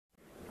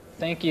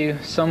Thank you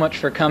so much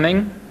for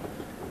coming.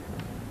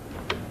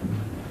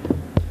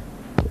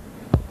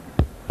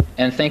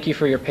 And thank you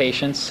for your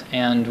patience.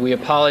 And we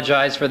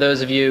apologize for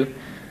those of you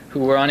who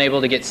were unable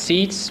to get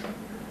seats.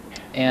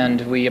 And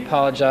we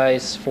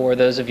apologize for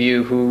those of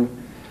you who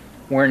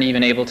weren't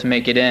even able to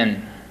make it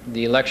in.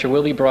 The lecture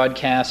will be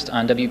broadcast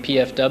on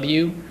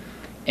WPFW,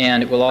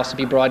 and it will also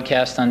be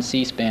broadcast on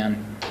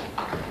C-SPAN.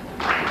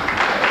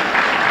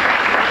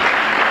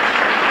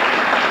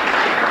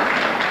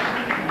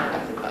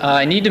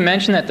 I need to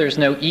mention that there's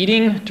no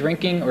eating,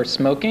 drinking, or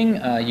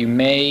smoking. You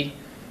may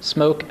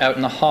smoke out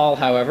in the hall,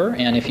 however,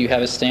 and if you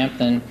have a stamp,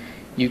 then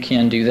you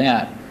can do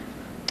that.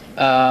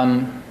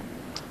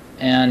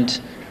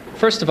 And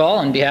first of all,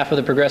 on behalf of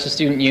the Progressive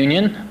Student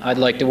Union, I'd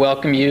like to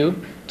welcome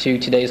you to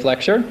today's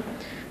lecture.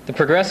 The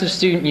Progressive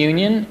Student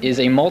Union is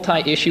a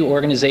multi-issue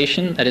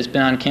organization that has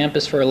been on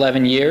campus for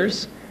 11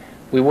 years.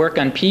 We work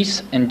on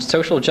peace and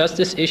social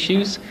justice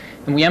issues,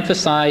 and we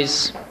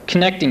emphasize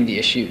connecting the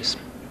issues.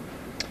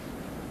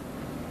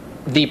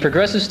 The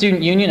Progressive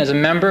Student Union, as a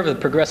member of the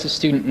Progressive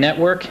Student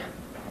Network,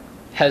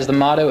 has the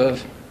motto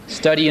of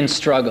study and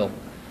struggle.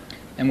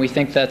 And we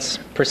think that's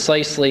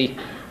precisely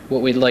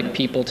what we'd like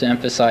people to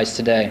emphasize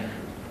today.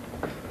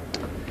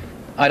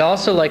 I'd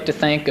also like to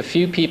thank a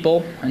few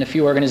people and a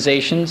few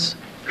organizations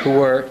who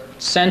were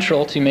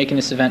central to making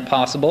this event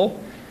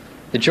possible: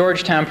 the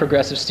Georgetown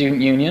Progressive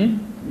Student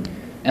Union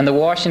and the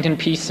Washington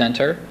Peace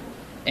Center.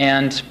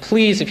 And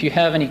please, if you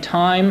have any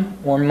time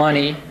or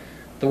money,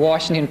 the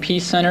Washington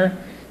Peace Center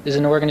is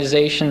an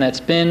organization that's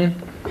been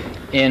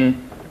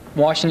in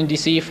Washington,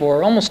 D.C.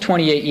 for almost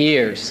 28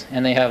 years.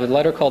 And they have a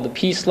letter called the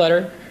Peace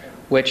Letter,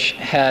 which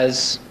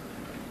has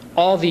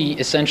all the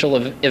essential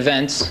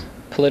events,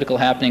 political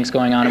happenings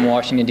going on in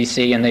Washington,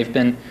 D.C., and they've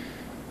been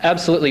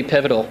absolutely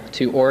pivotal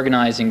to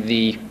organizing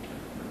the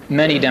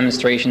many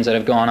demonstrations that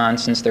have gone on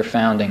since their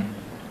founding.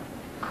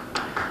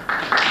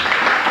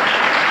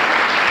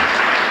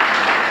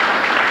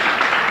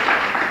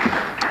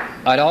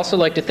 I'd also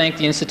like to thank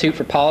the Institute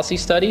for Policy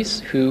Studies,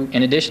 who,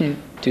 in addition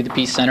to the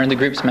Peace Center and the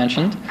groups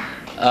mentioned,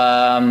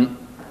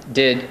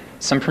 did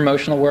some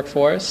promotional work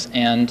for us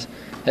and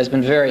has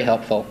been very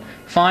helpful.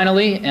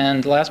 Finally,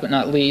 and last but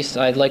not least,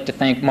 I'd like to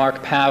thank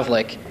Mark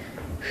Pavlik,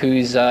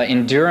 whose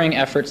enduring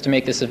efforts to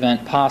make this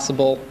event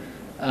possible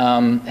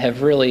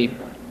have really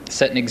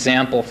set an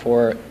example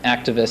for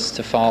activists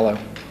to follow.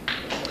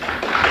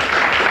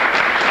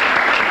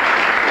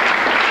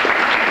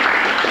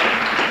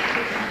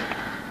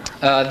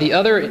 The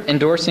other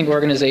endorsing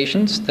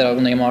organizations that I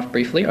will name off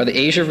briefly are the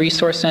Asia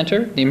Resource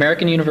Center, the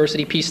American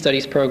University Peace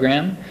Studies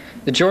Program,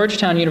 the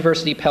Georgetown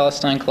University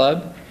Palestine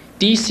Club,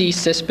 DC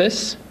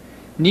CISPAS,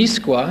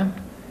 NISQA,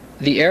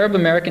 the Arab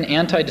American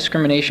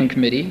Anti-Discrimination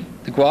Committee,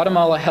 the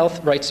Guatemala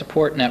Health Rights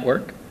Support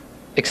Network,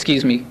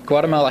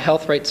 Guatemala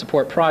Health Rights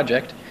Support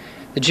Project,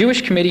 the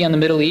Jewish Committee on the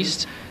Middle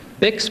East,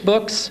 Bix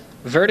Books,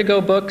 Vertigo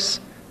Books,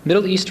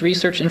 Middle East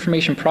Research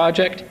Information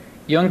Project,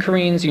 Young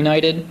Koreans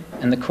United,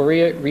 and the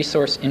Korea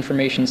Resource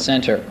Information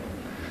Center.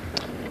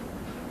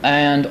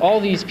 And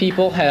all these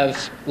people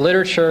have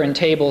literature and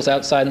tables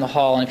outside in the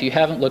hall, and if you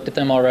haven't looked at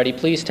them already,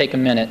 please take a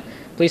minute.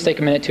 Please take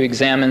a minute to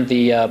examine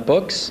the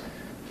books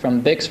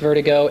from Bix,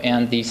 Vertigo,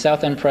 and the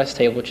South End Press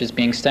table, which is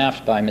being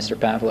staffed by Mr.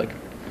 Pavlik.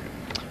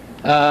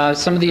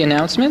 Some of the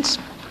announcements.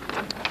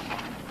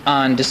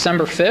 On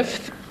December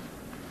 5th,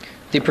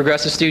 the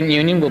Progressive Student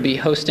Union will be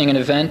hosting an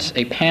event,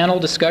 a panel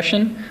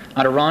discussion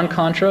on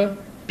Iran-Contra,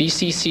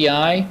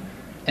 BCCI,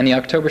 and the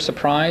October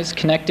Surprise,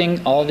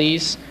 connecting all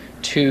these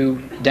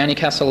to Danny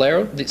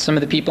Casolaro. Some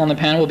of the people on the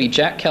panel will be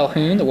Jack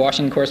Calhoun, the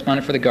Washington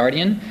correspondent for The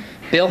Guardian,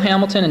 Bill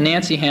Hamilton and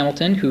Nancy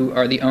Hamilton, who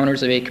are the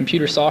owners of a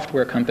computer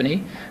software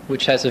company,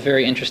 which has a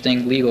very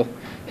interesting legal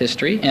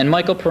history, and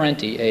Michael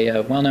Parenti,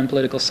 a well-known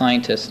political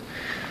scientist.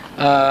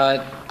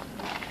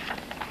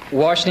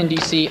 Washington,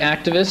 D.C.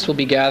 activists will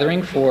be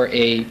gathering for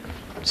a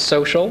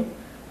social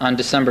on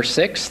December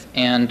 6th,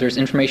 and there's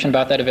information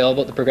about that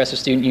available at the Progressive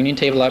Student Union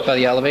table out by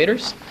the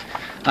elevators.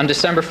 On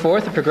December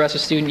 4th, the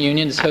Progressive Student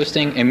Union is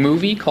hosting a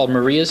movie called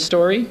Maria's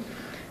Story,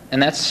 and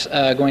that's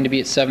going to be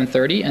at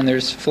 7:30, and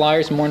there's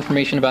flyers and more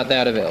information about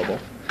that available.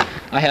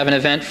 I have an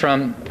event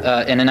from,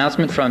 an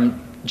announcement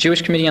from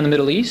Jewish Committee on the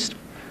Middle East,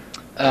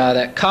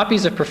 that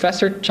copies of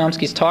Professor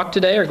Chomsky's talk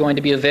today are going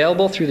to be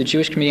available through the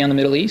Jewish Committee on the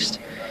Middle East.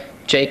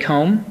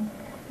 JCOM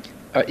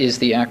is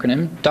the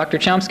acronym. Dr.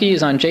 Chomsky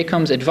is on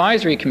JCOM's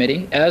advisory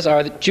committee, as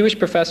are the Jewish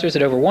professors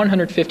at over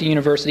 150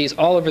 universities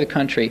all over the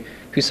country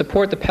who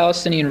support the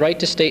Palestinian right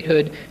to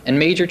statehood and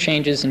major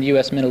changes in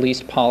U.S. Middle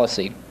East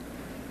policy.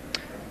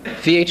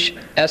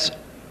 VHS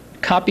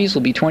copies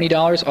will be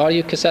 $20,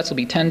 audio cassettes will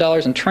be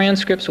 $10, and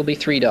transcripts will be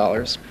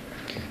 $3.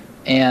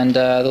 And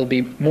there'll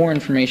be more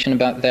information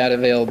about that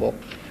available.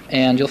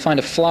 And you'll find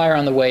a flyer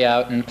on the way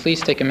out, and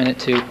please take a minute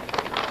to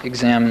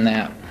examine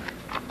that.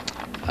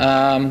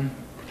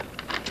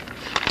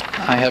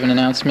 I have an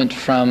announcement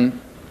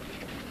from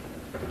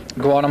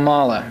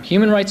Guatemala.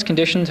 Human rights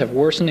conditions have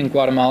worsened in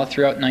Guatemala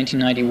throughout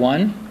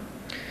 1991.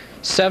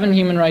 7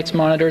 human rights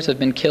monitors have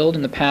been killed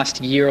in the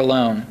past year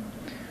alone.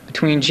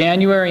 Between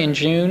January and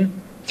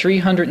June,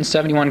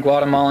 371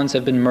 Guatemalans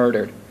have been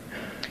murdered.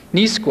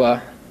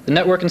 NISCUA, the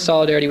Network in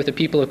Solidarity with the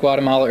People of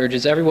Guatemala,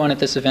 urges everyone at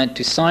this event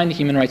to sign the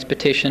human rights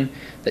petition,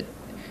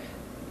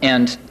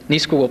 and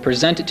NISCUA will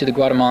present it to the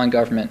Guatemalan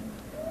government.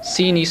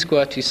 See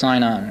NISCUA to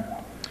sign on.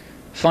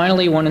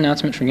 Finally, one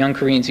announcement from Young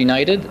Koreans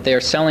United. They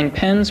are selling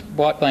pens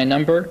bought by a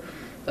number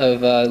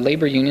of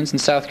labor unions in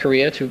South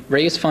Korea to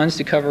raise funds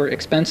to cover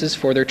expenses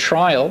for their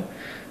trial.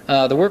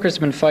 The workers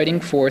have been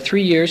fighting for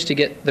 3 years to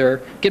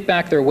get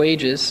back their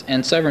wages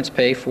and severance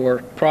pay for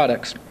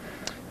products,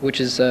 which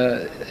is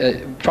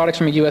products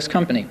from a U.S.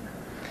 company.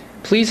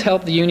 Please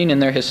help the union in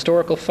their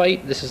historical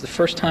fight. This is the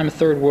first time a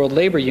third world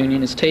labor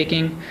union is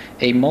taking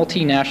a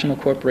multinational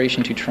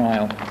corporation to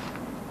trial.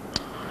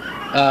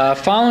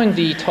 Following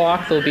the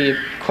talk, there'll be a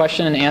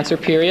question and answer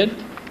period.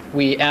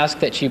 We ask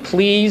that you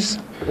please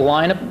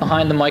line up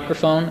behind the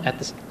microphone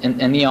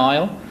in the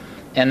aisle,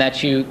 and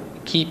that you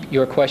keep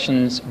your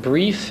questions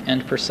brief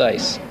and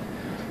precise.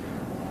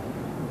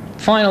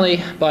 Finally,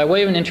 by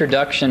way of an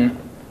introduction,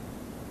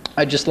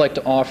 I'd just like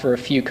to offer a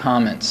few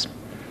comments.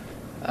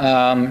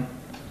 I'd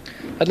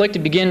like to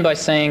begin by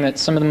saying that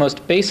some of the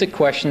most basic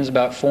questions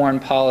about foreign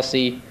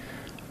policy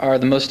are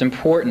the most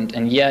important,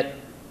 and yet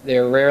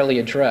they're rarely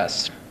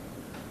addressed.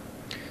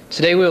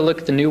 Today we'll look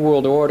at the New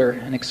World Order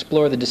and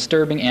explore the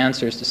disturbing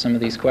answers to some of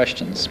these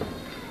questions.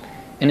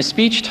 In a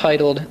speech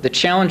titled "The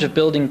Challenge of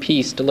Building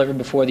Peace" delivered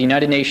before the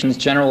United Nations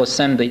General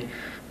Assembly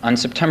on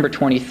September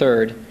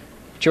 23rd,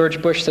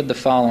 George Bush said the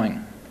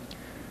following: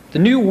 "The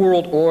New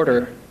World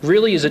Order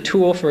really is a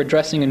tool for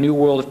addressing a new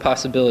world of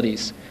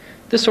possibilities.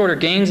 This order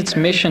gains its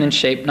mission and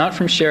shape not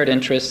from shared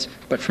interests,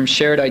 but from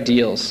shared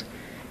ideals.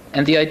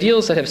 And the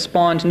ideals that have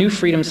spawned new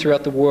freedoms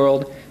throughout the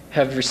world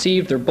have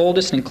received their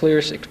boldest and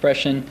clearest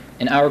expression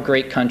in our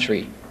great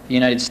country, the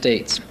United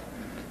States.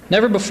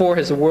 Never before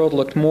has the world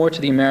looked more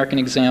to the American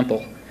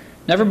example.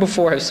 Never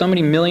before have so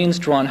many millions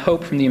drawn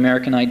hope from the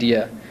American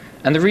idea.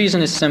 And the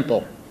reason is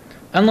simple.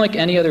 Unlike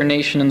any other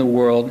nation in the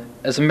world,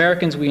 as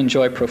Americans we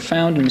enjoy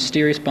profound and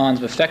mysterious bonds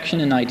of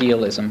affection and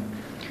idealism.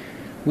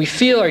 We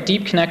feel our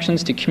deep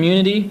connections to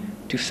community,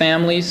 to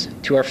families,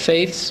 to our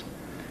faiths.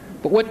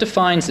 But what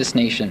defines this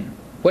nation?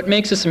 What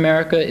makes us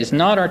America is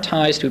not our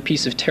ties to a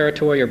piece of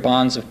territory or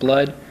bonds of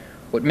blood.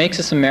 What makes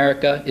us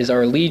America is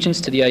our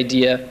allegiance to the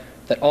idea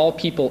that all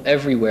people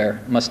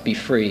everywhere must be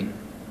free.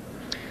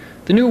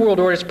 The New World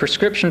Order's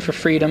prescription for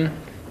freedom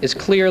is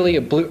clearly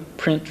a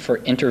blueprint for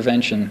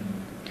intervention.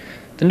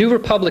 The New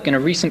Republic, in a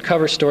recent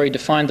cover story,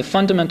 defined the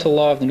fundamental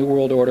law of the New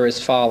World Order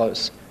as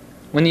follows: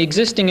 when the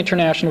existing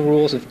international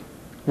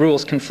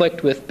rules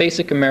conflict with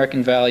basic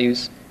American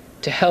values,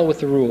 to hell with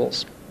the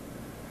rules.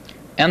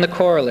 And the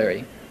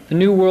corollary: the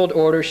New World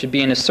Order should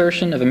be an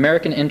assertion of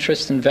American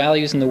interests and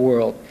values in the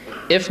world,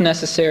 if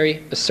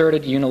necessary,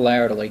 asserted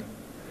unilaterally.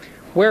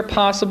 Where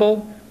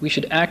possible, we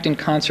should act in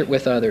concert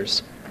with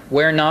others.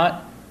 Where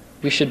not,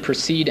 we should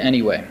proceed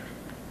anyway.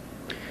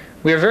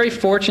 We are very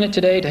fortunate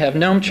today to have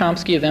Noam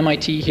Chomsky of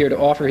MIT here to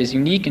offer his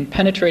unique and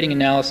penetrating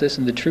analysis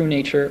of the true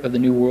nature of the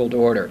New World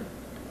Order.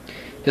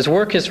 His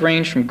work has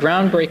ranged from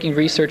groundbreaking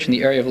research in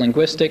the area of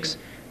linguistics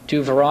to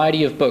a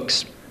variety of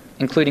books,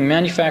 including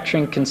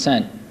Manufacturing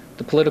Consent,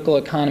 The Political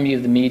Economy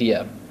of the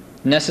Media,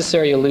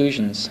 Necessary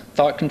Illusions,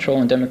 Thought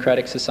Control in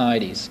Democratic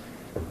Societies,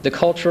 The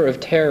Culture of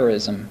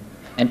Terrorism,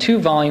 and 2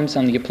 volumes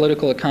on the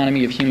political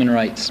economy of human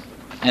rights,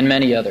 and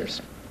many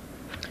others.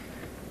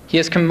 He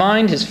has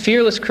combined his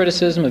fearless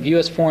criticism of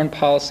U.S. foreign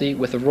policy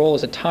with a role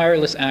as a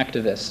tireless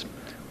activist,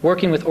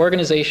 working with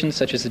organizations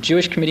such as the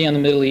Jewish Committee on the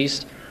Middle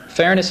East,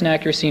 Fairness and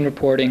Accuracy in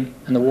Reporting,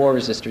 and the War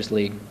Resisters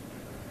League.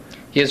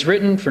 He has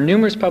written for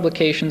numerous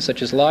publications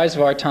such as Lives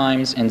of Our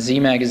Times and Z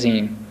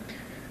Magazine.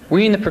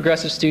 We in the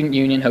Progressive Student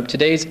Union hope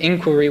today's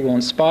inquiry will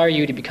inspire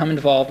you to become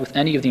involved with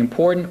any of the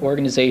important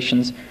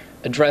organizations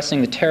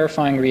addressing the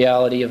terrifying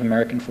reality of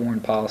American foreign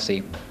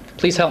policy.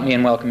 Please help me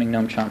in welcoming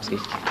Noam Chomsky.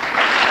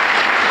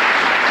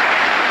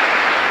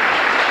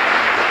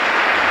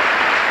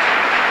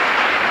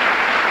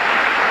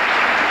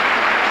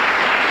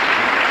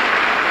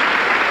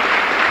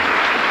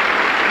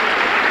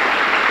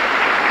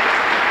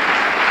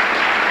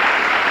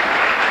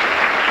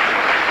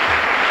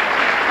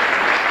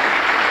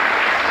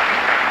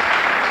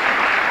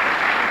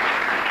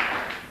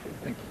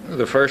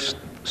 The first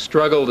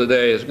struggle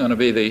today is going to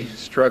be the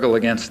struggle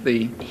against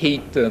the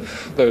heat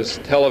of those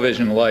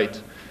television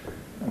lights.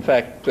 In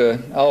fact,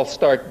 I'll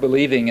start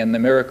believing in the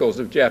miracles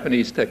of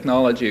Japanese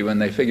technology when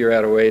they figure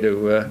out a way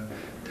to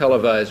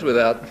televise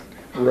without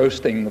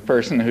roasting the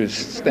person who's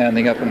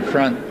standing up in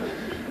front.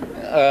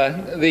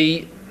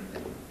 The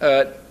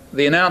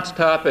announced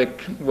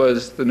topic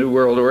was the New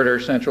World Order,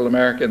 Central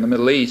America and the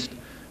Middle East,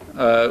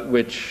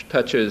 which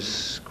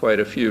touches quite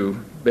a few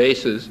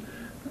bases.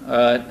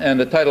 And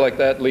a title like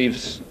that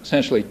leaves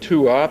essentially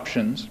 2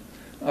 options.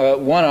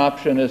 One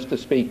option is to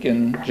speak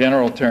in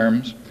general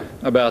terms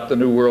about the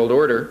New World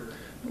Order,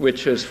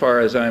 which, as far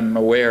as I'm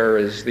aware,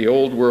 is the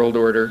old world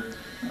order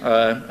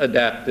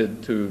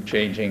adapted to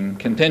changing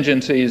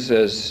contingencies,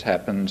 as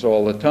happens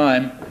all the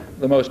time.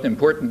 the most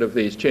important of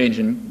these change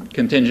in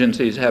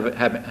contingencies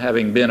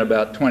having been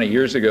about 20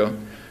 years ago,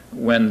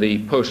 when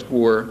the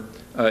post-war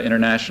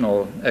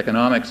international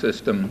economic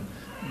system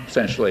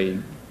essentially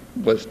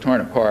was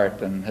torn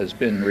apart and has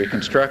been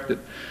reconstructed.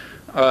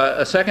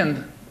 A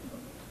second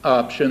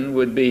option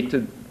would be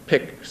to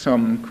pick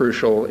some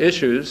crucial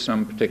issues,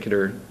 some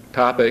particular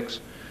topics,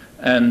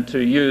 and to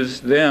use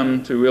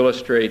them to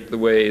illustrate the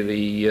way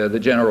the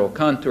general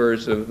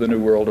contours of the New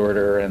World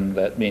Order, and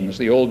that means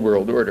the Old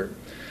World Order.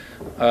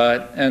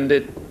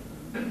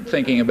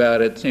 Thinking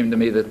about it, seemed to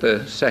me that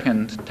the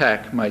second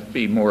tack might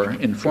be more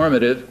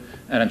informative,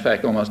 and in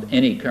fact almost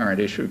any current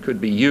issue could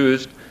be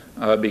used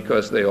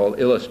because they all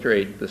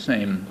illustrate the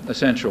same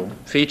essential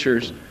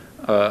features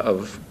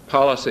of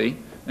policy,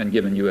 and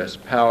given U.S.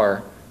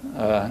 power,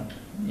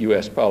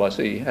 U.S.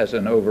 policy has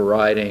an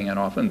overriding and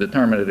often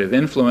determinative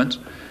influence.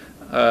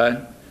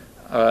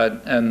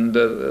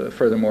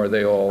 Furthermore,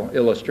 they all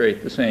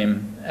illustrate the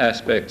same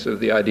aspects of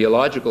the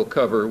ideological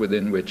cover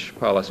within which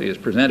policy is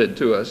presented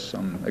to us,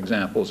 some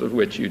examples of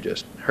which you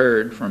just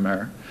heard from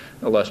our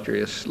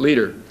illustrious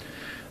leader.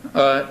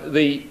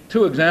 The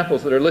two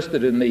examples that are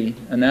listed in the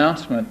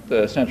announcement,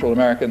 Central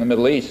America and the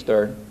Middle East,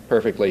 are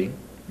perfectly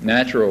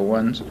natural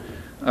ones.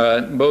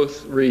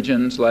 Both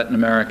regions, Latin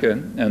America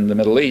and the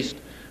Middle East,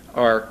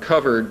 are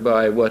covered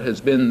by what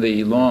has been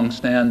the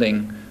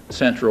long-standing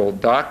central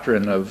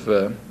doctrine of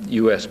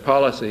U.S.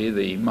 policy,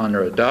 the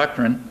Monroe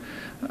Doctrine,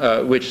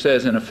 which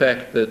says in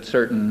effect that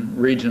certain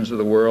regions of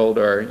the world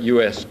are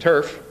U.S.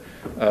 turf.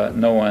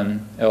 No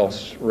one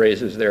else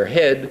raises their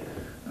head.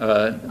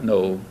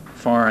 No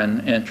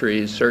foreign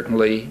entries,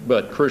 certainly,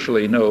 but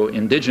crucially no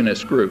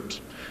indigenous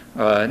groups.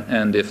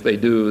 And if they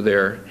do,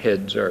 their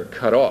heads are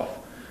cut off.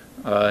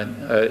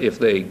 If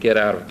they get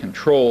out of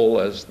control,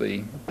 as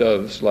the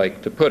Doves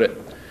like to put it.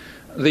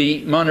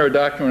 The Monroe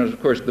Doctrine was, of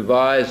course,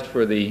 devised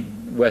for the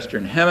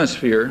Western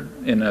Hemisphere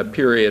in a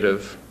period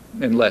of,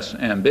 in less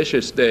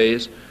ambitious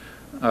days.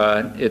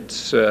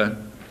 Its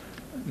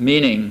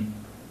meaning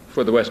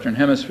for the Western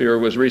Hemisphere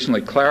was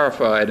recently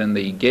clarified in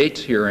the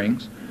Gates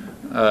hearings.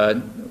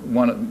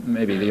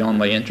 Maybe the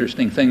only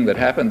interesting thing that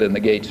happened in the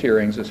Gates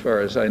hearings, as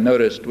far as I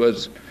noticed,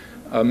 was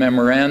a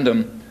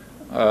memorandum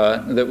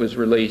that was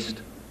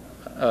released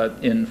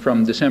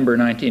from December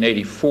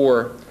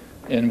 1984,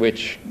 in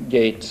which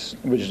Gates,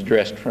 which is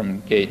addressed from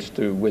Gates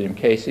to William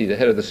Casey, the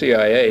head of the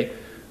CIA,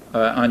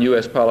 on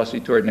U.S. policy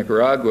toward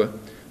Nicaragua.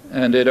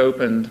 And it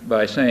opened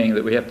by saying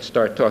that we have to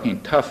start talking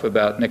tough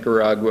about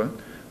Nicaragua.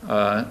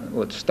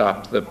 Let's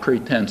stop the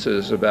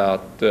pretenses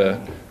about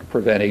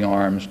preventing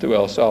arms to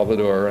El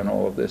Salvador and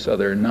all of this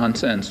other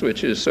nonsense,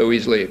 which is so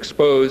easily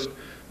exposed,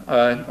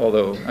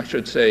 although I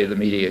should say the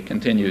media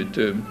continued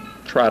to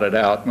trot it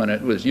out when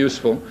it was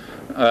useful.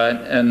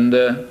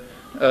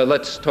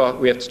 Let's talk,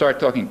 we have to start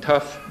talking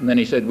tough. And then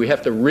he said, we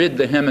have to rid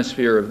the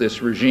hemisphere of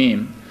this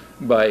regime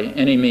by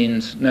any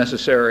means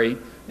necessary,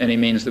 any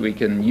means that we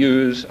can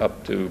use,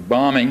 up to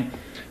bombing.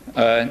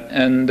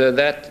 And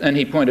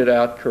he pointed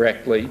out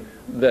correctly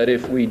that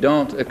if we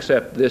don't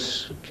accept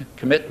this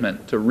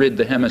commitment to rid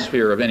the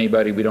hemisphere of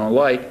anybody we don't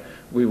like,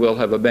 we will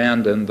have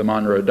abandoned the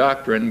Monroe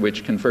Doctrine,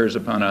 which confers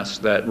upon us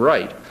that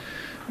right.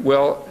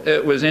 Well,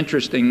 it was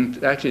interesting,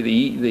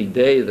 actually the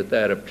day that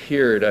that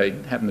appeared, I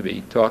happened to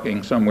be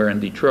talking somewhere in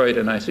Detroit,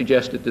 and I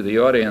suggested to the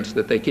audience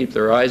that they keep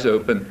their eyes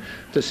open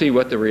to see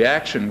what the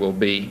reaction will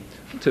be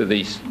to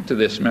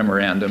this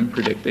memorandum,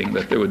 predicting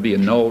that there would be a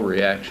null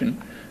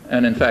reaction.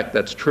 And in fact,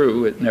 that's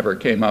true. It never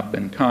came up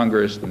in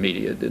Congress. The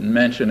media didn't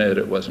mention it.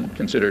 It wasn't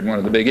considered one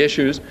of the big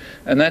issues.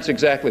 And that's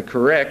exactly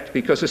correct,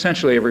 because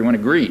essentially everyone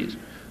agrees.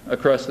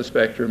 Across the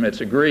spectrum,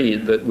 it's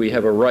agreed that we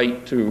have a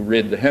right to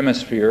rid the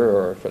hemisphere,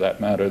 or for that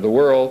matter, the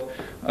world,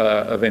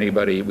 of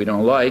anybody we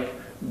don't like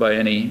by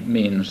any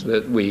means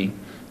that we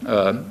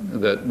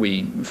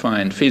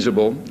find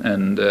feasible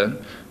and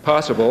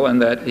possible,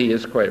 and that he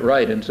is quite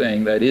right in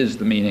saying that is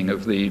the meaning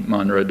of the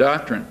Monroe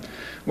Doctrine.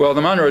 Well,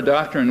 the Monroe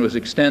Doctrine was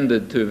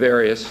extended to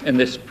various, in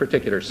this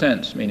particular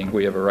sense, meaning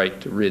we have a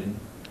right to rid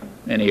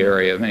any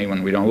area of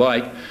anyone we don't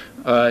like.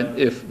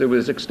 If it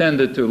was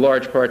extended to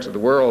large parts of the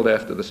world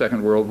after the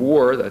Second World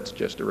War, that's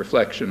just a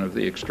reflection of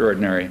the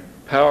extraordinary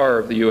power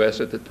of the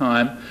U.S. at the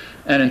time.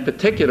 And in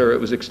particular, it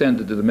was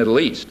extended to the Middle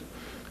East,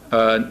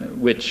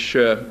 which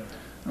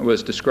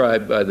was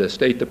described by the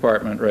State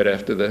Department right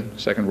after the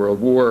Second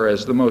World War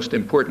as the most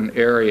important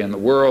area in the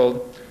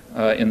world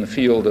in the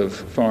field of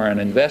foreign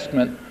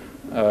investment.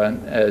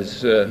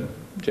 As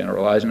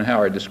General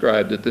Eisenhower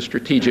described it, the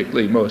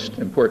strategically most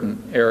important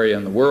area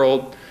in the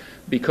world,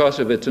 because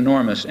of its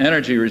enormous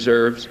energy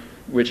reserves,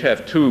 which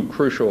have two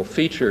crucial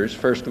features.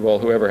 First of all,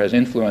 whoever has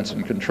influence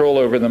and control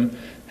over them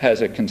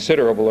has a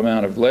considerable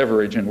amount of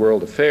leverage in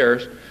world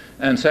affairs.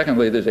 And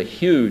secondly, there's a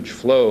huge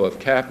flow of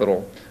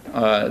capital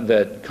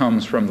that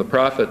comes from the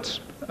profits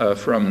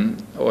from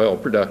oil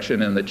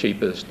production in the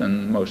cheapest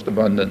and most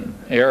abundant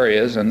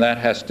areas, and that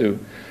has to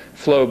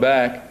flow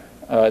back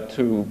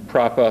to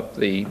prop up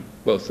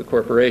both the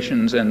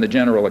corporations and the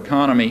general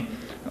economy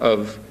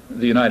of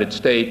the United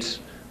States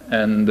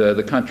and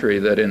the country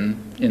that in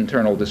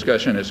internal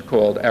discussion is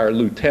called our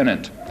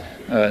lieutenant,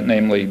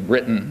 namely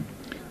Britain.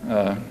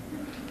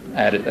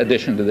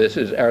 Addition to this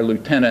is our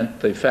lieutenant.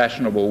 The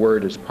fashionable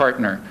word is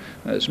partner,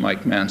 as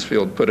Mike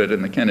Mansfield put it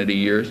in the Kennedy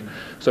years.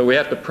 So we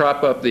have to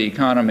prop up the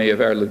economy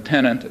of our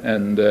lieutenant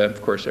and,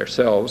 of course,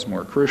 ourselves,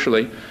 more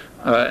crucially,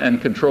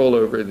 and control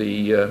over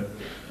the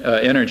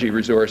energy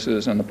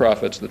resources and the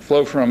profits that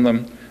flow from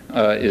them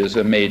is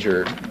a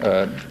major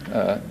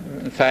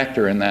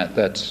factor in that.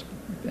 That's,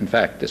 in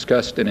fact,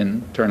 discussed in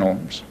internal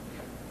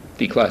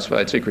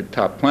declassified secret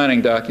top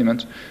planning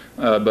documents,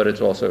 but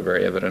it's also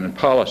very evident in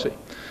policy.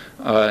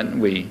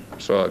 And we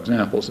saw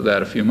examples of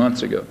that a few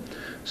months ago.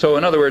 So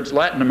in other words,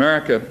 Latin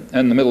America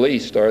and the Middle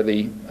East are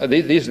these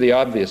are the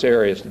obvious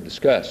areas to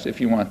discuss if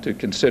you want to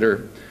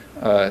consider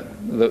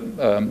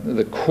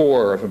the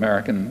core of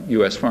American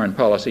U.S. foreign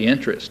policy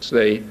interests.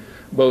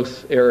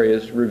 Both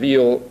areas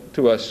reveal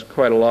to us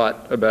quite a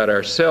lot about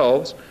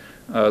ourselves.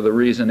 The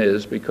reason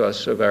is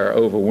because of our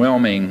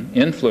overwhelming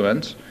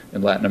influence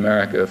in Latin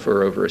America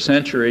for over a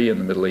century, in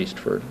the Middle East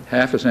for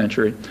half a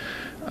century.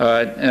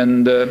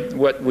 And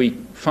what we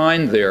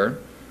find there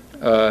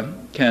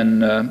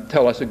can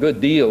tell us a good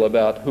deal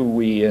about who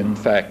we in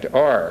fact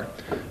are,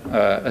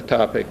 a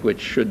topic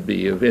which should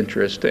be of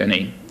interest to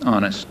any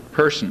honest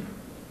person.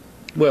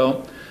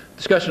 Well,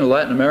 discussion of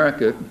Latin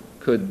America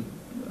could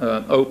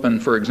open,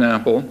 for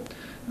example,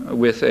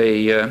 with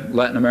a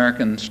Latin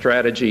American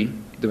strategy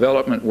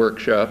development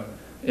workshop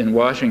in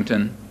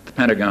Washington, the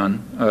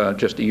Pentagon,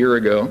 just a year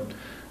ago,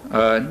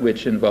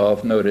 which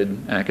involved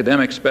noted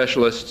academic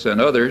specialists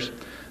and others.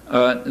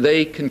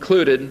 They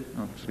concluded,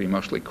 this will be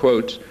mostly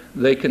quotes,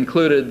 they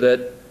concluded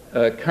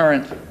that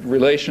current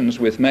relations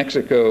with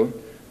Mexico,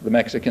 the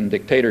Mexican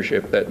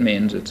dictatorship, that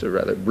means it's a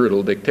rather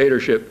brutal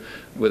dictatorship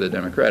with a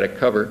democratic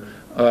cover,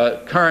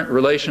 current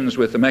relations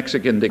with the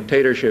Mexican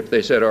dictatorship,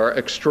 they said, are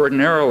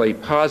extraordinarily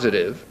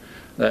positive.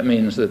 That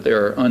means that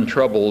they're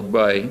untroubled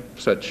by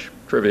such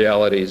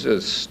trivialities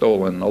as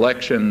stolen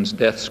elections,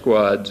 death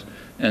squads,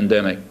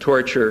 endemic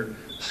torture,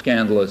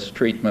 scandalous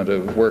treatment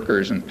of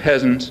workers and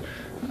peasants,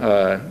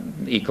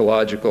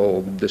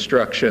 ecological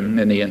destruction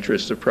in the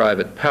interests of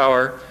private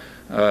power,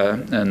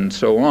 and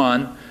so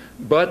on.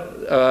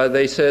 But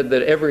they said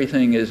that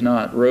everything is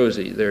not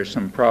rosy. There's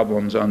some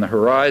problems on the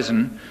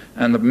horizon,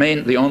 and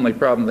the only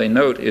problem they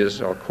note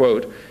is, I'll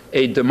quote,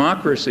 a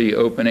democracy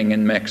opening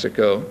in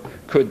Mexico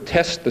could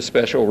test the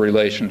special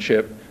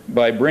relationship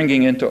by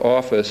bringing into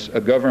office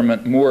a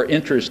government more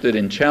interested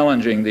in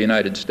challenging the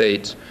United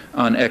States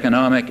on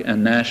economic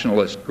and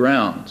nationalist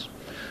grounds.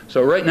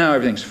 So right now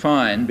everything's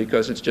fine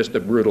because it's just a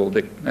brutal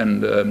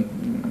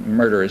and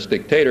murderous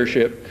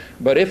dictatorship.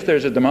 But if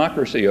there's a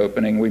democracy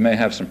opening, we may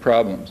have some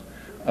problems.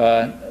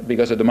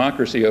 Because a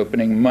democracy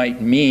opening might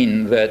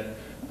mean that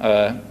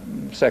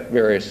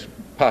various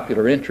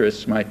popular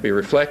interests might be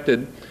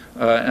reflected,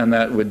 and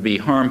that would be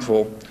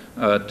harmful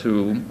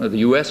to the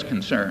U.S.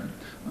 concern,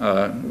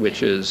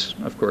 which is,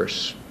 of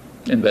course,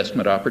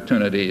 investment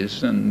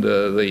opportunities and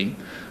the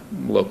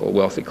local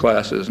wealthy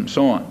classes and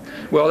so on.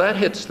 Well, that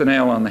hits the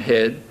nail on the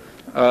head.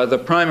 The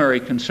primary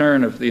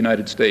concern of the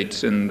United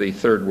States in the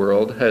third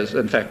world has,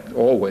 in fact,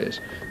 always,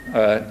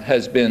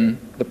 has been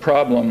the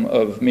problem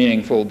of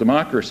meaningful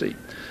democracy,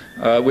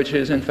 which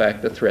is, in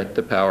fact, a threat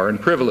to power and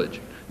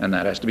privilege. And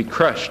that has to be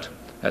crushed.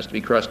 It has to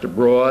be crushed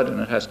abroad, and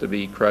it has to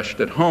be crushed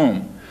at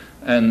home.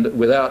 And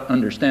without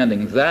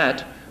understanding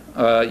that,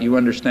 you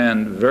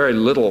understand very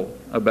little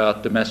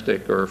about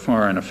domestic or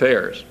foreign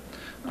affairs,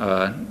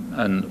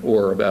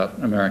 or about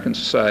American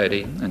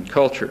society and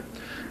culture.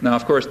 Now,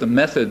 of course, the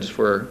methods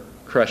for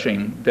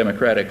crushing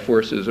democratic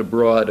forces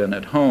abroad and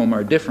at home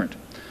are different.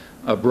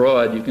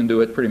 Abroad, you can do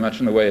it pretty much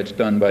in the way it's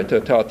done by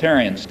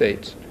totalitarian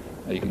states.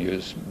 You can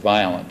use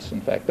violence,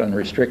 in fact,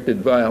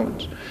 unrestricted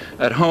violence.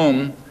 At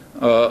home,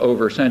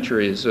 over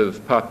centuries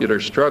of popular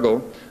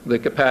struggle, the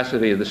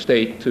capacity of the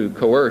state to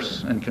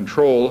coerce and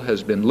control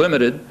has been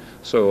limited,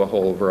 so a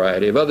whole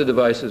variety of other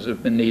devices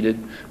have been needed,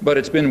 but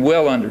it's been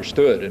well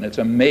understood, and it's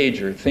a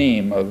major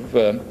theme of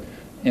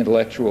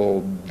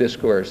intellectual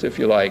discourse, if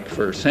you like,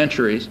 for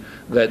centuries,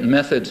 that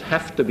methods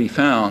have to be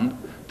found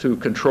to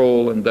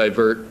control and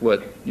divert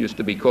what used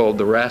to be called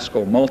the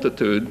rascal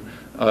multitude,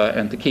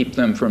 and to keep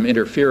them from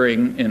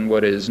interfering in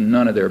what is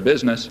none of their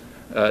business,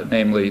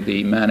 namely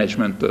the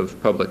management of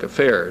public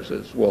affairs.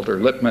 As Walter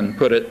Lippmann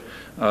put it,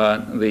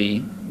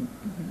 the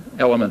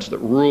elements that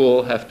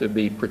rule have to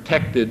be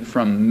protected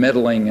from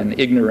meddling and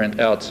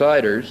ignorant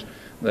outsiders,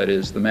 that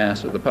is, the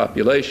mass of the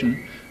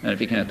population, and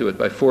if you can't do it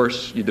by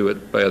force, you do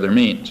it by other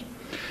means.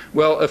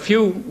 Well, a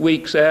few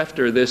weeks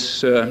after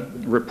this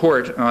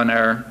report on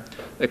our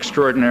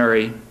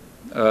extraordinarily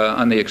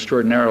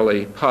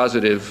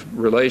positive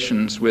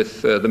relations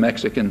with the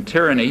Mexican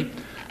tyranny,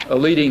 a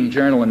leading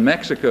journal in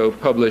Mexico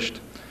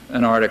published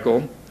an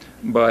article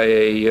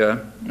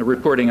by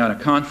reporting on a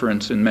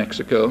conference in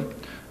Mexico,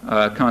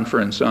 a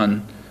conference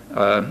on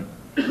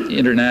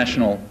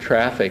international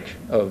traffic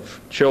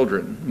of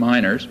children,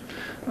 minors.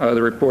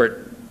 The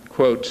report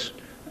quotes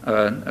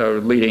a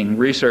leading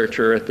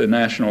researcher at the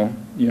National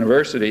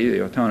University,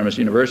 the Autonomous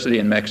University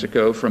in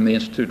Mexico, from the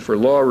Institute for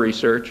Law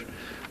Research,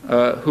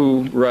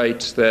 who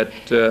writes that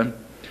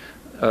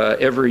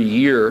every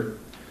year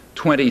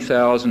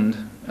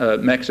 20,000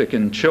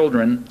 Mexican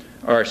children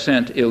are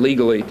sent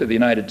illegally to the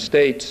United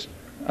States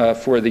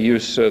for the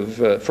use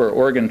of, for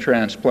organ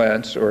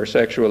transplants or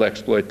sexual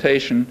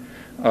exploitation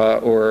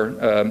or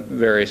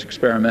various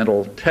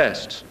experimental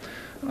tests.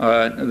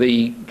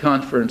 The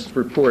conference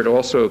report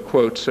also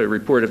quotes a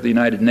report of the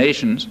United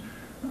Nations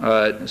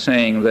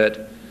saying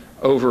that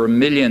over a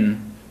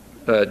million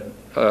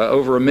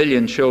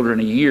children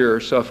a year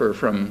suffer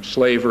from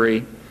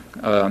slavery,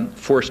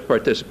 forced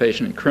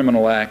participation in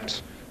criminal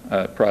acts,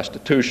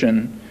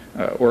 prostitution,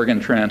 organ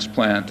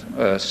transplant,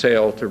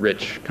 sale to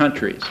rich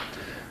countries.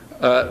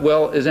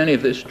 Well, is any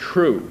of this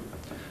true?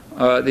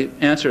 The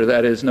answer to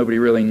that is nobody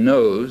really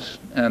knows,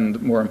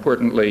 and more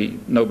importantly,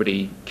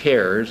 nobody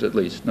cares, at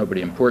least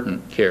nobody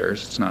important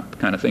cares. It's not the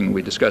kind of thing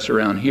we discuss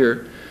around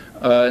here.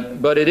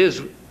 But it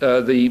is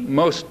the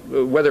most,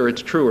 whether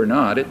it's true or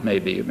not, it may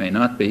be, it may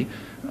not be.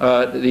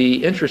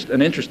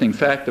 An interesting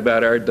fact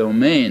about our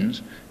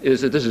domains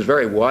is that this is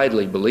very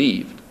widely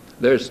believed.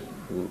 There's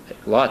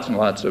lots and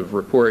lots of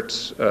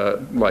reports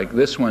like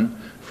this one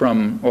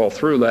from all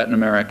through Latin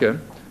America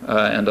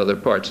and other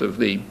parts of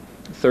the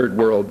third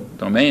world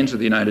domains of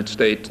the United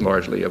States,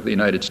 largely of the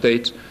United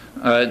States,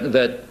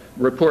 that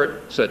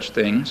report such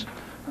things.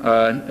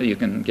 You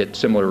can get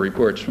similar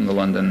reports from the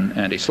London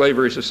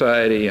Anti-Slavery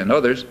Society and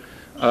others.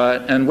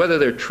 And whether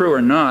they're true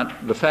or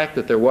not, the fact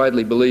that they're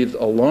widely believed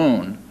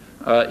alone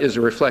is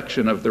a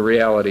reflection of the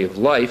reality of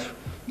life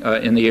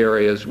in the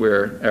areas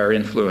where our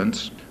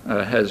influence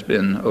has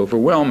been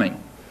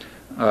overwhelming.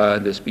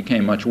 This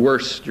became much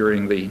worse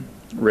during the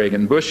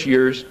Reagan-Bush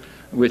years,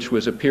 which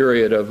was a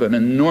period of an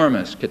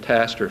enormous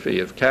catastrophe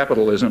of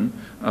capitalism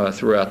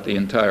throughout the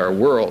entire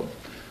world,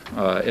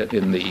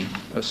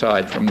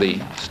 aside from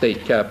the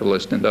state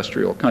capitalist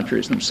industrial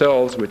countries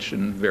themselves, which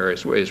in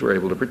various ways were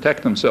able to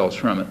protect themselves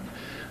from it.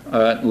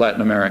 Latin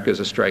America is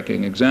a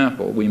striking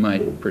example. We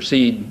might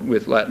proceed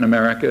with Latin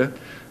America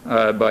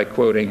by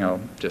quoting,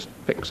 I'll just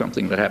pick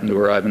something that happened to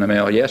arrive in the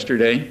mail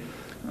yesterday,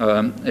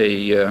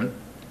 a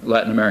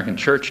Latin American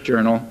church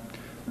journal,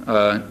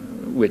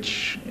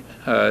 which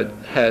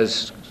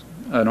has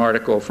an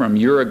article from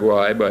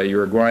Uruguay by a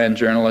Uruguayan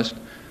journalist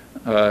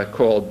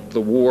called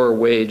 "The War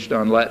Waged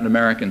on Latin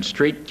American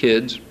Street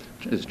Kids,"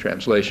 which is a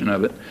translation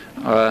of it.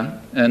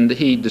 And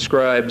he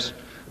describes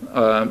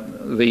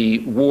the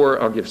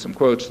war, I'll give some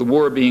quotes, the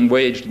war being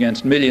waged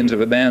against millions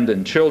of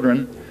abandoned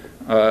children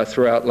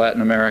throughout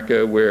Latin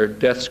America, where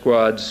death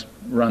squads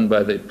run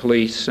by the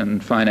police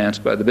and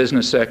financed by the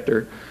business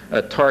sector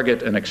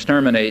target and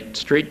exterminate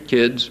street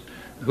kids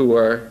who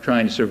are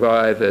trying to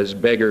survive as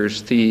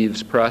beggars,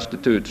 thieves,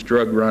 prostitutes,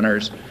 drug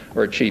runners,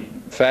 or cheap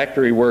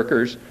factory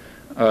workers.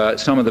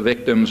 Some of the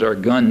victims are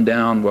gunned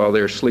down while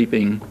they're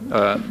sleeping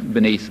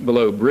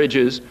below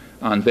bridges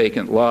on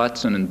vacant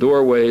lots and in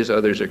doorways.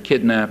 Others are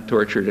kidnapped,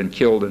 tortured, and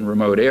killed in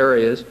remote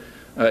areas.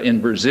 In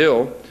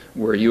Brazil,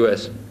 where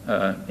U.S.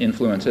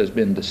 Influence has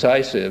been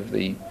decisive,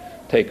 the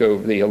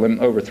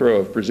overthrow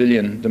of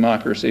Brazilian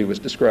democracy was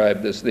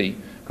described as the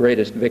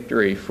greatest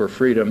victory for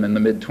freedom in the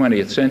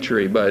mid-20th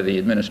century by the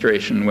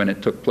administration when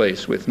it took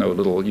place with no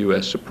little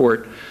U.S.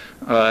 support.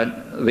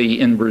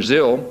 In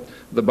Brazil,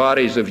 the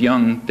bodies of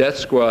young death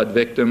squad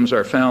victims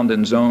are found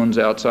in zones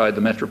outside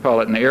the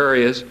metropolitan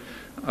areas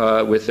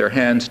with their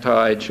hands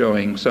tied,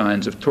 showing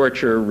signs of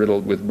torture,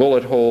 riddled with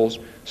bullet holes.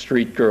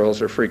 Street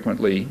girls are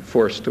frequently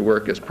forced to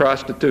work as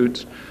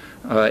prostitutes.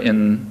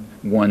 In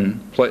one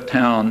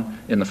town,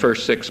 in the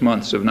first 6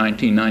 months of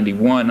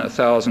 1991,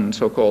 1,000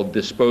 so-called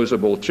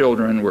disposable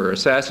children were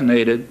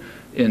assassinated.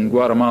 In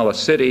Guatemala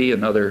City,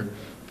 another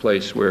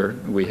place where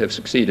we have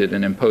succeeded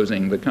in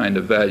imposing the kind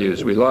of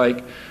values we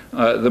like,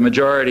 the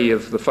majority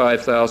of the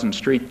 5,000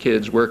 street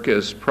kids work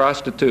as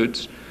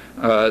prostitutes.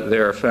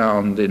 They're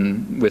found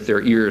with their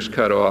ears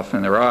cut off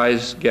and their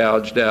eyes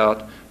gouged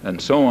out,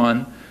 and so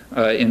on.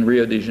 In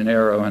Rio de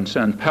Janeiro and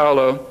Sao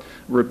Paulo,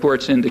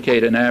 reports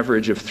indicate an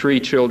average of 3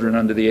 children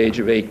under the age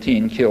of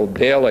 18 killed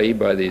daily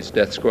by these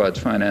death squads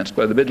financed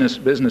by the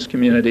business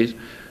communities.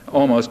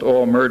 Almost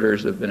all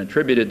murders have been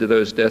attributed to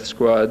those death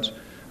squads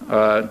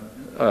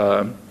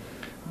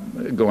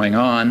going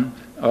on.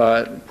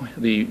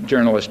 The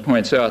journalist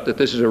points out that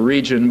this is a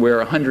region where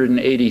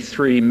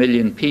 183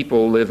 million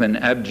people live in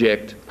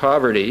abject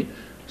poverty,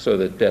 so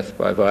that death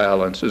by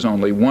violence is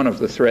only one of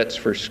the threats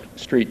for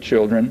street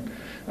children.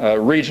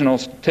 Regional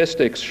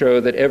statistics show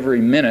that every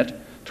minute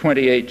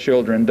 28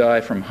 children die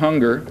from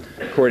hunger.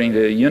 According to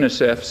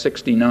UNICEF,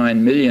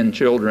 69 million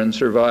children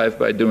survive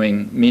by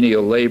doing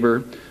menial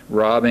labor,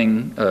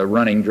 robbing,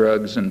 running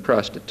drugs, and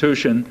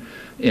prostitution.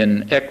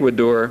 In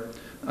Ecuador,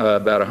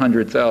 about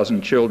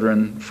 100,000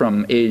 children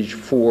from age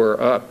 4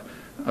 up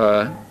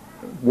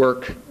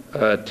work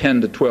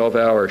 10 to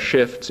 12-hour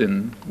shifts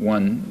in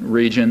one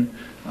region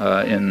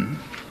in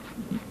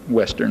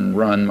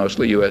Western-run,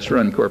 mostly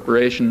U.S.-run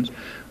corporations.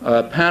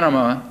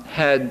 Panama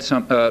had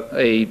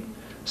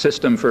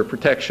system for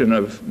protection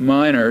of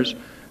minors,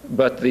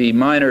 but the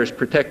Miners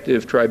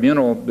Protective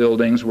Tribunal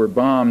buildings were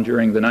bombed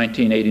during the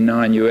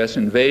 1989 U.S.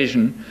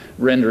 invasion,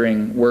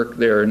 rendering work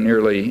there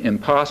nearly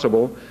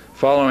impossible.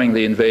 Following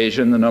the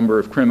invasion, the number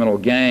of criminal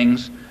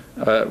gangs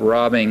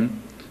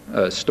robbing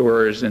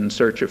stores in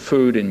search of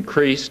food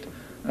increased.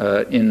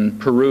 In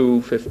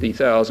Peru,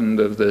 50,000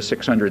 of the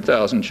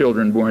 600,000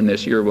 children born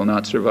this year will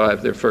not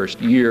survive their first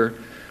year.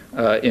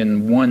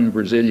 In one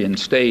Brazilian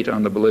state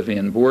on the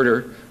Bolivian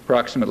border,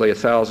 approximately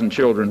 1,000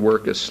 children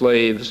work as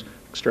slaves,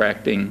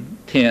 extracting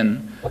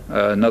tin.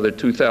 Another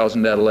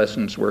 2,000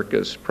 adolescents work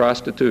as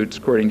prostitutes,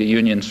 according to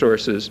union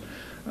sources.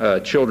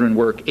 Children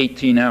work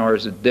 18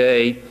 hours a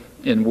day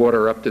in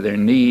water up to their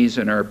knees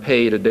and are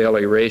paid a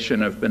daily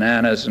ration of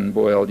bananas and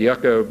boiled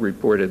yucca,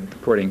 reported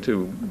according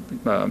to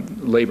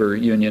labor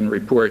union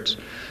reports.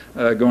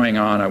 Going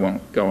on, I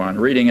won't go on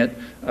reading it.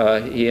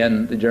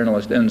 The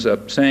journalist ends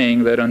up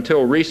saying that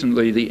until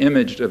recently, the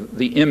image of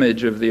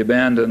the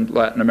abandoned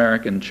Latin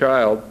American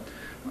child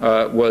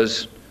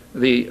was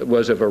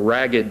of a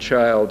ragged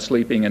child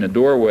sleeping in a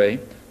doorway.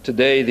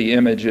 Today, the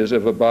image is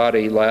of a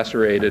body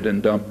lacerated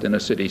and dumped in a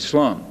city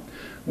slum.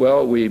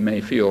 Well, we may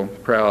feel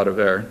proud of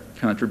our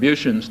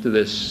contributions to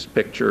this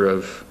picture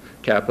of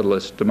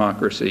capitalist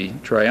democracy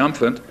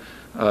triumphant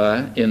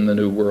in the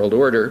New World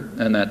Order,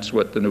 and that's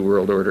what the New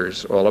World Order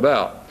is all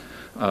about,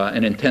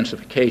 an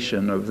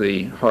intensification of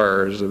the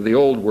horrors of the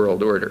Old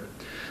World Order.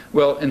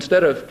 Well,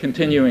 instead of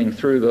continuing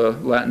through the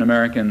Latin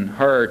American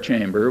horror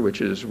chamber,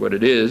 which is what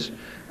it is,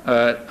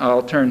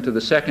 I'll turn to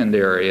the second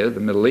area,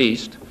 the Middle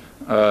East,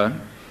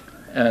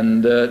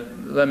 and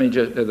let me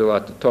just, there's a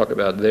lot to talk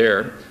about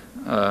there.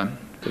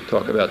 To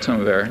talk about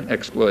some of our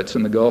exploits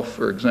in the Gulf,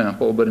 for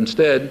example, but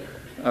instead,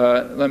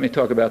 let me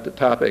talk about the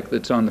topic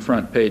that's on the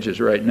front pages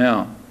right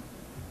now,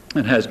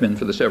 and has been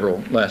for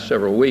the last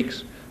several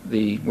weeks,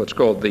 what's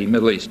called the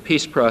Middle East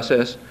peace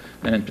process,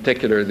 and in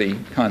particular the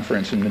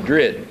conference in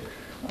Madrid.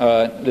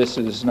 This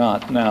is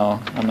not now,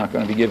 I'm not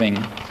going to be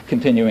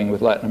continuing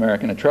with Latin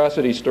American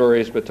atrocity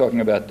stories, but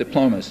talking about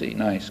diplomacy,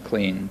 nice,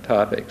 clean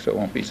topic, so it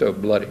won't be so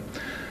bloody.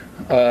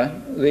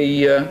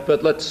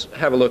 But let's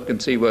have a look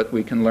and see what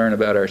we can learn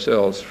about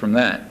ourselves from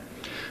that.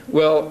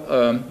 Well,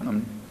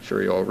 I'm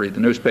sure you all read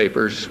the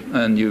newspapers,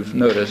 and you've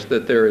noticed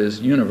that there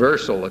is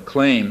universal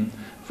acclaim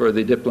for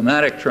the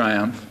diplomatic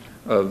triumph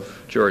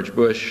of George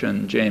Bush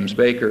and James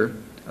Baker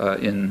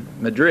in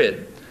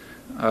Madrid.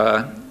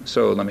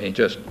 So let me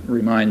just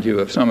remind you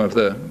of some of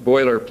the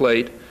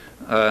boilerplate.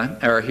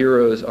 Our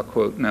heroes, I'll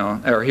quote now,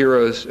 our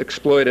heroes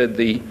exploited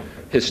the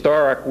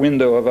historic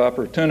window of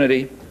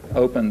opportunity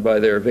opened by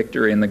their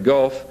victory in the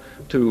Gulf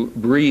to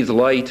breathe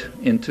light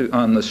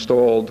on the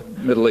stalled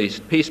Middle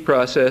East peace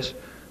process,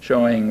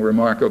 showing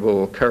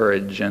remarkable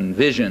courage and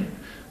vision.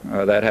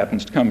 That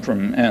happens to come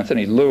from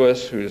Anthony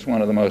Lewis, who is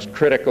one of the most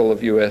critical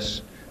of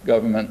U.S.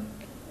 government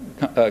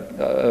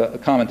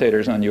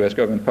commentators on U.S.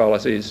 government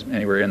policies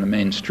anywhere in the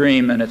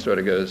mainstream, and it sort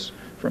of goes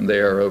from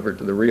there over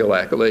to the real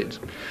accolades.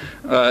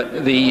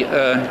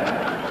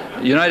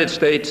 The United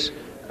States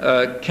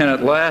can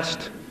at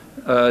last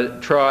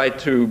try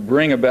to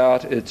bring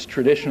about its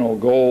traditional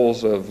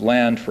goals of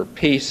land for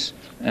peace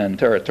and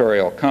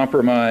territorial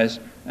compromise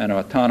and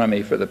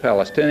autonomy for the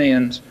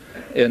Palestinians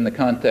in the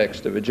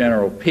context of a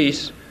general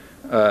peace,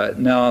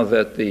 now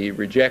that the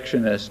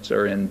rejectionists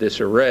are in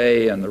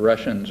disarray and the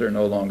Russians are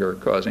no longer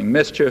causing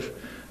mischief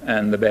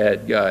and the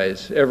bad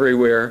guys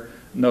everywhere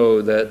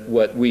know that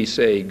what we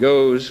say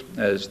goes,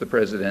 as the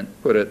president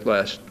put it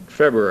last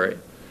February.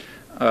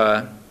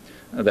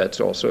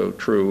 That's also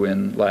true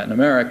in Latin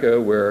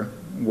America, where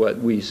what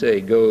we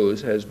say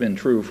goes has been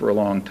true for a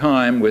long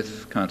time,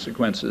 with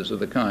consequences of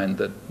the kind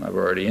that I've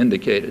already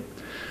indicated.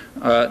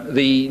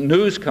 The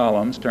news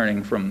columns,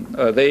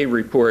 they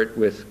report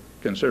with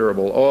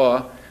considerable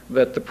awe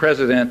that the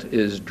president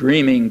is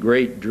dreaming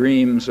great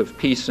dreams of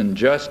peace and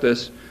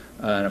justice,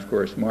 and of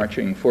course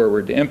marching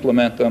forward to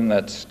implement them.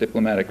 That's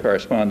diplomatic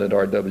correspondent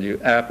R.W.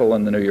 Apple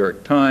in the New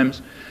York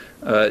Times.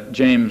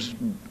 James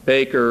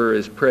Baker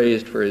is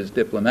praised for his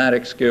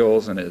diplomatic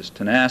skills and his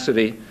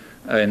tenacity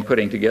in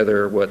putting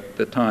together what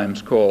the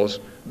Times calls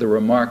the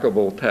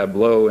remarkable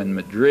tableau in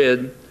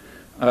Madrid.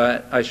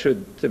 I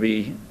should, to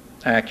be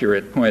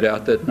accurate, point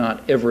out that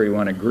not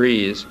everyone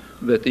agrees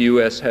that the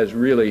U.S. has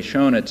really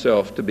shown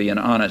itself to be an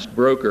honest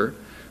broker.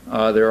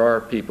 There are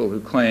people who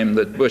claim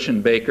that Bush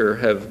and Baker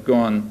have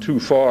gone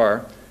too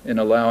far in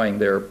allowing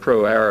their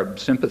pro-Arab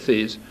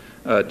sympathies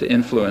to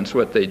influence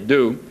what they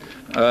do.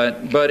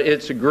 But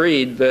it's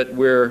agreed that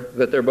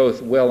they're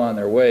both well on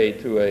their way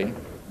to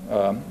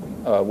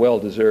a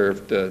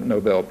well-deserved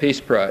Nobel Peace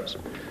Prize.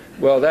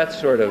 Well, that's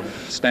sort of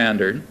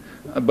standard,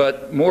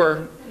 but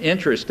more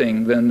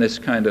interesting than this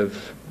kind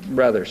of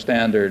rather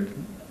standard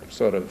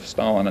sort of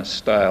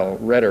Stalinist-style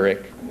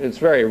rhetoric. It's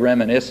very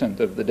reminiscent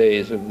of the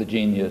days of the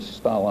genius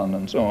Stalin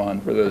and so on,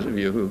 for those of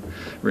you who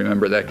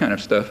remember that kind of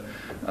stuff.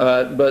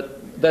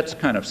 But that's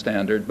kind of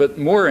standard. But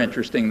more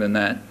interesting than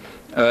that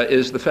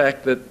is the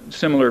fact that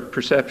similar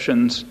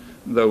perceptions,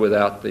 though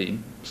without the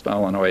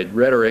Stalinoid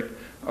rhetoric,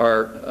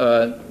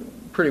 are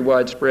pretty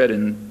widespread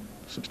in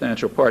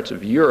substantial parts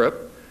of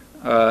Europe,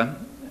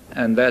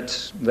 and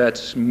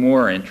that's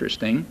more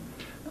interesting.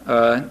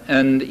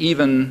 And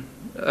even,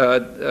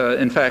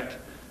 in fact,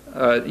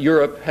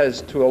 Europe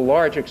has to a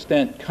large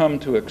extent come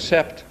to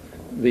accept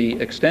the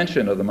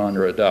extension of the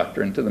Monroe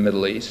Doctrine to the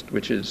Middle East,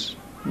 which is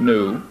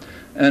new,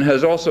 and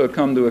has also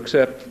come to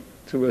accept,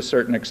 to a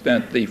certain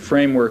extent, the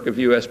framework of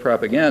U.S.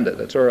 propaganda.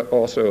 That's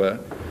also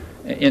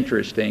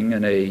interesting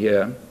and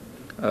a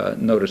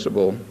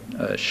noticeable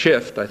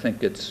shift. I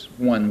think it's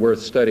one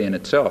worth studying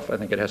itself. I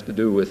think it has to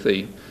do with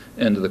the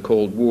end of the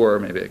Cold War.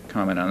 Maybe I'll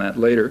comment on that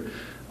later.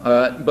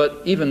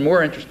 But even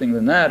more interesting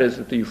than that is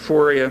that the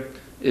euphoria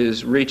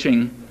is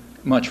reaching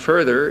much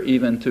further,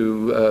 even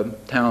to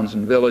towns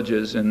and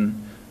villages in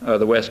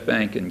the West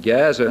Bank and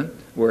Gaza,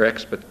 where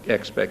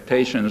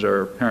expectations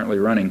are apparently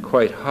running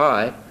quite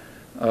high.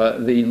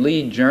 The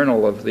lead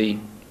journal of the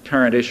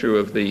current issue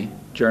of the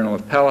Journal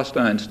of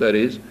Palestine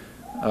Studies,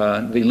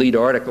 the lead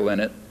article in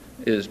it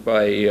is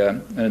by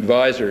an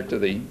advisor to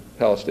the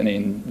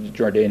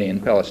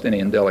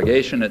Jordanian-Palestinian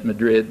delegation at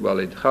Madrid,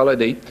 Walid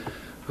Khalidi,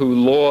 who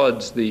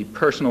lauds the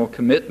personal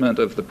commitment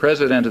of the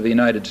President of the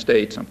United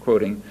States, I'm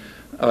quoting,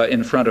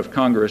 in front of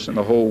Congress and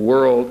the whole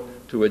world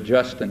to a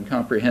just and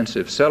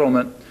comprehensive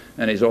settlement.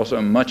 And he's also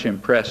much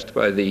impressed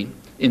by the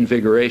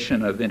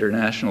invigoration of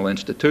international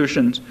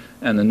institutions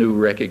and the new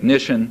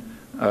recognition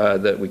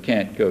that we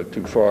can't go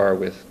too far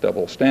with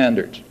double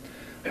standards.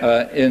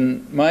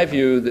 In my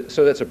view,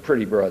 so that's a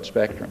pretty broad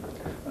spectrum.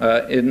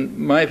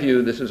 In my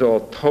view, this is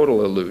all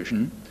total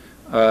illusion.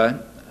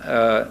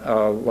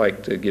 I'll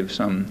like to give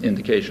some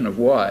indication of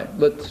why.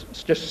 Let's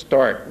just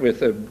start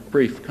with a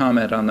brief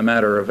comment on the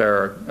matter of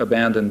our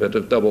abandonment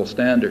of double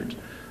standards.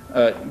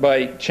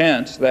 By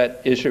chance,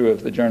 that issue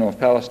of the Journal of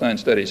Palestine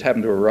Studies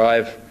happened to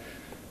arrive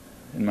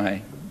in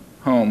my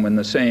home in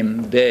the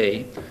same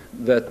day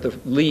that the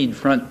lead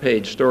front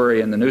page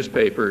story in the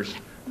newspapers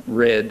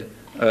read,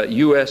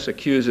 U.S.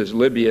 accuses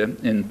Libya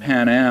in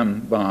Pan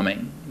Am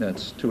bombing.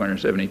 That's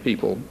 270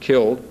 people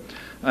killed.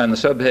 And the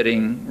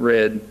subheading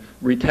read,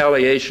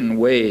 Retaliation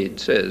Wade,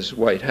 says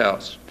White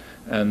House.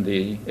 And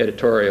the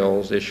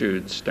editorials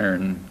issued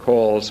stern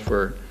calls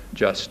for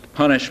just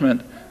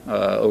punishment,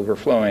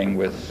 overflowing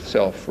with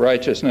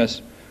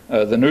self-righteousness.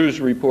 The news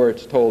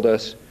reports told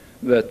us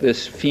that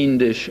this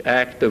fiendish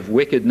act of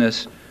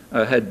wickedness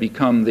had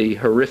become the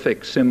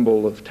horrific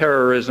symbol of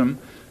terrorism,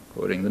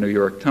 quoting the New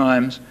York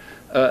Times.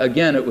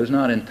 Again, it was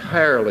not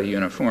entirely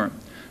uniform.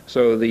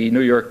 So the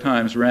New York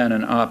Times ran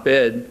an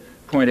op-ed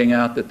pointing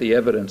out that the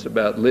evidence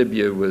about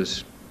Libya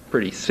was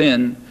pretty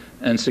thin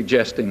and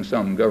suggesting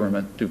some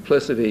government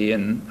duplicity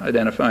in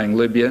identifying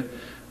Libya.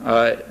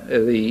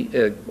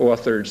 The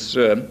authors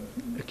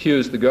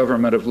accused the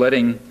government of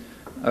letting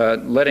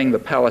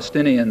the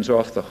Palestinians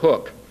off the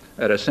hook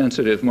at a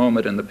sensitive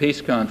moment in the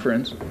peace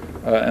conference,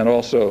 and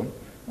also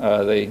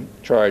they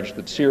charged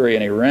that Syria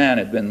and Iran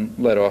had been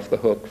let off the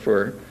hook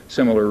for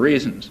similar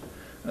reasons.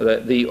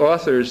 The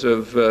authors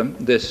of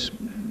this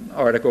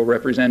article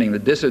representing the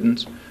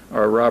dissidents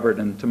are Robert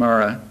and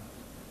Tamara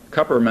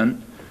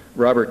Kupperman.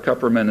 Robert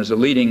Kupperman is a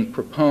leading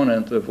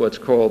proponent of what's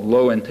called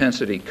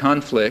low-intensity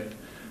conflict,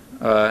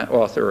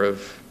 author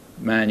of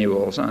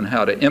manuals on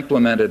how to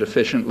implement it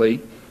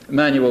efficiently,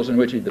 manuals in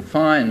which he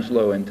defines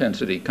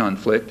low-intensity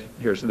conflict.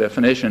 Here's the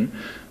definition.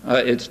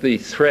 It's the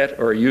threat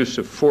or use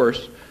of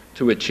force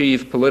to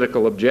achieve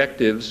political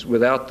objectives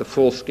without the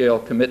full-scale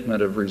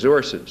commitment of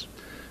resources.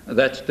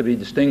 That's to be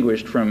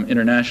distinguished from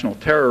international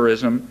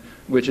terrorism,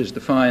 which is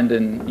defined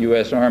in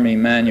U.S. Army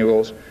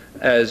manuals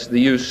as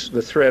the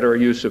threat or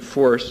use of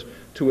force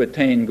to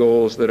attain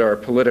goals that are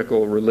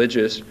political,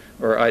 religious,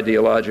 or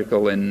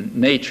ideological in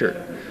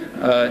nature.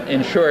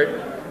 In short,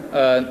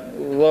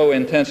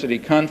 low-intensity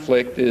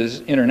conflict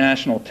is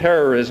international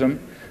terrorism,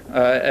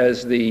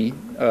 as the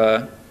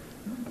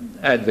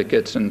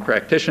advocates and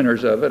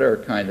practitioners of it are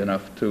kind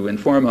enough to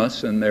inform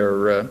us in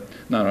their,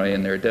 not only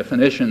in their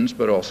definitions,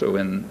 but also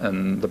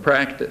in the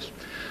practice.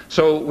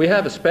 So we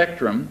have a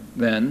spectrum,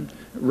 then,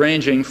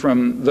 ranging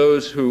from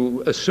those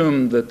who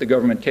assumed that the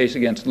government case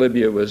against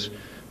Libya was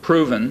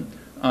proven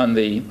on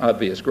the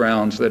obvious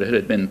grounds that it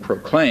had been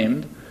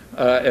proclaimed,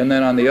 and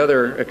then on the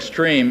other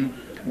extreme,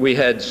 we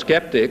had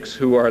skeptics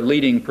who are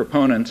leading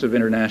proponents of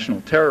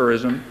international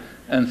terrorism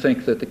and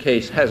think that the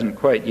case hasn't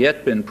quite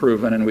yet been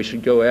proven and we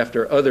should go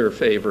after other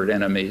favored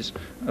enemies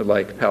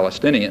like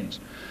Palestinians.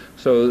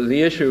 So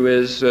the issue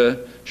is,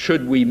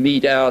 should we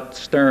mete out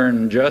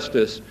stern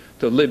justice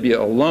to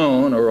Libya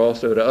alone or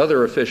also to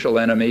other official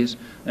enemies,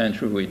 and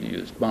should we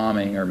use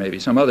bombing or maybe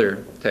some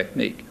other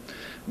technique?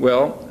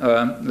 Well,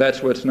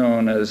 that's what's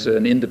known as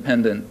an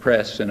independent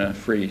press in a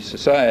free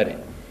society.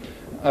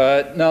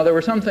 Now, there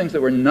were some things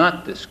that were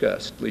not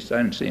discussed, at least I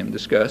didn't see them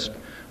discussed.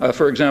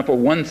 For example,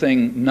 one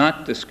thing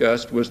not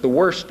discussed was the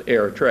worst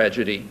air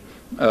tragedy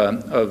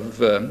of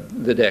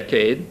the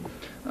decade.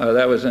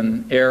 That was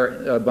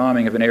a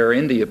bombing of an Air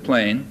India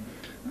plane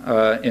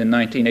in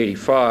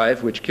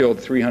 1985, which killed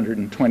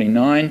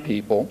 329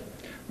 people.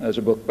 There's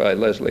a book by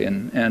Leslie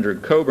and Andrew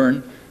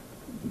Coburn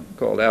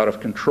called Out of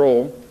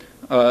Control.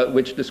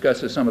 which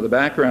discusses some of the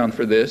background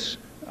for this.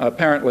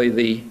 Apparently,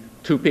 the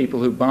two people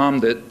who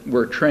bombed it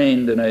were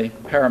trained in a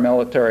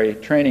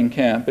paramilitary training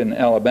camp in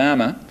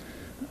Alabama.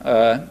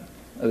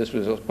 This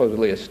was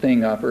supposedly a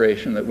sting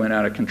operation that went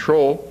out of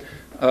control.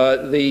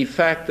 The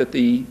fact that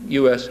the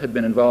U.S. had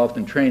been involved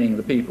in training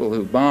the people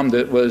who bombed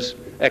it was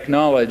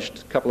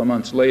acknowledged a couple of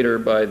months later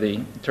by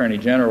the Attorney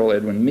General,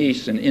 Edwin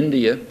Meese, in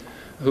India,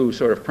 who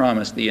sort of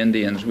promised the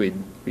Indians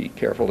we'd be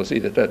careful to see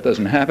that that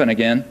doesn't happen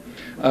again.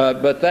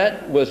 But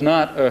that was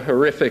not a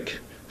horrific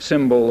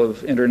symbol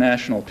of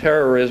international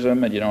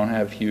terrorism, and you don't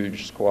have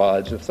huge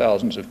squads of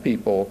thousands of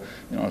people,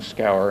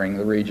 scouring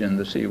the region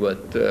to see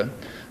what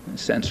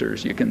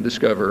sensors you can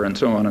discover, and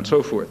so on and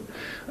so forth.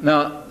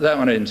 Now, that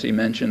one I didn't see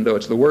mentioned, though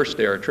it's the worst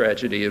air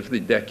tragedy of the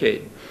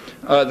decade.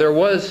 There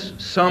was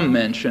some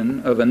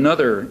mention of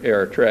another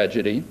air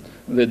tragedy,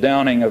 the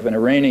downing of an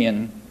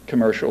Iranian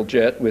commercial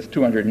jet with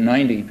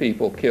 290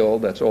 people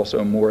killed. That's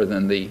also more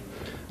than the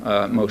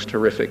most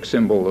horrific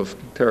symbol of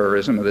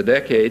terrorism of the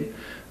decade.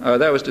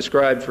 That was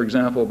described, for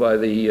example, by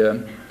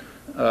the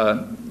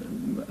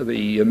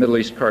Middle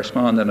East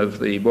correspondent of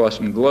the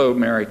Boston Globe,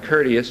 Mary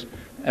Curtius,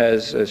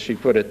 as she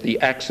put it, the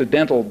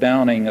accidental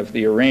downing of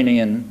the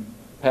Iranian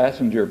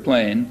passenger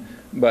plane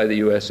by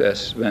the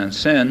USS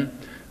Vincennes,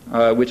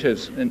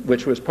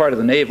 which was part of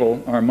the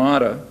naval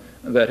armada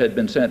that had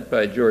been sent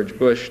by George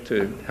Bush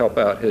to help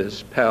out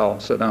his pal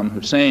Saddam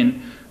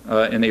Hussein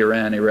in the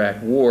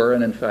Iran-Iraq war.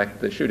 And in fact,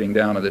 the shooting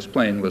down of this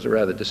plane was a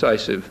rather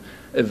decisive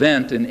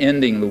event in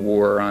ending the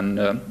war on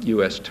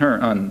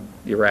on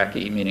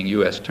Iraqi, meaning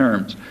U.S.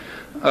 terms.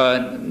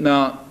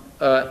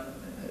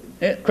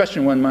 A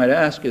question one might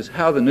ask is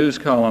how the news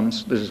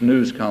columns, this is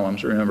news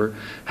columns, remember,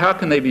 how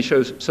can they be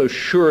so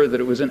sure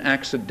that it was an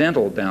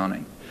accidental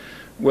downing?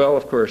 Well,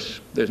 of course,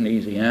 there's an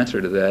easy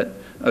answer to that.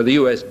 The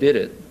U.S. did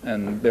it,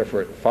 and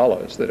therefore it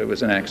follows that it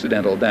was an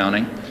accidental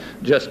downing.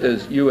 Just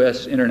as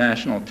U.S.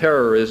 international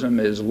terrorism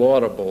is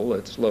laudable,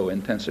 it's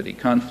low-intensity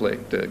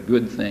conflict, a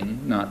good thing,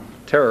 not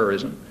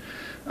terrorism.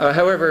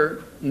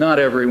 However, not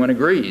everyone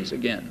agrees.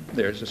 Again,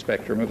 there's a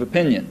spectrum of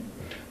opinion.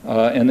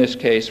 In this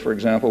case, for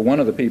example, one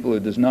of the people who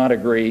does not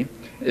agree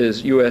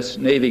is U.S.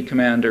 Navy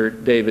Commander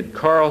David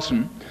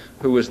Carlson,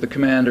 who was the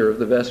commander of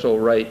the vessel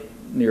right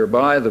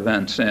nearby the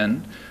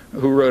Vincennes,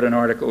 who wrote an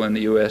article in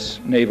the U.S.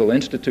 Naval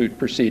Institute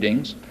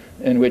Proceedings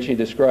in which he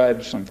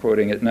describes, I'm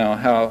quoting it now,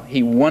 how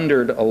he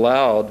wondered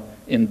aloud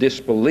in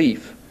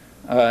disbelief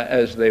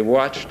as they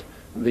watched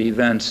the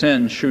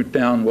Vincennes shoot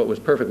down what was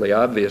perfectly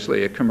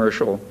obviously a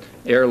commercial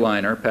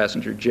airliner,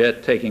 passenger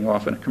jet, taking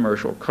off in a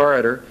commercial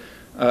corridor.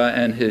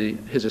 And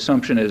his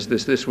assumption is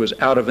this was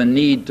out of a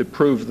need to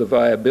prove the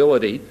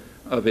viability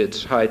of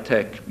its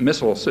high-tech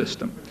missile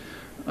system.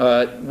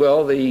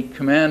 Well, the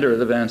commander of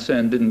the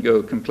Vincennes didn't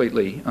go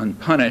completely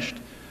unpunished.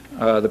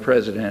 The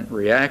president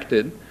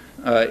reacted.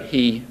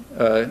 He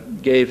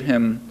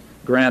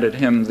granted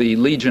him the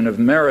Legion of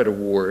Merit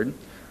Award,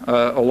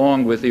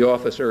 along with the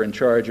officer in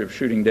charge of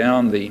shooting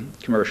down the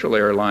commercial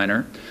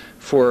airliner,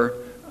 for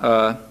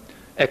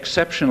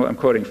exceptional, I'm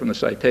quoting from the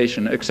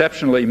citation,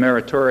 exceptionally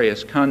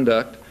meritorious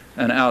conduct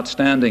and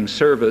outstanding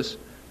service,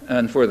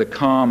 and for the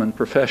calm and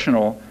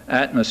professional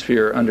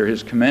atmosphere under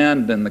his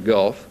command in the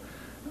Gulf.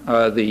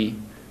 The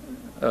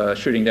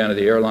shooting down of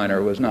the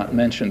airliner was not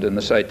mentioned in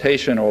the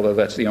citation, although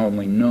that's the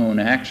only known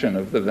action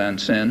of the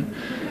Vincennes.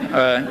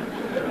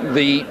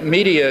 The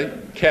media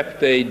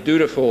kept a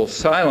dutiful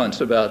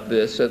silence about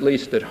this, at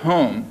least at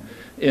home.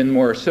 In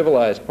more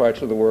civilized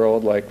parts of the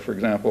world, like, for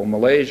example,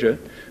 Malaysia,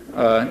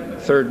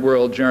 third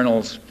world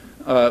journals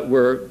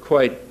were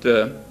quite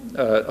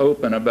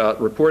open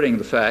about reporting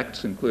the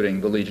facts,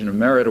 including the Legion of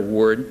Merit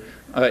Award,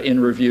 in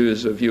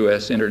reviews of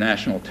U.S.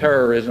 international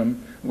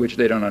terrorism, which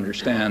they don't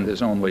understand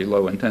is only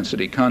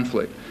low-intensity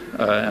conflict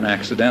and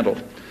accidental.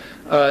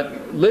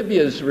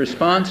 Libya's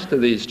response to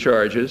these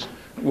charges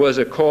was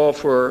a call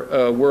for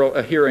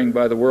a hearing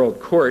by the World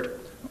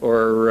Court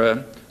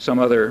or some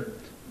other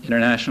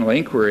international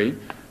inquiry,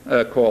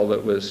 a call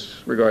that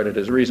was regarded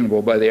as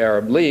reasonable by the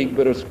Arab League,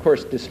 but it was, of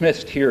course,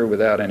 dismissed here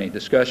without any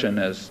discussion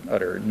as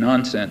utter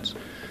nonsense.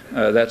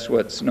 That's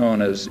what's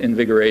known as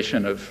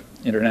invigoration of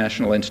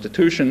international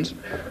institutions,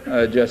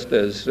 just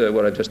as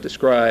what I just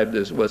described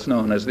is what's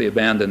known as the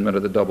abandonment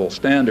of the double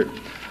standard.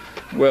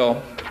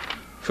 Well,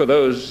 for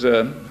those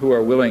who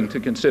are willing to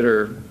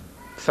consider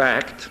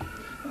fact,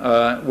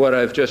 what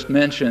I've just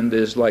mentioned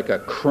is like a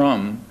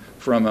crumb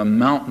from a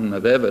mountain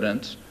of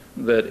evidence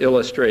that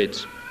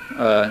illustrates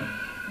what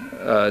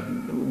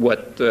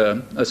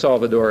a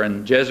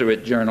Salvadoran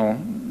Jesuit journal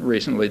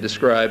recently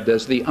described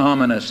as the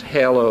ominous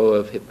halo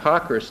of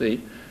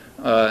hypocrisy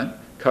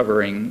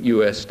covering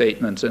U.S.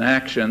 statements and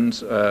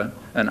actions,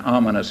 an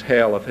ominous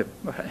halo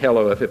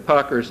of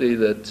hypocrisy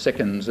that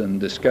sickens and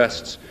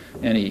disgusts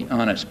any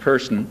honest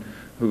person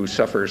who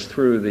suffers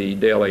through the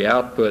daily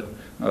output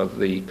of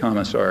the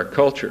commissar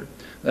culture.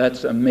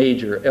 That's a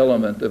major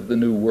element of the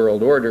New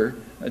World Order,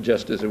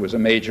 just as it was a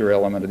major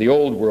element of the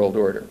Old World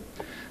Order.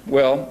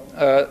 Well,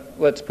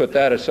 let's put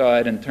that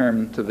aside and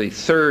turn to the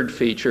third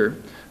feature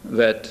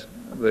that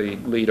the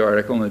lead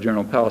article in the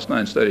journal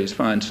Palestine Studies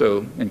finds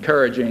so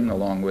encouraging,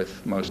 along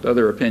with most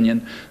other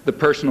opinion, the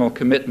personal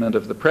commitment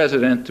of the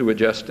president to a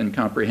just and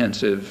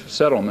comprehensive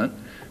settlement.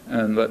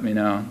 And let me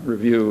now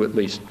review at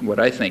least what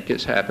I think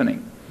is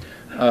happening.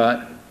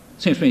 It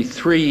seems to me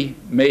three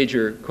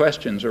major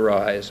questions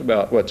arise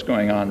about what's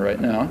going on right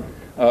now.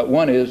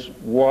 One is,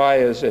 why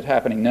is it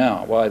happening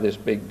now? Why this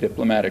big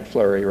diplomatic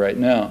flurry right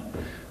now?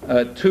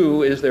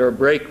 Two, is there a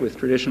break with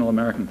traditional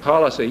American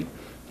policy?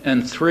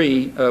 And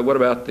three, what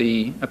about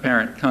the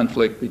apparent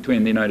conflict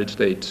between the United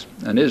States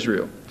and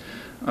Israel?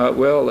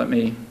 Well,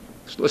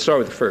 let's start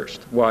with the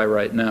first. Why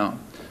right now?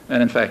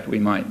 And in fact, we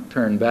might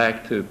turn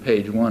back to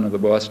page 1 of the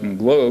Boston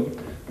Globe,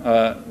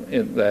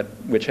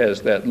 which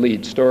has that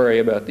lead story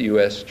about the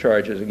U.S.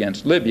 charges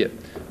against Libya.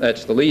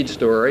 That's the lead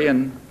story,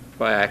 and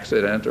by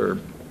accident or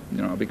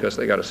because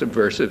they got a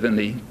subversive in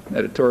the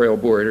editorial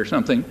board or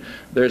something,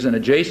 there's an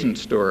adjacent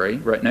story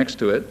right next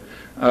to it,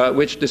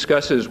 which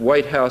discusses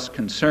White House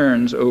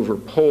concerns over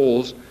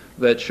polls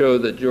that show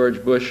that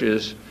George Bush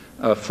is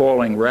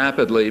falling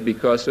rapidly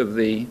because of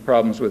the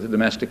problems with the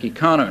domestic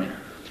economy.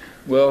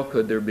 Well,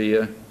 could there be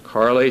a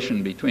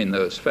correlation between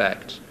those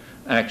facts?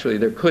 Actually,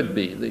 there could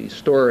be. The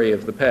story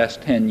of the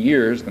past 10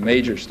 years, the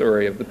major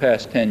story of the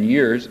past 10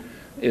 years,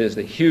 is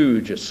the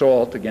huge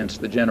assault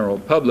against the general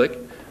public,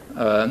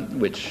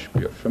 which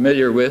you're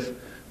familiar with,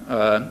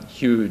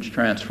 huge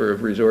transfer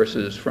of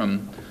resources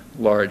from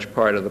large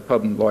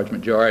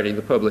majority of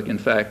the public, in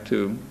fact,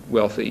 to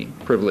wealthy,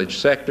 privileged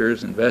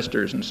sectors,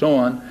 investors, and so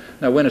on.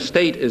 Now, when a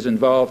state is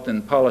involved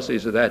in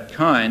policies of that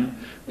kind,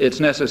 it's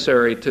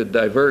necessary to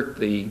divert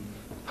the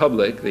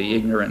public, the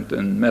ignorant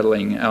and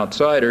meddling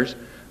outsiders,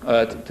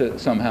 to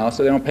somehow,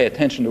 so they don't pay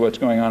attention to what's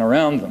going on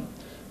around them.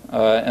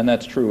 And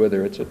that's true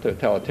whether it's a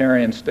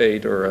totalitarian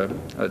state or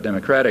a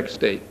democratic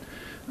state.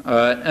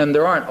 And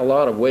there aren't a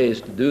lot of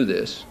ways to do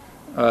this.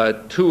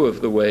 Two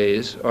of the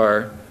ways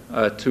are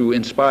to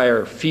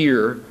inspire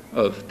fear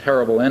of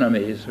terrible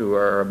enemies who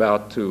are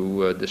about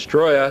to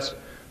destroy us,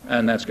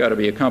 and that's got to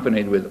be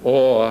accompanied with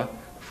awe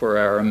for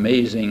our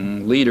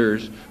amazing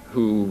leaders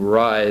who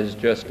rise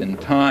just in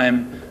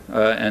time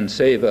and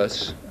save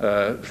us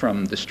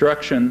from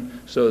destruction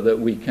so that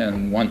we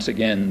can once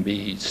again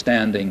be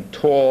standing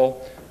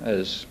tall,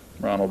 as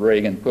Ronald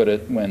Reagan put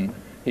it when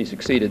he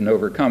succeeded in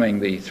overcoming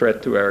the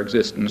threat to our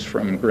existence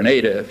from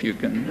Grenada, if you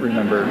can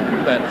remember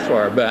that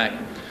far back.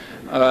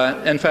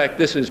 In fact,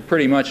 this is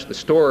pretty much the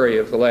story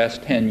of the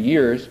last 10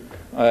 years.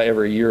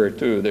 Every year or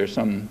two, there's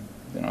some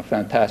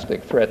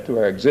fantastic threat to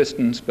our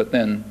existence, but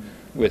then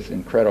with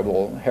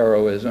incredible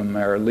heroism,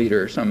 our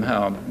leader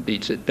somehow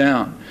beats it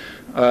down.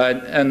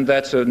 And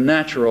that's a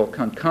natural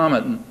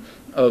concomitant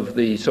of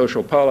the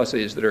social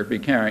policies that are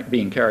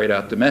being carried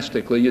out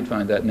domestically. You'd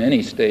find that in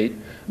any state,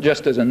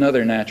 just as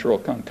another natural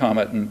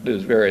concomitant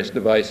is various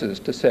devices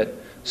to set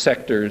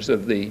sectors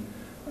of the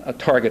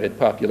targeted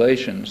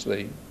populations,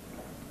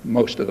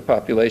 most of the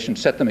population,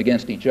 set them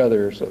against each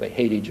other so they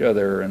hate each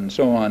other and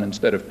so on,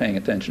 instead of paying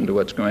attention to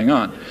what's going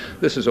on.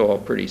 This is all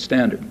pretty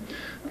standard.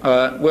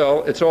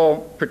 Well, it's all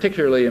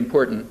particularly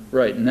important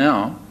right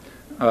now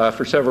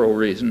for several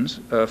reasons.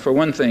 For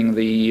one thing,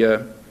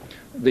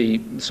 the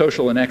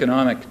social and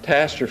economic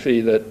catastrophe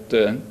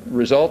that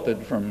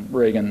resulted from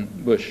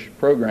Reagan-Bush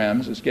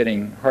programs is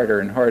getting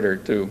harder and harder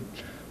to,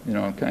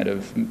 kind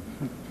of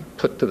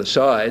put to the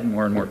side.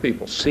 More and more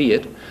people see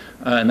it,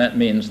 and that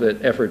means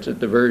that efforts at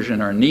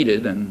diversion are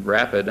needed, and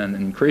rapid and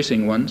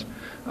increasing ones.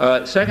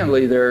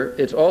 Secondly,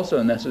 it's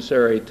also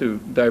necessary to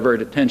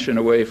divert attention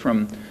away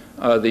from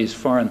these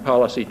foreign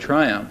policy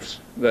triumphs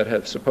that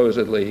have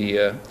supposedly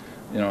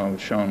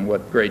shown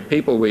what great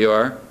people we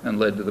are and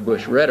led to the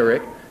Bush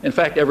rhetoric. In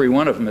fact, every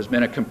one of them has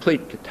been a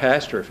complete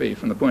catastrophe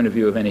from the point of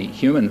view of any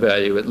human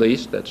value, at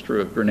least. That's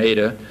true of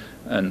Grenada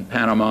and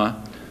Panama,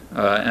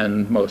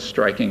 and most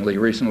strikingly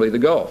recently the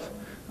Gulf.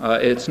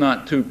 It's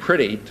not too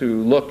pretty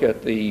to look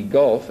at the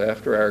Gulf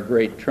after our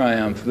great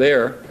triumph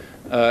there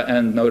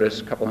and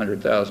notice a couple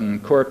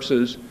 100,000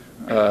 corpses,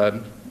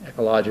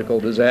 ecological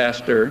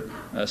disaster,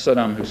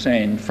 Saddam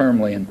Hussein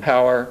firmly in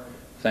power,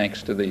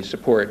 thanks to the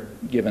support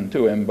given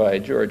to him by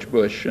George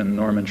Bush and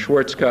Norman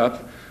Schwarzkopf,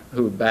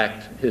 who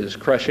backed his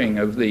crushing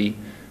of the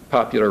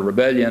popular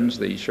rebellions,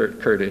 the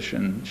Kurdish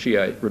and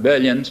Shiite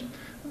rebellions.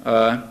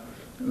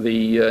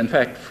 In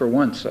fact, for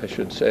once, I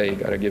should say,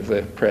 got to give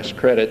the press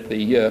credit,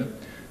 the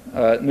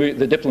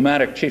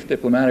chief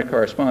diplomatic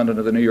correspondent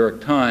of the New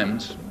York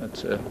Times,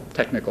 that's a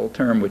technical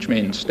term which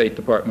means State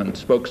Department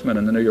spokesman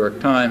in the New York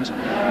Times,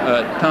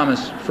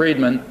 Thomas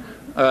Friedman,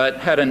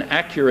 had an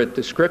accurate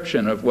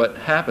description of what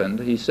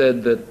happened. He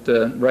said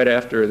that right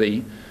after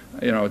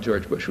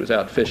George Bush was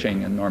out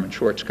fishing and Norman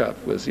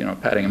Schwarzkopf was,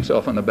 patting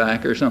himself on the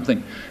back or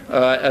something,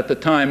 at the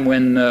time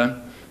when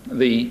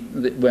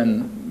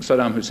when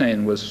Saddam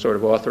Hussein was sort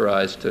of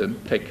authorized to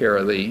take care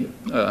of the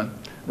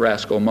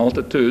rascal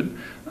multitude,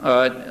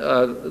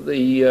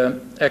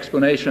 the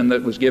explanation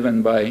that was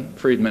given by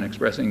Friedman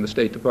expressing the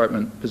State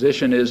Department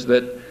position is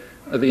that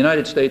the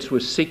United States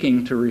was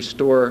seeking to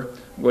restore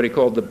what he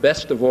called the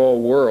best of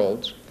all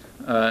worlds,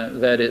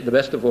 that the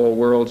best of all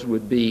worlds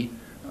would be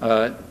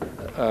a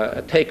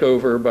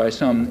takeover by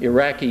some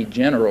Iraqi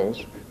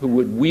generals who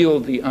would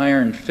wield the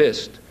iron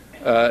fist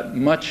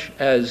much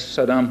as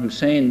Saddam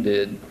Hussein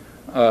did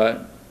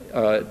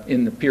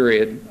in the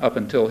period up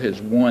until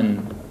his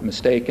one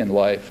mistake in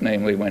life,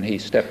 namely when he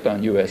stepped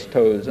on U.S.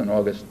 toes on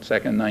August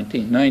 2nd,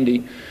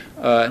 1990,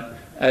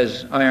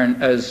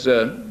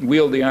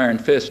 wield the iron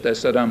fist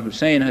as Saddam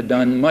Hussein had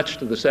done, much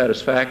to the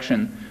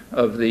satisfaction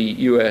of the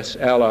U.S.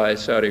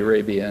 allies, Saudi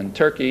Arabia and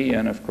Turkey,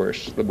 and of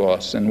course the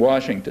boss in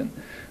Washington.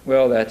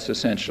 Well, that's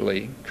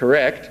essentially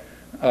correct.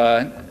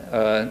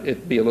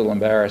 It'd be a little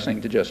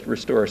embarrassing to just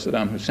restore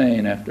Saddam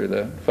Hussein after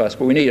the fuss,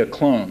 but we need a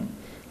clone.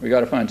 We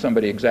got to find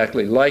somebody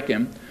exactly like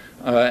him,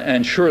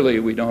 and surely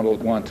we don't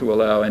want to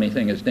allow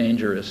anything as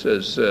dangerous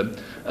as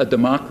a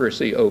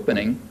democracy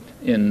opening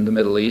in the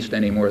Middle East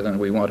any more than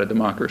we want a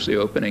democracy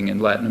opening in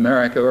Latin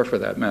America, or for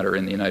that matter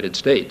in the United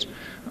States.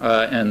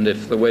 And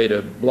if the way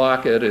to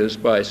block it is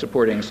by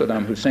supporting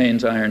Saddam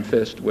Hussein's iron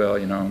fist, well,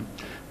 you know,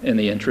 in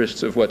the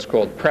interests of what's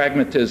called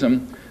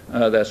pragmatism,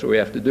 that's what we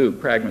have to do.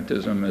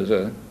 Pragmatism is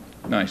a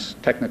nice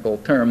technical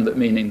term that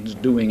means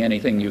doing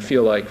anything you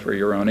feel like for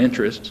your own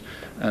interests,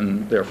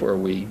 and therefore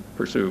we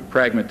pursue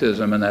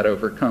pragmatism, and that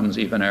overcomes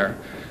even our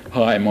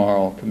high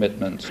moral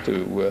commitments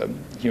to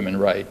human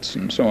rights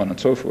and so on and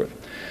so forth.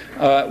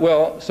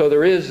 Well, so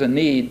there is a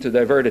need to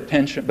divert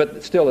attention,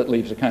 but still it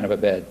leaves a kind of a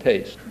bad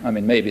taste. I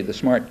mean, maybe the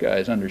smart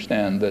guys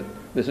understand that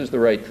this is the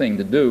right thing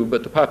to do,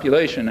 but the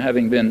population,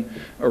 having been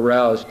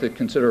aroused to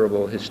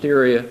considerable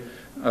hysteria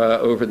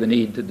over the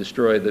need to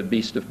destroy the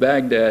beast of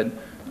Baghdad,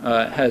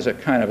 has a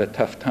kind of a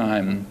tough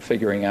time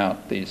figuring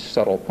out these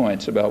subtle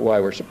points about why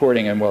we're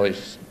supporting him while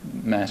he's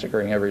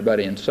massacring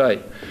everybody in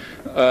sight.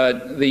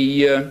 So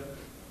you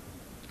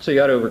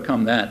got to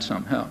overcome that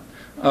somehow.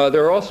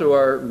 There also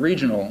are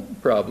regional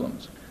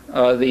problems.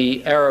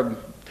 The Arab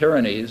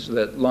tyrannies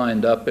that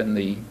lined up in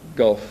the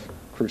Gulf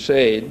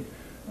Crusade,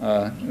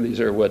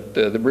 these are what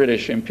the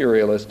British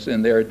imperialists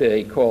in their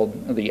day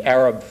called the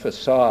Arab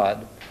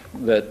facade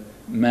that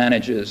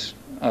manages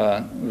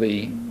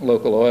the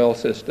local oil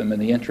system in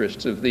the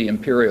interests of the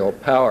imperial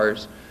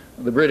powers.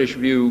 The British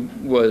view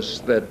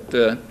was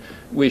that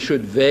we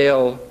should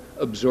veil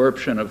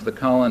absorption of the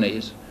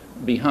colonies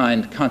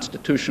behind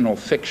constitutional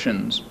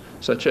fictions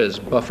such as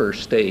buffer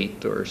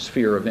state or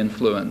sphere of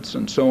influence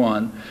and so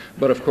on.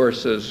 But of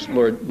course, as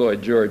Lord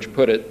Lloyd George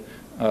put it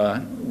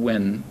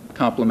when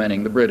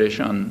complimenting the British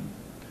on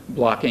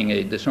blocking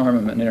a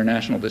disarmament, an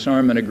international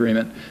disarmament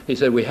agreement, he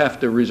said we have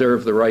to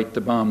reserve the right to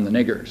bomb the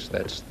niggers.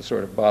 That's the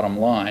sort of bottom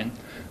line.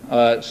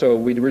 So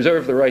we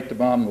reserve the right to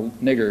bomb the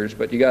niggers,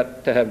 but you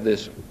got to have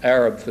this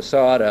Arab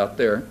facade out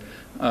there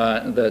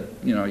that,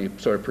 you know, you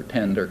sort of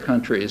pretend are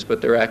countries,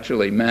 but they're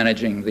actually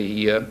managing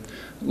the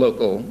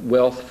local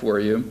wealth for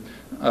you.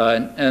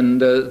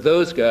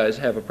 Those guys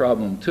have a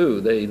problem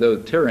too. Though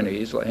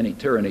tyrannies, like any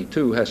tyranny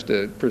too, has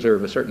to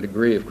preserve a certain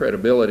degree of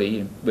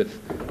credibility with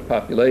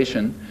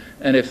population.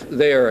 And if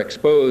they are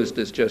exposed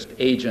as just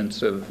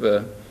agents of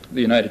the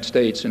United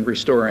States in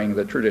restoring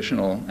the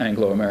traditional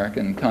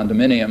Anglo-American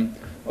condominium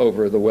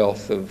over the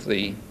wealth of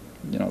the,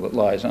 you know, that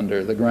lies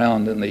under the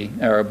ground in the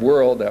Arab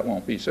world, that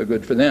won't be so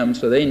good for them.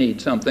 So they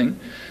need something.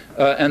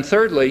 And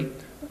thirdly,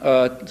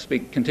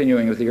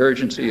 continuing with the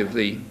urgency of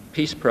the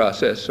peace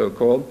process,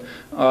 so-called,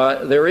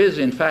 there is,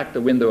 in fact,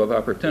 a window of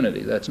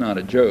opportunity. That's not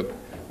a joke.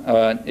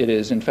 It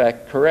is, in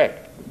fact,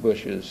 correct.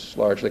 Bush is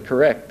largely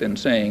correct in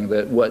saying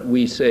that what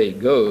we say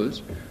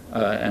goes,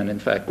 and in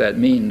fact, that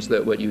means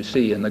that what you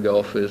see in the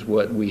Gulf is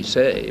what we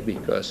say,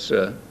 because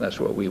that's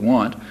what we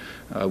want.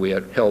 We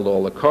have held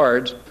all the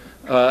cards.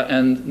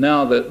 And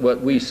now that what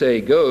we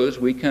say goes,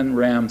 we can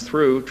ram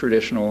through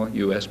traditional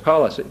U.S.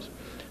 policies,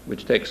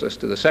 which takes us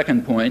to the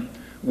second point.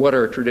 What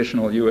are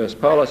traditional U.S.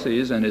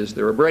 policies, and is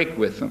there a break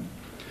with them?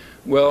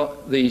 Well,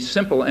 the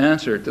simple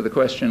answer to the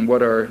question,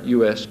 what are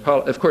U.S.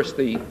 policies, of course,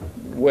 the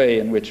way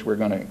in which we're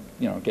going to,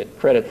 you know, get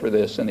credit for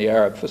this in the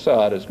Arab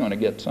facade is going to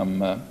get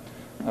some,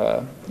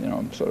 you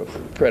know, sort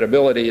of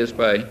credibility is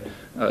by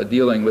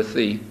dealing with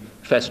the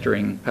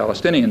festering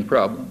Palestinian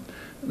problem.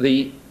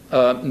 The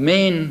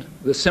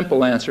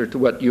simple answer to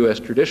what U.S.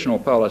 traditional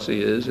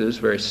policy is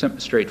very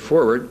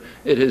straightforward.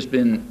 It has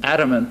been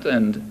adamant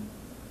and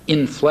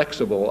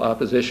inflexible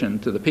opposition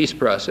to the peace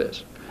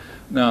process.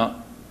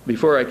 Now,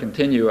 before I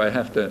continue, I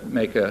have to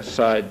make a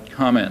side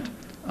comment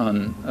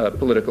on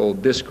political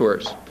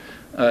discourse.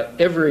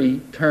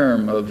 Every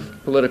term of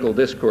political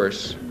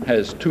discourse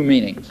has two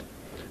meanings.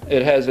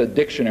 It has a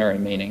dictionary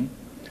meaning,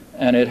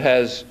 and it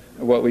has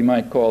what we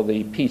might call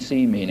the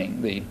PC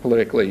meaning, the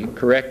politically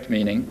correct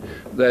meaning.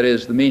 That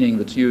is the meaning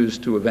that's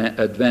used to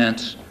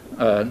advance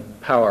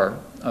power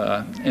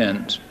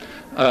ends.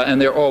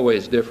 And they're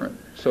always different.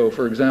 So,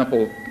 for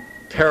example,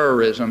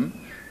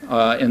 terrorism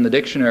in the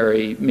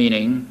dictionary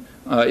meaning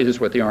is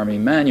what the Army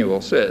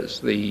Manual says,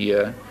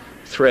 the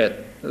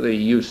threat, the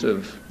use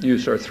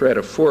or threat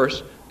of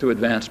force to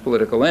advance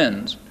political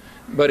ends.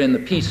 But in the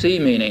PC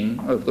meaning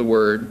of the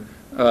word,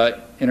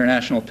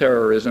 International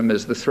terrorism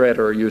is the threat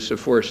or use of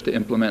force to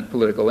implement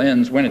political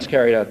ends when it's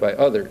carried out by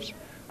others,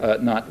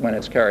 not when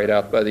it's carried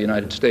out by the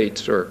United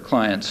States or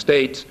client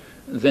states.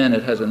 Then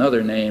it has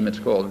another name. It's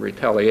called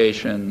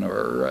retaliation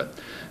or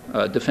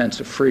defense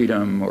of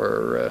freedom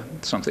or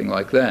something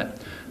like that.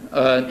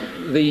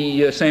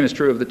 The same is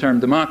true of the term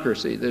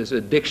democracy. There's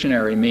a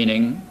dictionary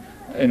meaning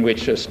in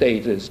which a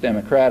state is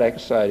democratic,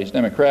 society is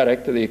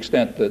democratic to the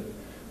extent that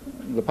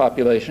the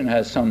population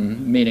has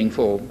some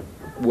meaningful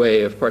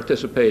way of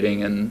participating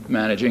in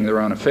managing their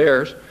own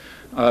affairs.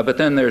 But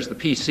then there's the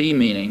PC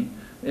meaning,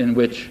 in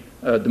which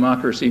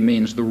democracy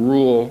means the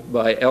rule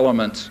by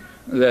elements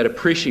that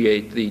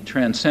appreciate the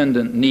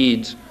transcendent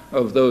needs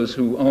of those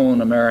who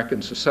own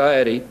American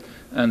society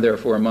and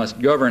therefore must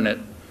govern it.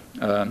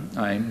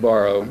 I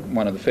borrow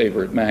one of the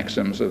favorite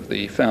maxims of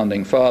the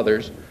Founding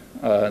Fathers.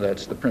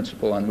 That's the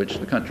principle on which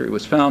the country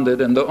was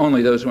founded, and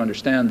only those who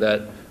understand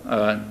that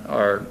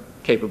are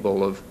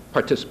capable of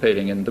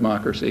participating in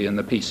democracy in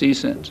the PC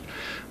sense.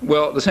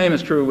 Well, the same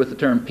is true with the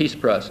term peace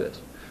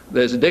process.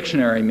 There's a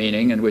dictionary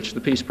meaning in which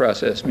the peace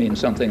process means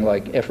something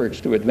like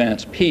efforts to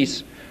advance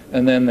peace,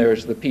 and then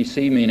there's the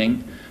PC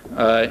meaning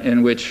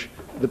in which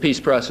the peace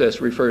process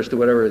refers to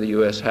whatever the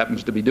U.S.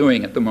 happens to be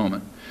doing at the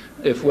moment.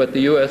 If what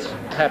the U.S.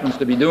 happens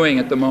to be doing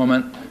at the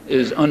moment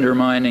is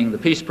undermining the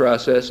peace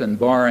process and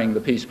barring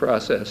the peace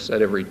process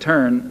at every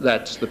turn,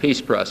 that's the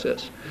peace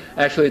process.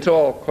 Actually, it's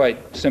all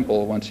quite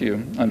simple once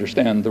you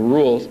understand the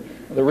rules.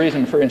 The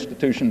reason for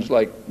institutions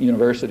like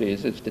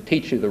universities is to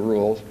teach you the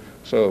rules,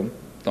 so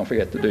don't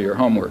forget to do your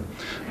homework.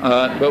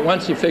 But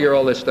once you figure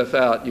all this stuff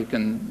out, you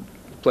can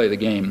play the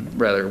game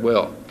rather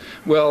well.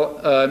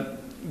 Well,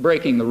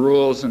 breaking the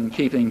rules and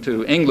keeping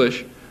to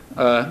English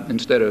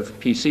instead of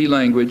PC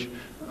language,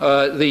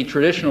 the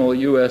traditional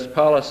U.S.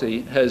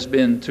 policy has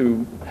been,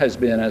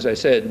 as I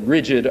said,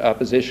 rigid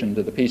opposition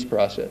to the peace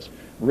process.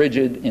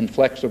 Rigid,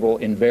 inflexible,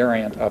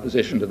 invariant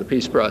opposition to the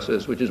peace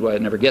process, which is why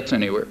it never gets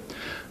anywhere.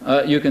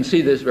 You can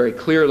see this very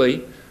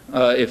clearly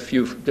if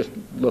you just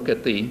look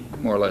at the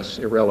more or less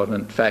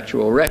irrelevant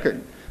factual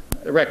record.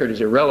 The record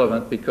is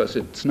irrelevant because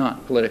it's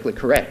not politically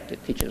correct.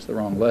 It teaches the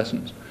wrong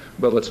lessons.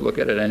 But let's look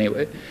at it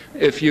anyway.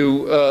 If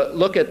you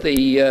look at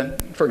the,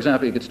 for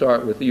example, you could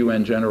start with the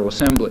UN General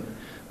Assembly.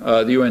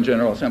 The UN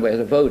General Assembly has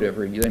a vote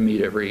they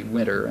meet every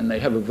winter, and they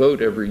have a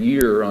vote every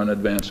year on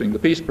advancing the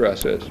peace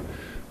process.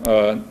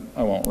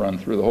 I won't run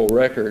through the whole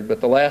record,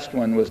 but the last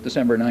one was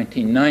December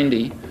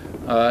 1990,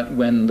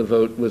 when the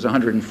vote was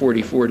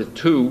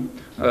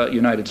 144-2,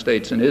 United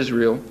States and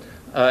Israel,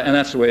 and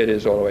that's the way it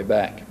is all the way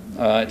back.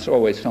 It's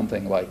always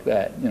something like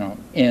that, you know,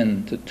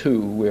 N to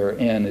 2, where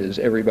N is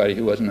everybody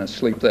who wasn't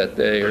asleep that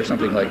day or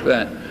something like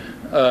that.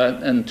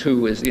 And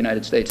 2 is the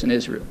United States and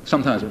Israel.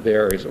 Sometimes it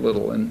varies a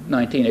little. In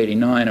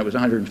 1989, it was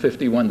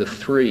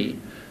 151-3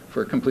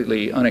 for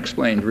completely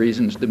unexplained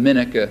reasons.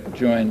 Dominica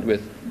joined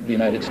with the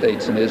United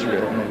States and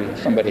Israel. Maybe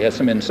somebody has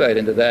some insight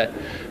into that.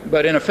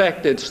 But in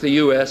effect, it's the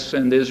U.S.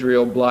 and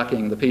Israel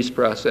blocking the peace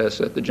process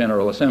at the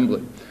General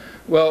Assembly.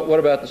 Well, what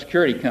about the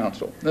Security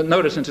Council?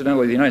 Notice,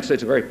 incidentally, the United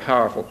States is a very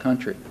powerful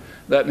country.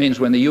 That means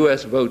when the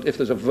U.S. vote, if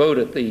there's a vote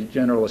at the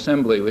General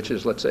Assembly, which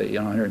is, let's say,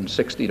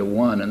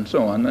 160-1 and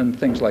so on, and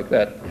things like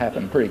that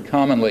happen pretty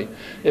commonly,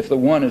 if the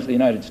one is the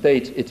United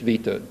States, it's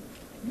vetoed.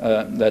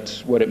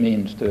 That's what it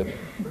means to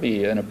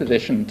be in a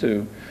position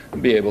to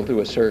be able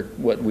to assert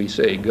what we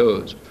say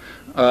goes.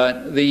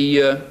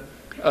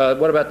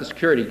 What about the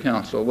Security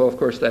Council? Well, of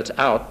course, that's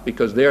out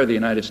because there the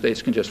United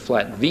States can just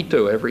flat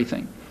veto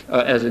everything,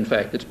 as in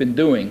fact it's been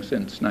doing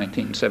since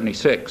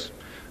 1976.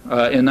 In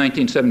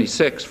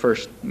 1976,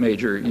 first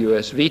major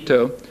U.S.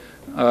 veto,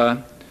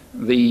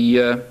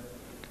 there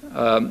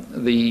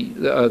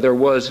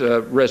was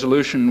a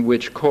resolution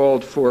which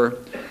called for,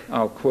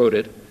 I'll quote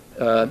it,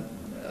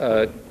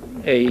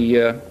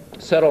 a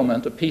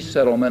settlement, a peace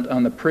settlement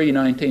on the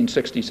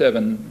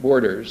pre-1967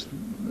 borders,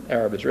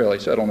 Arab-Israeli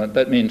settlement.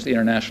 That means the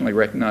internationally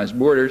recognized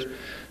borders,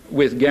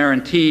 with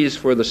guarantees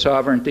for the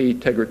sovereignty,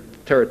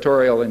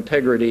 territorial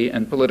integrity,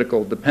 and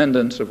political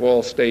dependence of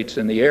all states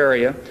in the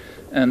area,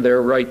 and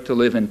their right to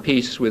live in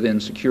peace within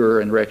secure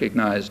and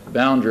recognized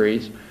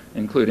boundaries,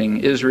 including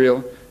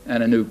Israel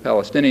and a new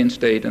Palestinian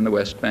state in the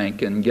West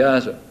Bank and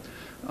Gaza.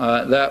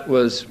 That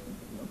was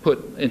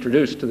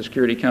introduced to the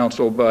Security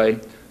Council by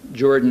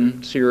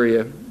Jordan,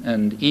 Syria,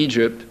 and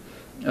Egypt.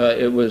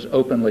 It was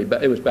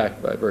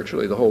backed by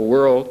virtually the whole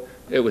world.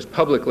 It was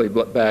publicly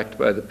backed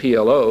by the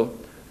PLO.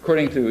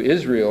 According to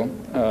Israel,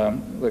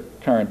 the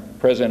current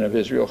president of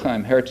Israel,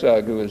 Chaim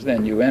Herzog, who was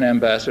then UN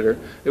ambassador,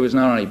 it was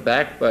not only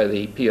backed by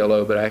the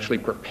PLO, but actually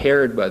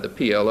prepared by the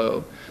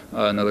PLO,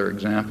 another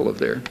example of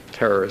their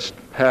terrorist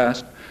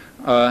past.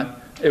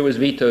 It was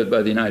vetoed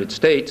by the United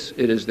States.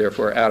 It is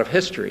therefore out of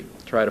history.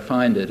 Try to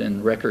find it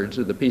in records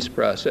of the peace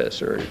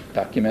process or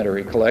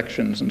documentary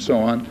collections and so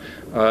on.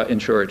 In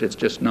short, it's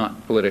just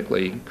not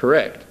politically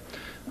correct.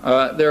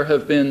 There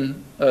have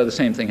been, the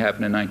same thing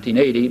happened in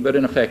 1980, but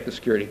in effect the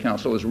Security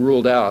Council is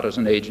ruled out as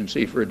an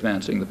agency for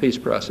advancing the peace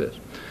process.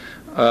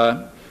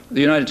 The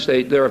United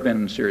States, there have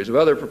been a series of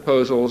other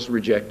proposals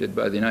rejected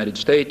by the United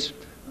States,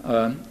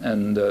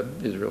 and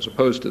Israel's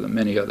opposed to them,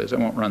 many others. I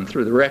won't run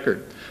through the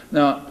record.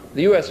 Now,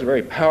 the U.S. is a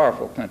very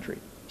powerful country,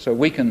 so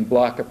we can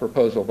block a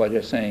proposal by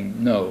just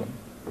saying no,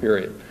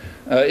 period.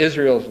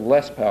 Israel's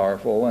less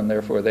powerful, and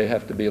therefore they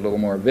have to be a little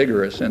more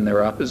vigorous in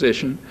their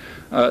opposition.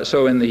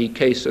 So in the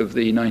case of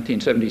the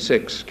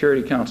 1976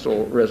 Security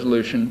Council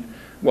resolution,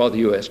 while the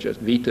U.S.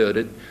 just vetoed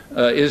it,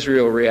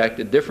 Israel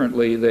reacted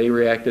differently. They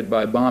reacted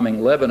by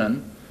bombing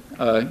Lebanon,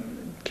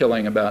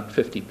 killing about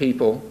 50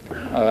 people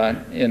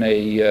in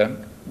a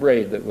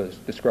raid that was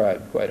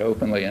described quite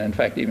openly, and in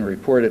fact even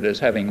reported as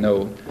having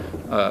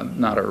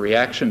not a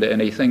reaction to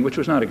anything, which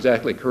was not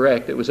exactly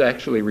correct. It was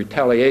actually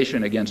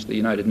retaliation against the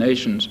United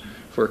Nations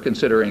for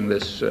considering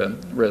this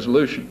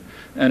resolution.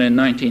 And in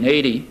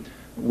 1980,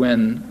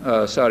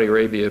 when Saudi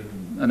Arabia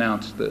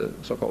announced the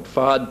so-called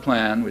FAD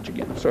plan, which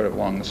again sort of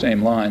along the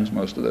same lines,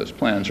 most of those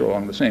plans are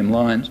along the same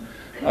lines,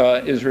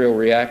 Israel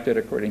reacted,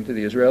 according to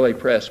the Israeli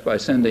press, by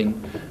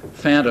sending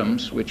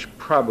phantoms, which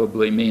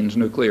probably means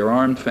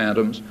nuclear-armed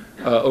phantoms,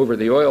 over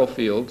the oil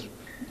fields.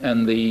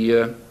 And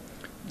the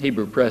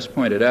Hebrew press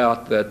pointed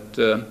out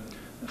that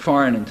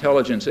foreign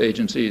intelligence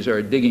agencies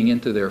are digging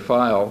into their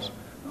files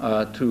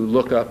to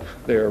look up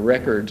their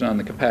records on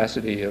the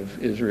capacity of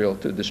Israel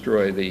to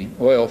destroy the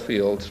oil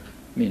fields,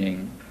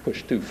 meaning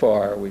push too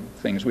far,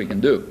 things we can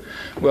do.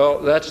 Well,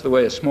 that's the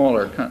way a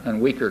smaller and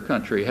weaker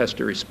country has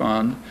to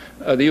respond.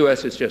 The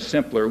U.S. is just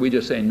simpler. We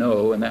just say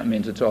no, and that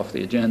means it's off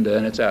the agenda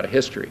and it's out of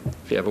history,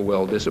 if you have a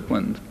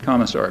well-disciplined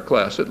commissar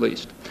class at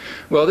least.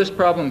 Well, this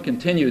problem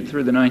continued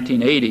through the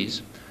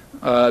 1980s.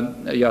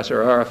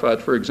 Yasser Arafat,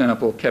 for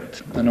example,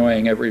 kept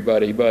annoying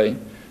everybody by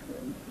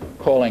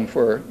calling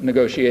for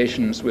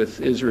negotiations with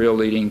Israel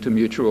leading to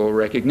mutual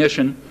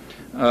recognition.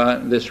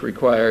 This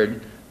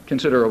required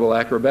considerable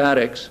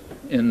acrobatics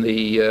in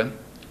the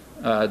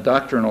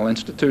doctrinal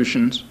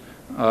institutions.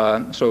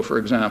 So, for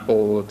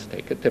example, let's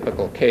take a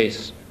typical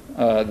case.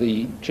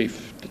 The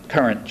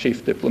current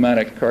chief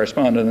diplomatic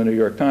correspondent of the New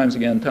York Times,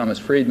 again, Thomas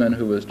Friedman,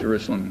 who was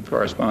Jerusalem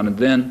correspondent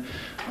then,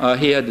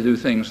 he had to do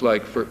things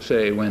like,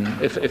 say,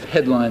 if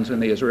headlines in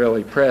the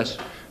Israeli press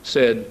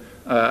said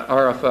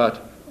Arafat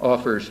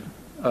offers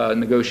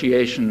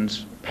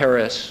negotiations,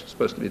 Peres,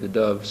 supposed to be the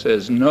dove,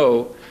 says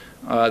no,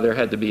 there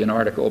had to be an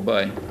article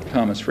by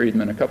Thomas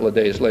Friedman a couple of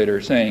days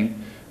later saying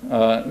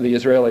the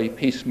Israeli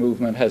peace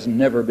movement has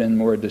never been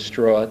more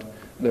distraught.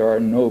 There are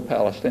no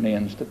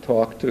Palestinians to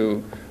talk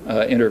to.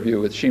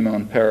 Interview with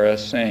Shimon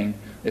Peres saying,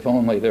 if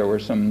only there were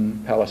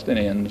some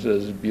Palestinians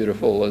as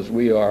beautiful as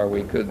we are,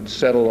 we could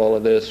settle all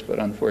of this, but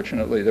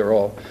unfortunately they're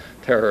all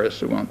terrorists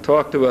who won't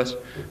talk to us.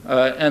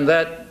 And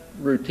that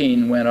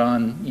routine went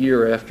on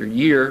year after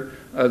year.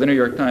 The New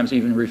York Times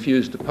even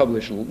refused to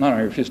publish, not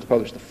only refused to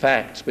publish the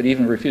facts, but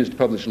even refused to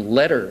publish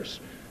letters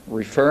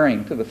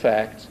referring to the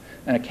facts,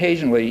 and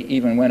occasionally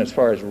even went as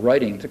far as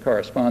writing to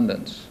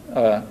correspondents,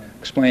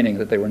 explaining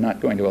that they were not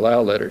going to allow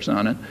letters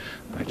on it.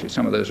 Actually,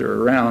 some of those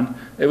are around.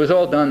 It was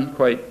all done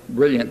quite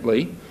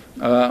brilliantly.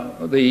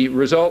 The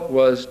result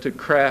was to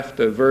craft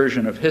a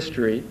version of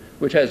history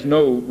which has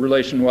no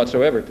relation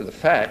whatsoever to the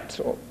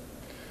facts.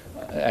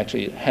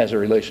 Actually, it has a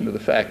relation to the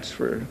facts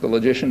for the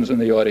logicians in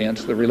the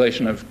audience, the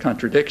relation of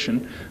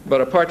contradiction,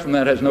 but apart from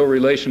that has no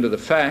relation to the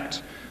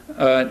facts,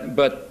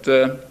 but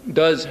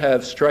does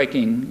have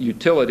striking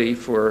utility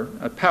for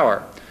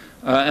power.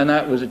 And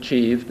that was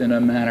achieved in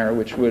a manner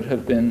which would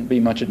have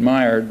be much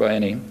admired by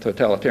any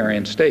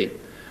totalitarian state.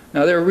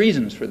 Now, there are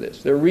reasons for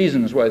this. There are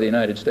reasons why the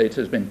United States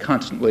has been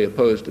constantly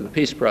opposed to the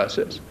peace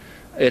process.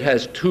 It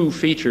has two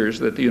features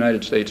that the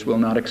United States will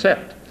not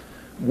accept.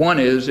 One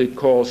is it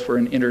calls for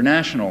an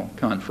international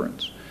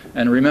conference.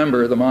 And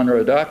remember, the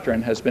Monroe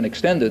Doctrine has been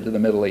extended to the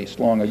Middle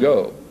East long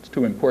ago. It's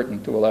too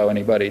important to allow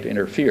anybody to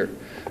interfere.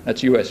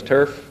 That's U.S.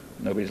 turf.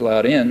 Nobody's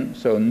allowed in,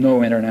 so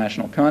no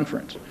international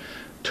conference.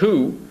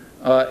 Two,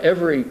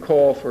 every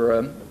call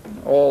for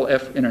all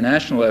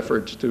international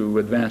efforts to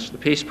advance the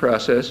peace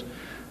process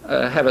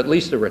have at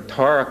least a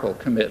rhetorical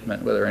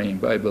commitment, whether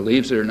anybody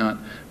believes it or not,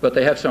 but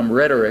they have some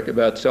rhetoric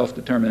about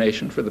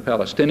self-determination for the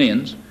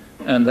Palestinians,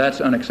 and that's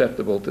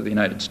unacceptable to the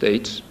United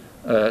States,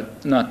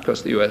 not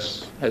because the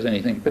U.S. has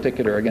anything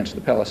particular against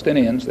the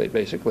Palestinians, they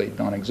basically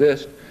don't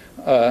exist,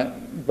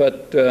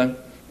 but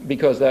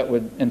because that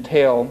would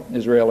entail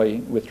Israeli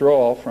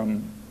withdrawal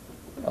from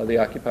the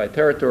occupied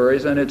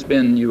territories, and it's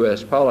been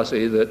U.S.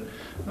 policy that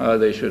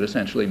they should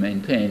essentially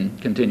maintain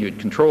continued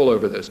control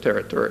over those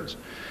territories.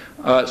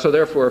 So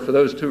therefore, for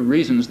those two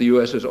reasons, the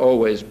U.S. has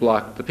always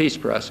blocked the peace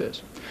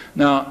process.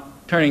 Now,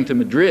 turning to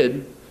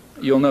Madrid,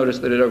 you'll notice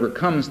that it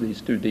overcomes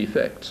these two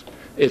defects.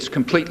 It's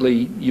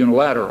completely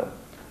unilateral.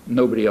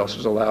 Nobody else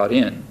is allowed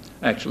in.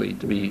 Actually,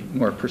 to be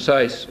more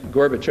precise,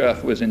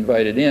 Gorbachev was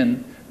invited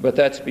in, but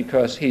that's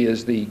because he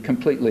is the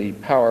completely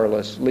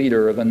powerless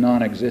leader of a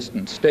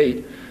non-existent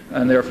state,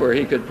 and therefore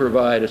he could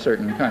provide a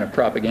certain kind of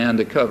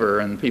propaganda cover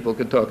and people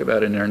could talk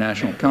about an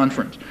international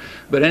conference.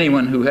 But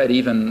anyone who had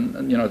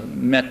even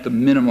met the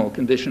minimal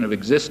condition of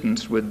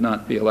existence would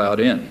not be allowed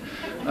in.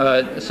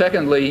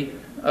 Secondly,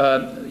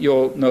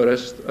 you'll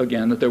notice,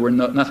 again, that there were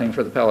nothing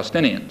for the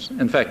Palestinians.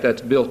 In fact,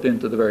 that's built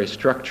into the very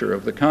structure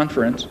of the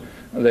conference.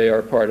 They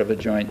are part of a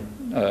joint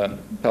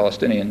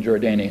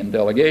Palestinian-Jordanian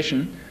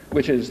delegation,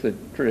 which is the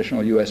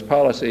traditional U.S.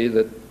 policy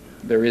that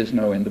there is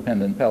no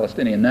independent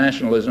Palestinian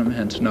nationalism,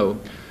 hence no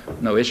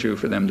issue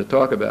for them to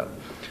talk about.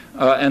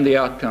 And the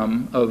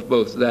outcome of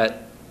both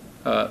that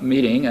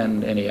meeting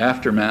and any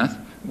aftermath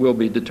will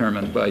be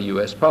determined by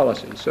U.S.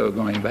 policy. So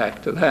going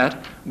back to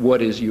that,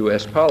 what is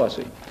U.S.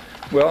 policy?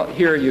 Well,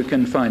 here you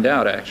can find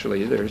out,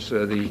 actually. There's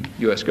the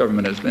U.S.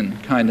 government has been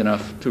kind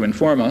enough to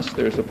inform us.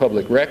 There's a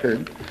public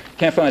record.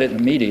 Can't find it in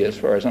the media, as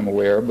far as I'm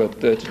aware,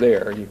 but it's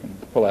there. You can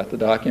pull out the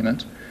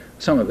documents.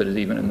 Some of it is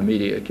even in the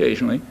media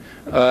occasionally.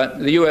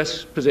 The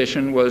U.S.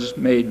 position was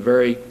made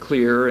very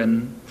clear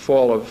in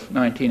fall of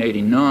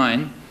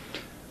 1989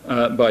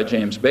 by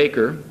James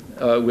Baker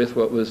with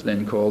what was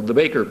then called the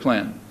Baker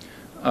Plan.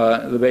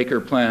 The Baker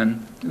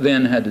Plan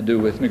then had to do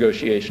with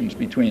negotiations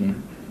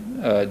between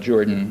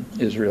Jordan,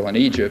 Israel, and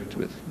Egypt,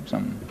 with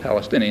some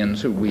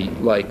Palestinians who we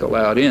like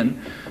allowed in.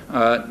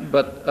 And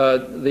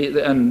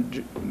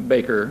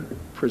Baker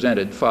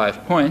presented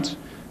 5 points,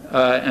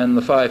 and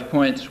the 5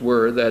 points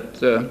were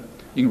that,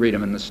 you can read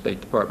them in the State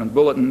Department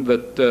bulletin,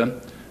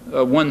 that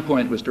one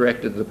point was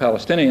directed to the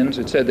Palestinians.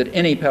 It said that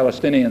any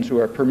Palestinians who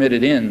are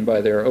permitted in by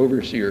their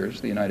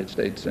overseers, the United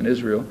States and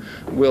Israel,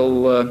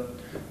 will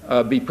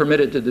be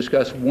permitted to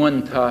discuss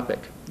one topic,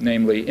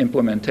 namely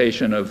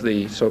implementation of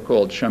the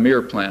so-called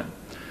Shamir Plan.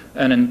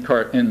 And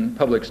in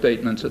public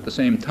statements at the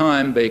same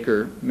time,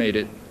 Baker made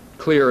it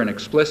clear and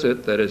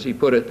explicit that, as he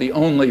put it, the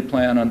only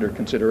plan under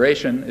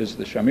consideration is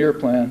the Shamir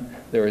Plan.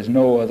 There is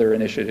no other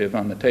initiative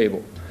on the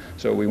table.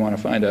 So we want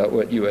to find out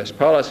what U.S.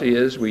 policy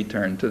is. We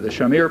turn to the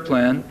Shamir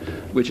Plan,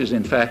 which is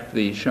in fact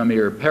the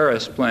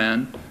Shamir-Peres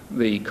Plan,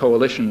 the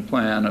coalition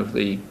plan of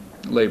the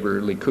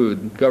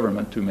Labor-Likud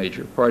government, two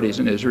major parties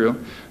in Israel,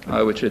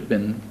 which had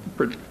been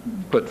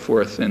put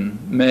forth in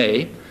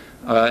May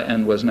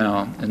and was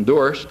now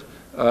endorsed.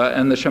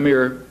 And the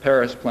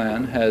Shamir-Peres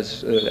plan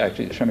has,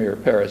 actually the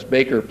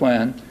Shamir-Peres-Baker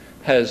plan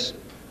has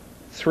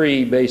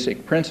three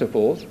basic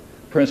principles.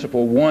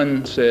 Principle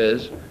one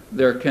says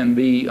there can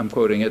be, I'm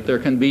quoting it, there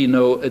can be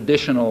no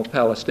additional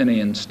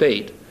Palestinian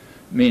state,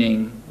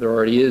 meaning there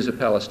already is a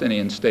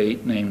Palestinian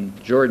state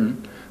named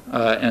Jordan.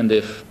 And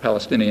if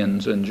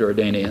Palestinians and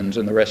Jordanians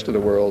and the rest of the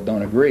world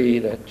don't agree,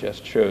 that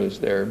just shows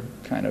they're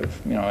kind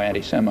of,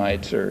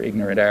 anti-Semites or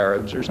ignorant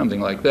Arabs or something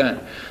like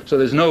that. So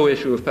there's no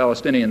issue of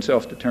Palestinian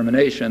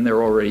self-determination.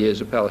 There already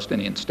is a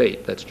Palestinian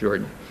state, that's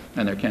Jordan,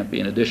 and there can't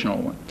be an additional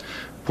one.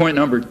 Point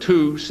number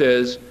two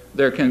says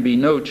there can be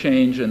no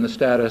change in the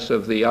status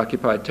of the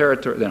occupied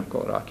territory, they don't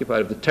call it occupied,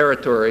 of the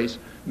territories,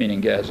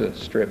 meaning Gaza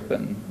Strip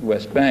and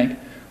West Bank,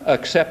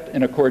 except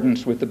in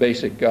accordance with the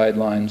basic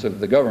guidelines of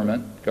the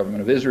government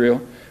of Israel,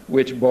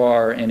 which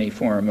bar any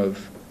form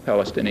of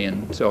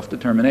Palestinian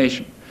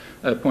self-determination.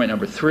 Point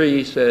number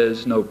three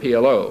says no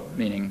PLO,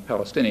 meaning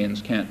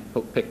Palestinians can't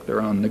pick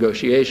their own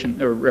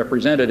negotiation or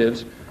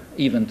representatives,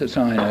 even to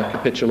sign a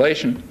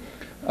capitulation.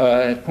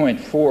 Point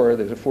four,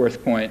 there's a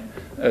fourth point,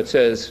 it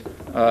says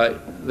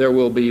there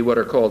will be what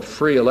are called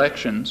free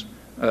elections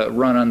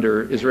run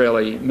under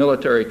Israeli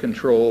military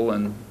control,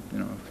 and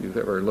if you've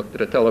ever looked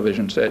at a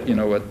television set, you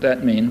know what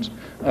that means,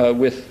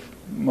 with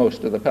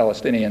most of the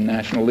Palestinian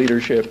national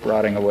leadership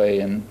rotting away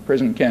in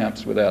prison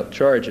camps without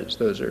charges.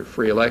 Those are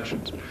free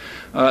elections.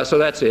 So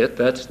that's it.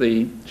 That's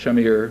the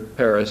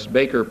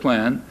Shamir-Peres-Baker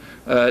plan.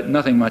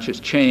 Nothing much has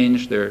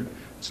changed.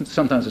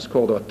 Sometimes it's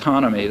called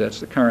autonomy. That's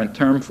the current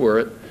term for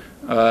it.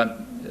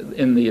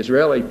 In the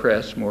Israeli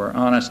press, more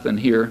honest than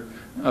here,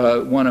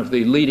 one of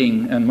the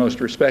leading and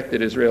most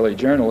respected Israeli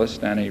journalists,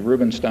 Danny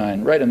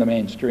Rubenstein, right in the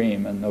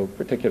mainstream and no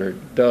particular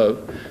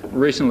dove,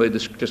 recently,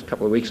 just a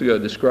couple of weeks ago,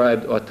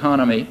 described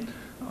autonomy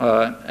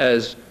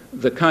as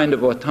the kind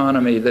of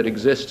autonomy that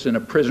exists in a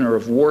prisoner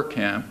of war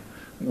camp,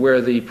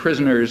 where the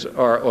prisoners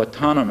are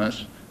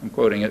autonomous, I'm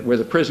quoting it, where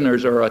the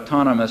prisoners are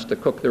autonomous to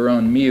cook their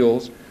own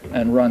meals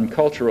and run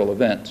cultural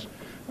events.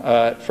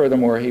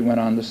 Furthermore, he went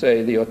on to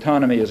say the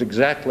autonomy is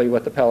exactly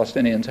what the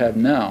Palestinians have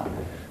now,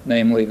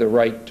 namely the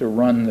right to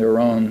run their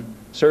own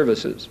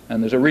services.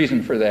 And there's a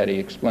reason for that, he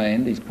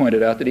explained. He's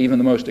pointed out that even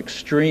the most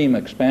extreme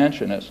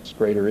expansionists,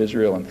 Greater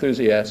Israel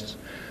enthusiasts,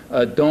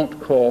 don't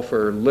call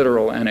for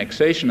literal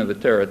annexation of the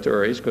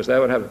territories, because that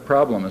would have a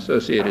problem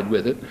associated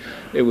with it.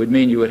 It would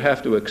mean you would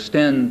have to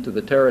extend to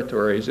the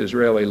territories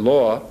Israeli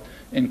law,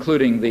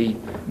 including the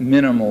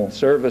minimal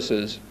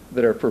services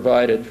that are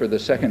provided for the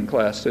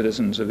second-class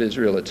citizens of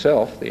Israel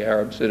itself, the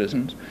Arab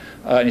citizens.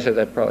 And he said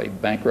that'd probably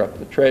bankrupt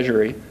the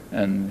treasury,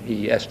 and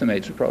he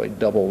estimates would probably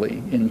double the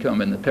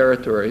income in the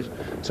territories.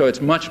 So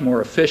it's much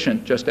more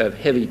efficient just to have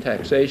heavy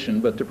taxation,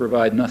 but to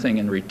provide nothing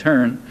in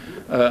return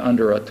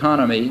under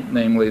autonomy,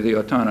 namely the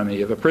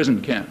autonomy of a prison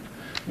camp.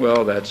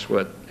 Well, that's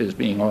what is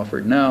being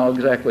offered now,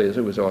 exactly as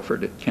it was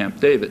offered at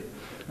Camp David.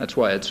 That's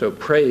why it's so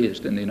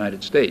praised in the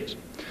United States.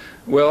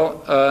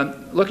 Well,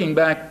 looking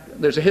back,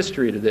 there's a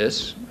history to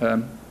this.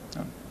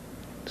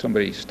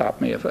 somebody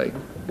stop me if I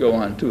go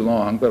on too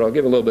long, but I'll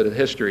give a little bit of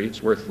history.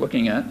 It's worth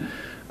looking at.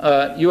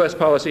 U.S.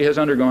 policy has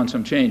undergone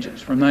some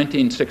changes. From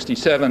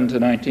 1967 to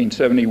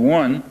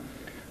 1971,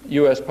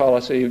 U.S.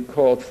 policy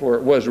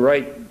was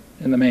right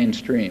in the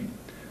mainstream.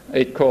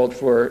 It called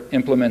for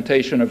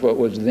implementation of what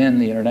was then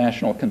the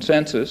international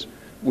consensus,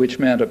 which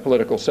meant a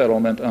political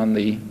settlement on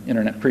the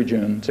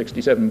pre-June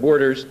 67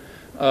 borders,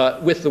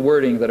 with the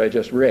wording that I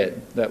just read.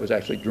 That was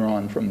actually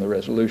drawn from the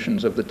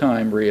resolutions of the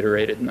time,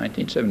 reiterated in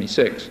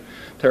 1976.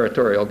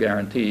 Territorial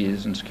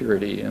guarantees and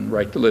security and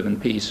right to live in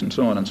peace and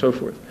so on and so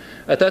forth.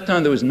 At that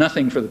time, there was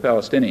nothing for the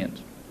Palestinians.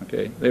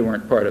 Okay? They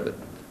weren't part of it.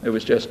 It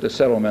was just a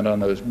settlement on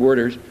those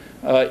borders.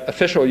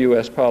 Official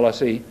U.S.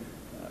 policy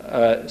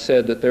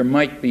said that there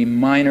might be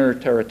minor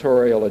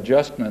territorial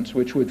adjustments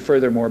which would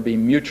furthermore be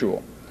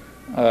mutual.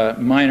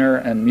 Minor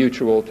and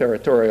mutual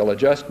territorial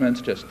adjustments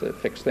just to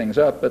fix things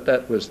up, but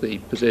that was the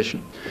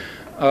position.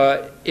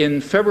 In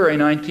February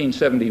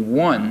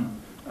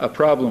 1971, a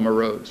problem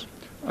arose.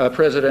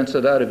 President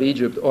Sadat of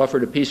Egypt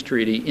offered a peace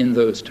treaty in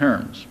those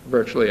terms,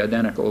 virtually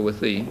identical with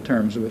the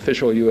terms of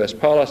official U.S.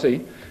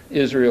 policy.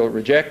 Israel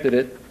rejected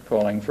it,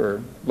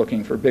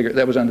 looking for bigger,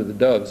 that was under the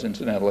Doves,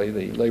 incidentally,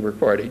 the Labor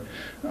Party,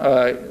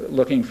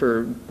 looking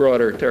for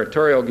broader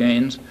territorial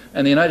gains,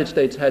 and the United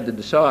States had to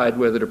decide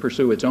whether to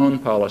pursue its own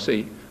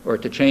policy or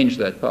to change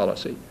that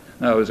policy.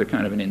 Now, it was a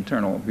kind of an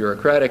internal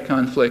bureaucratic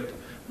conflict.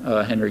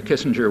 Henry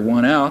Kissinger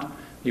won out.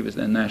 He was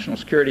then National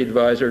Security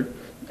Advisor,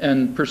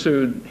 and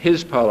pursued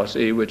his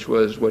policy, which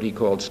was what he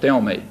called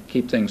stalemate,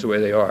 keep things the way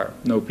they are,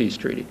 no peace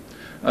treaty.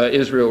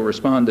 Israel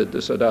responded to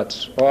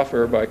Sadat's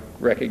offer by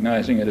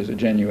recognizing it as a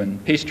genuine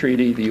peace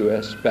treaty. The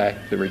U.S.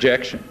 backed the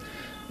rejection.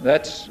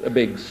 That's a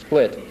big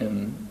split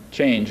in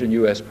change in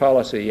U.S.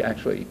 policy.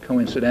 Actually,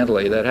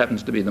 coincidentally, that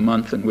happens to be the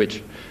month in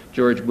which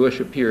George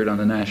Bush appeared on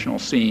the national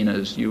scene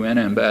as UN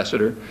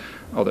ambassador,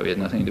 although he had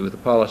nothing to do with the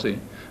policy,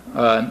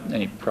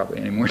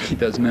 probably any more than he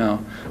does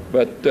now.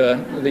 But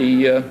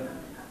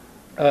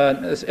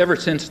ever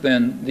since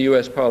then, the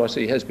U.S.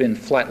 policy has been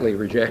flatly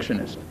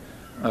rejectionist.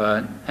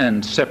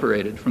 And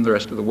separated from the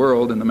rest of the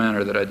world in the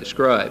manner that I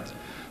described.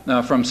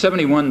 Now, from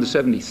 71 to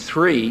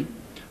 73,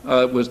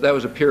 that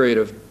was a period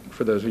of,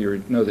 for those of you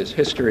who know this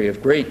history,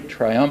 of great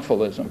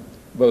triumphalism,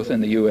 both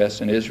in the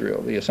U.S. and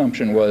Israel. The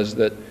assumption was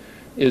that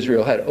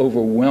Israel had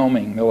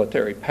overwhelming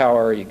military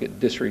power. You could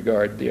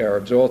disregard the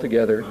Arabs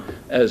altogether.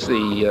 As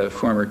the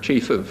former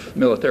chief of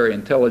military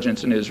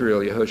intelligence in Israel,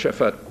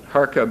 Yehoshaphat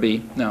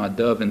Harkabi, now a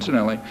Dove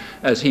incidentally,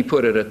 as he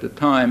put it at the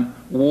time,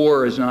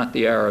 war is not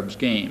the Arabs'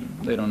 game.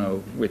 They don't know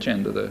which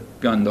end of the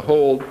gun to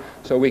hold,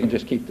 so we can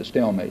just keep the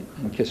stalemate.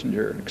 And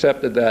Kissinger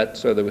accepted that,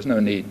 so there was no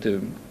need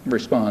to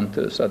respond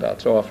to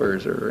Sadat's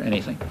offers or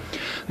anything.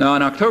 Now,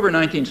 in October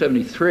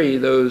 1973,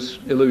 those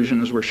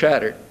illusions were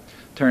shattered.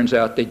 Turns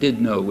out they did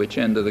know which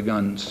end of the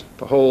guns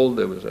to hold.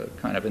 There was a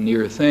kind of a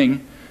near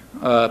thing.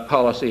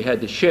 Policy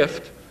had to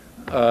shift.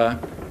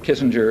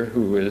 Kissinger,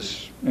 who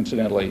is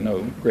incidentally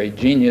no great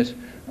genius,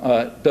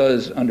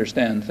 does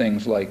understand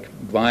things like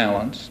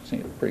violence. He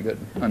had a pretty good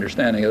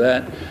understanding of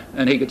that.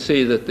 And he could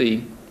see that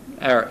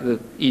that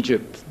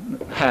Egypt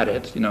had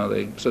it,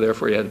 so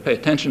therefore he had to pay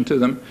attention to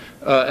them.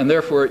 And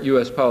therefore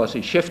U.S.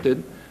 policy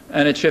shifted.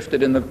 And it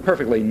shifted in the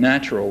perfectly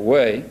natural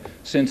way.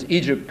 Since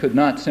Egypt could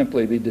not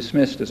simply be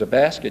dismissed as a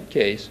basket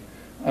case,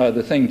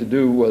 the thing to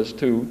do was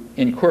to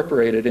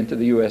incorporate it into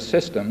the U.S.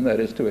 system, that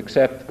is to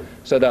accept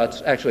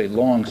Sadat's actually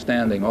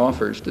long-standing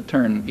offers to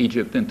turn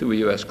Egypt into a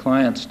U.S.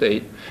 client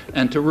state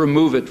and to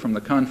remove it from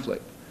the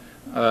conflict.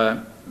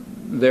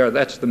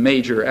 That's the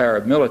major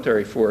Arab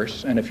military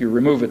force, and if you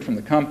remove it from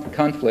the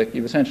conflict,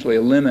 you've essentially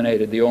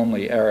eliminated the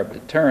only Arab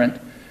deterrent,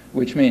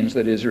 which means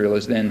that Israel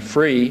is then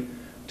free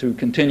to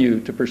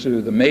continue to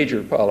pursue the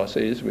major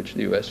policies which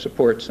the U.S.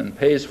 supports and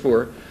pays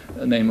for,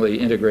 namely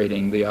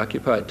integrating the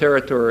occupied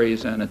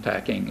territories and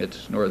attacking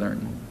its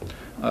northern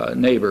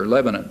neighbor,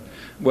 Lebanon.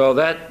 Well,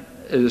 that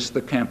is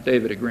the Camp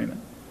David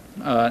Agreement.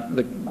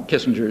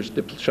 Kissinger's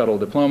shuttle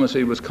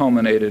diplomacy was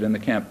culminated in the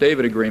Camp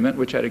David Agreement,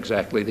 which had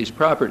exactly these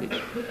properties.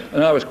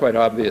 And that was quite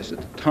obvious at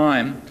the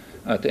time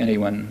to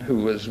anyone who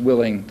was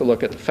willing to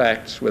look at the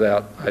facts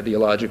without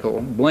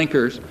ideological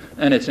blinkers,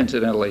 and it's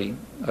incidentally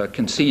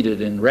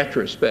conceded in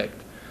retrospect.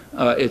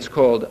 It's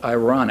called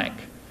ironic.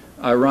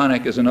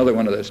 Ironic is another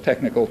one of those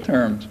technical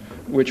terms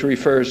which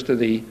refers to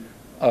the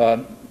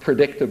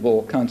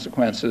predictable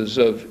consequences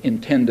of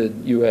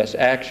intended U.S.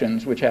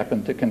 actions which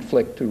happen to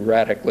conflict too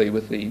radically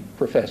with the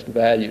professed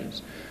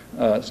values.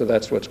 So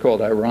that's what's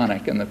called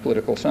ironic in the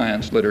political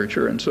science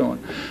literature and so on.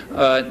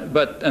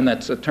 And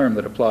that's a term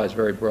that applies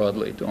very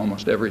broadly to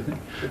almost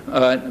everything.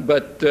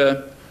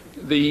 So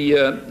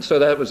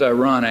that was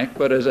ironic,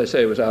 but as I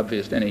say, it was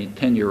obvious to any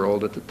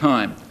 10-year-old at the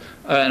time.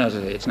 And as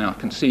I say, it's now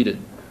conceded.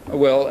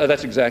 Well,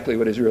 that's exactly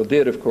what Israel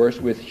did, of course,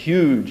 with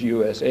huge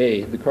U.S.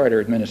 aid. The Carter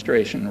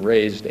administration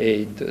raised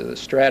aid to the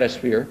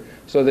stratosphere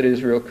so that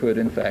Israel could,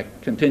 in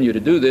fact, continue to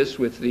do this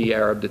with the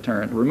Arab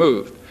deterrent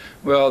removed.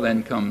 Well,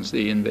 then comes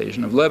the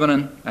invasion of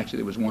Lebanon. Actually,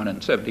 there was one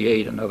in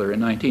 78, another in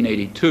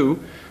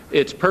 1982.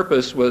 its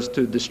purpose was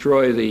to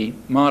destroy the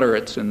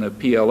moderates in the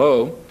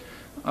PLO.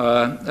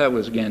 That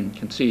was again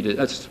conceded.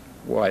 That's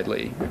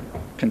widely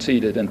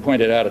conceded and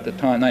pointed out at the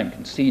time. Not even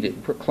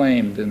conceded,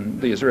 proclaimed in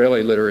the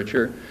Israeli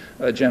literature.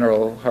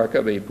 General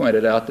Harkabi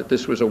pointed out that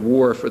this was a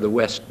war for the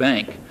West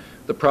Bank.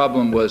 The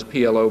problem was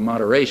PLO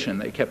moderation.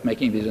 They kept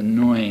making these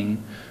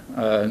annoying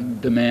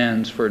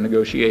demands for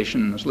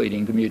negotiations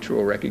leading to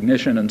mutual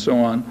recognition and so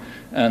on,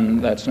 and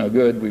that's no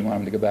good. We want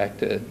them to go back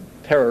to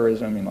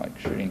terrorism, like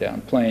shooting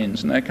down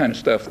planes and that kind of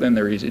stuff. Then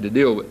they're easy to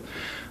deal with.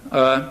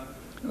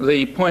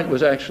 The point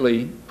was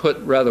actually put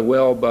rather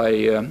well by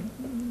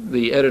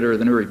the editor of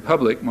the New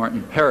Republic,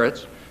 Martin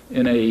Peretz,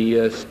 in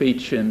a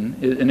speech in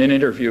an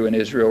interview in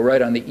Israel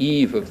right on the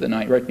eve of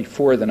right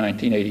before the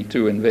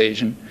 1982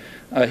 invasion.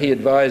 He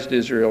advised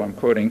Israel, I'm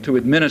quoting, to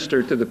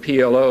administer to the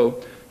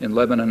PLO in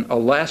Lebanon a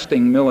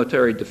lasting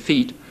military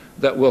defeat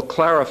that will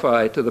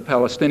clarify to the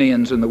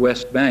Palestinians in the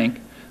West Bank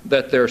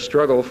that their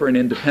struggle for an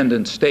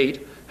independent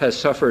state has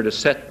suffered a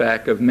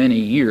setback of many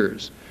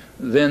years.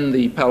 Then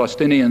the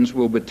Palestinians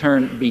will be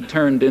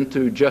turned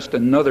into just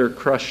another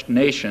crushed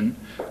nation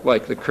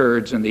like the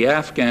Kurds and the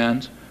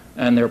Afghans,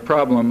 and their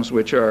problems,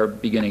 which are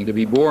beginning to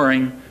be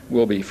boring,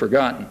 will be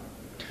forgotten.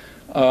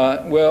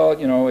 Well,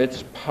 you know,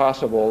 it's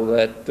possible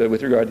that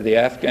with regard to the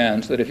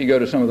Afghans, that if you go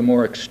to some of the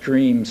more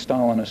extreme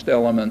Stalinist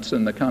elements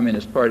in the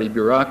Communist Party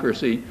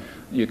bureaucracy,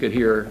 you could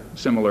hear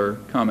similar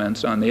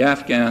comments on the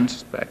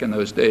Afghans back in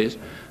those days.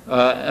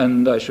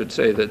 And I should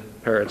say that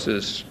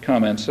Peretz's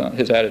comments on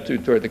his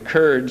attitude toward the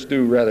Kurds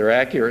do rather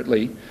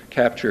accurately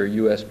capture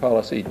U.S.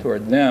 policy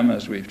toward them,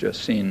 as we've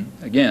just seen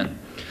again.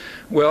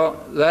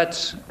 Well,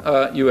 that's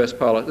U.S.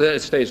 policy.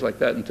 It stays like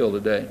that until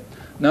today.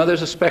 Now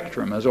there's a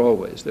spectrum, as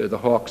always. There are the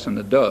hawks and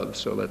the doves,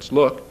 so let's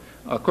look.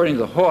 According to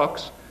the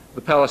hawks,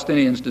 the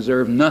Palestinians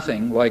deserve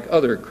nothing like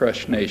other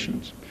crushed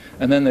nations.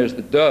 And then there's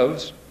the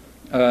doves,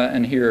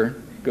 and here,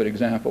 a good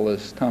example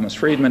is Thomas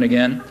Friedman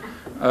again.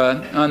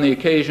 On the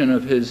occasion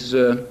of his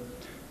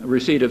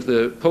receipt of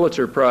the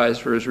Pulitzer Prize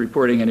for his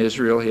reporting in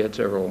Israel, he had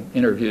several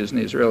interviews in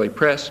the Israeli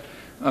press,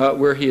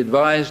 where he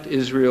advised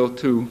Israel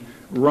to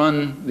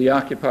run the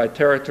occupied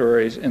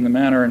territories in the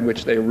manner in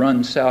which they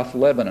run South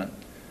Lebanon.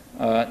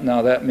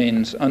 Now that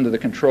means under the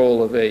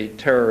control of a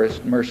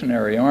terrorist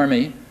mercenary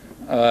army,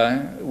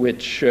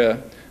 which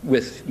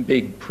with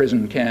big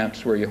prison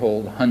camps where you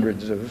hold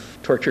hundreds of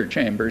torture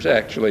chambers,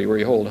 actually, where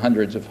you hold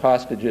hundreds of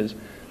hostages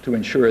to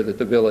ensure that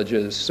the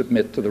villages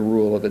submit to the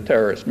rule of the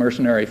terrorist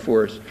mercenary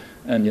force,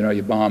 and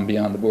you bomb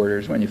beyond the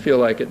borders when you feel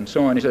like it, and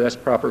so on. He said that's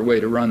the proper way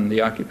to run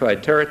the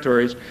occupied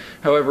territories.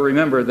 However,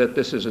 remember that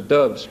this is a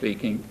dove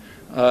speaking,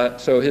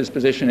 so his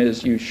position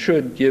is you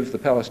should give the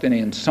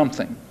Palestinians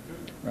something,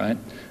 right?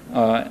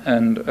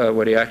 And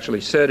what he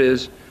actually said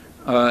is,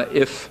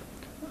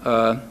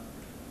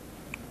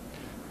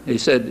 he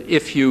said,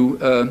 if you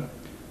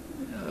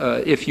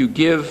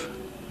give,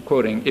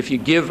 quoting, if you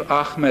give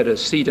Ahmed a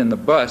seat in the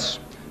bus,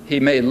 he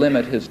may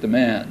limit his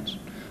demands.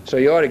 So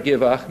you ought to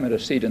give Ahmed a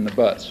seat in the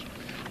bus.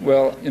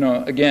 Well,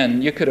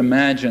 again, you could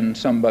imagine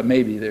somebody,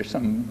 maybe there's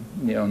some,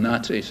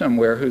 Nazi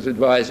somewhere who's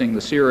advising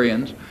the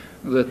Syrians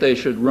that they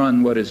should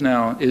run what is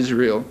now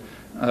Israel,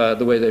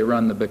 the way they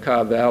run the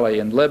Bekaa Valley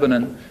in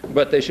Lebanon,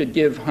 but they should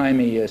give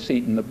Jaime a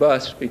seat in the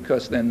bus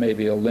because then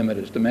maybe he'll limit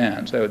his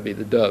demands. That would be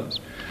the doves.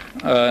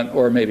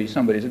 Or maybe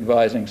somebody's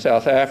advising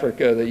South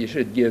Africa that you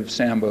should give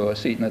Sambo a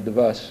seat in the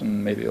bus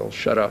and maybe he'll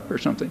shut up or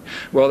something.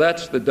 Well,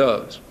 that's the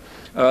doves.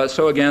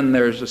 So again,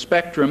 there's a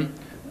spectrum,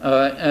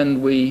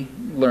 and we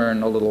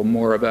learn a little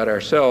more about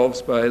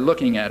ourselves by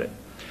looking at it.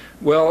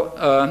 Well,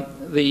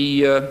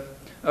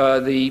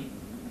 the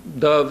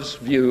doves'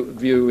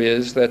 view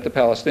is that the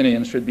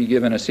Palestinians should be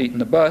given a seat in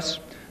the bus,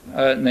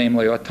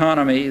 namely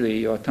autonomy,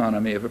 the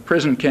autonomy of a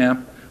prison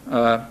camp,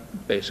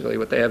 basically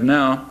what they have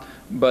now,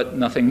 but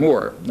nothing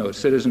more. No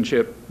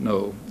citizenship,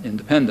 no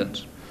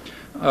independence.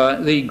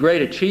 The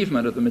great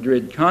achievement of the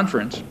Madrid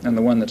Conference, and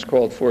the one that's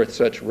called forth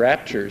such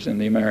raptures in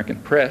the American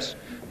press,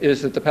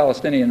 is that the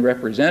Palestinian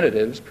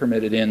representatives,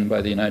 permitted in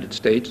by the United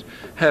States,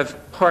 have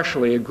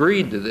partially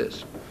agreed to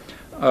this.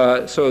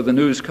 So the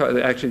news,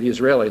 actually the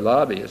Israeli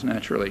lobby is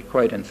naturally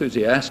quite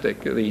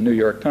enthusiastic. The New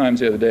York Times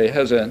the other day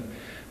has an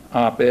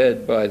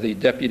op-ed by the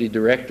deputy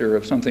director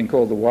of something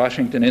called the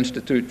Washington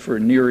Institute for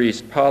Near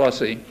East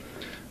Policy,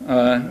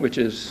 which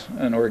is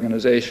an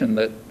organization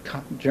that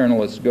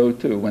journalists go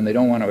to when they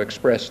don't want to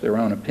express their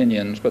own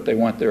opinions, but they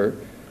want their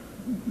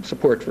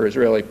support for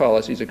Israeli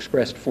policies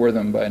expressed for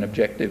them by an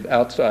objective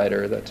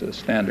outsider. That's a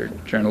standard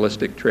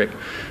journalistic trick.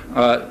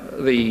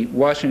 The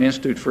Washington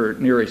Institute for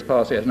Near East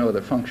Policy has no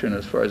other function,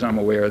 as far as I'm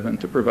aware, than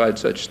to provide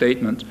such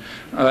statements.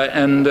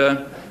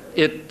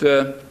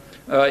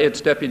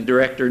 Its deputy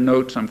director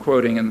notes, I'm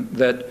quoting,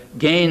 that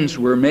gains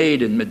were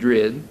made in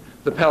Madrid.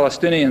 The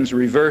Palestinians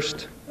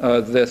reversed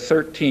their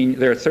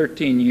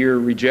 13-year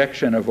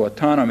rejection of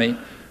autonomy,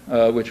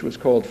 which was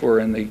called for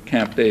in the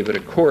Camp David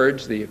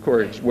Accords, the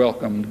accords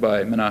welcomed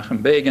by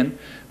Menachem Begin,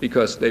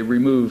 because they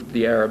removed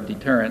the Arab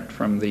deterrent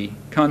from the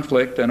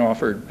conflict and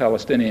offered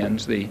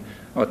Palestinians the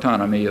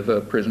autonomy of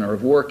a prisoner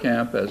of war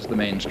camp, as the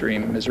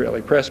mainstream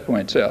Israeli press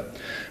points out.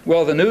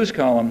 Well, the news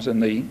columns in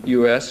the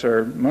U.S.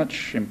 are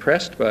much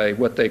impressed by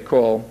what they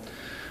call,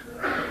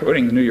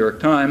 quoting the New York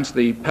Times,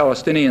 the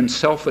Palestinian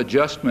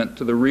self-adjustment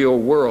to the real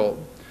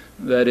world.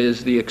 That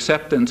is, the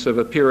acceptance of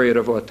a period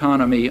of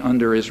autonomy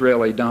under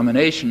Israeli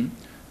domination,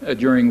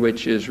 during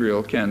which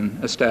Israel can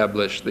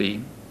establish the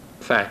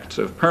facts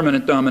of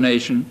permanent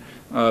domination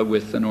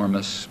with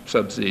enormous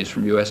subsidies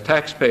from U.S.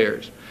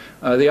 taxpayers.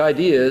 The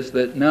idea is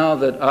that now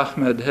that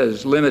Ahmed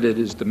has limited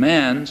his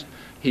demands,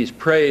 he's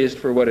praised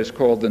for what is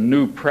called the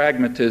new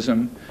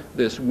pragmatism,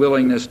 this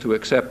willingness to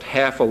accept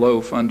half a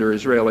loaf under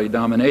Israeli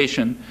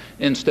domination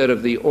instead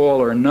of the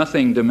all or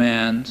nothing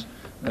demands.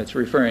 That's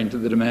referring to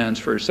the demands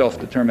for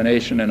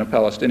self-determination in a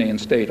Palestinian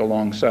state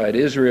alongside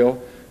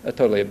Israel, a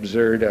totally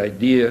absurd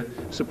idea,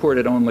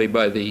 supported only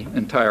by the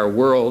entire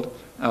world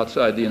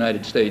outside the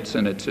United States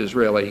and its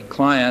Israeli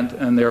client,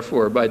 and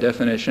therefore, by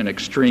definition,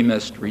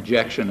 extremist,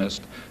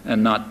 rejectionist,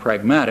 and not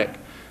pragmatic.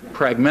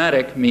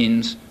 Pragmatic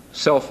means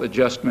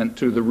self-adjustment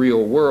to the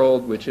real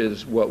world, which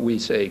is what we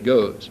say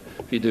goes.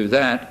 If you do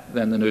that,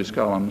 then the news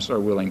columns are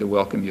willing to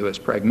welcome you as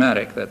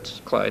pragmatic. That's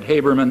Clyde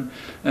Haberman,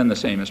 and the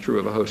same is true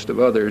of a host of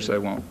others. I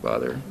won't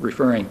bother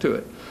referring to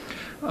it.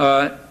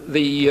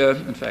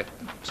 In fact,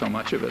 so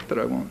much of it that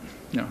I won't,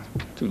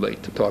 too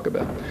late to talk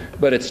about.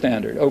 But it's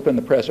standard. Open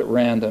the press at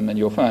random and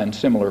you'll find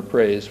similar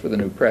praise for the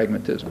new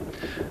pragmatism.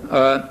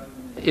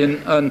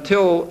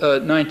 Until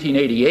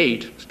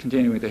 1988,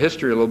 continuing the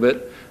history a little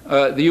bit,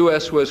 the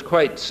U.S. was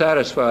quite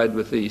satisfied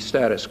with the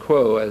status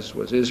quo, as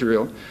was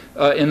Israel.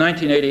 In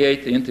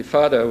 1988, the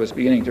Intifada was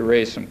beginning to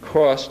raise some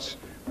costs,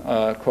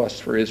 costs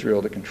for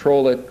Israel to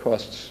control it,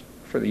 costs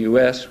for the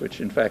U.S., which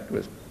in fact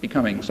was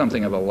becoming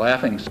something of a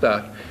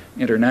laughingstock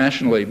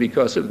internationally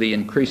because of the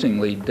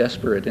increasingly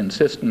desperate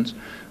insistence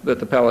that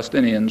the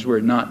Palestinians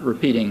were not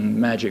repeating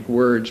magic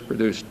words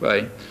produced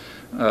by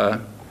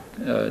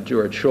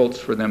George Shultz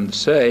for them to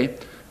say.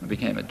 It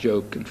became a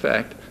joke, in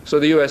fact. So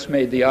the U.S.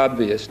 made the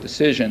obvious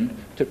decision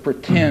to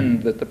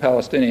pretend that the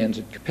Palestinians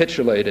had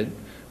capitulated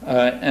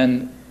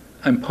and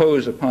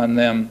impose upon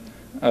them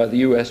the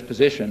U.S.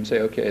 position,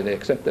 say, okay, they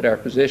accepted our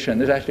position.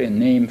 There's actually a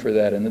name for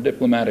that in the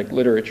diplomatic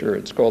literature.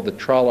 It's called the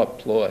Trollope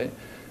ploy,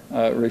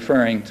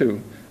 referring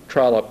to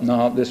Trollope.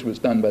 This was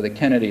done by the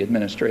Kennedy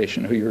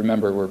administration, who you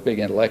remember were big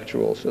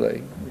intellectuals, so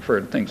they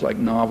referred to things like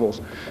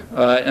novels.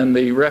 And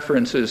the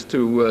references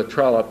to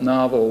Trollope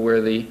novel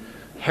where the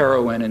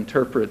heroine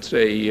interprets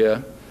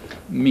a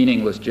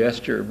meaningless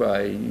gesture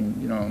by,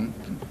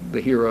 the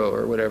hero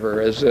or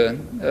whatever as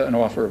an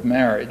offer of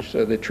marriage.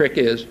 So the trick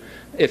is,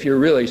 if you're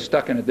really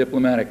stuck in a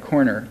diplomatic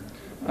corner,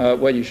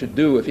 what you should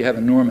do if you have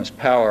enormous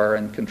power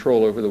and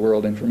control over the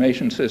world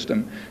information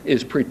system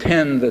is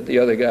pretend that the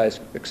other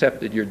guys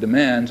accepted your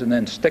demands and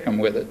then stick them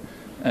with it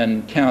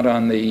and count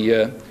on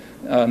the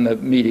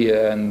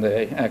media and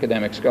the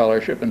academic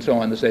scholarship and so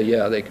on to say,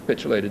 yeah, they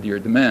capitulated to your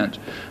demands.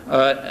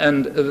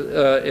 In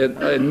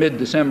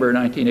mid-December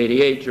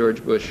 1988,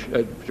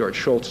 George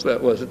Shultz,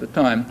 that was at the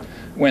time,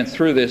 went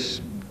through this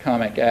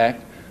comic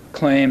act,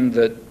 claimed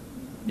that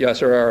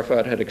Yasser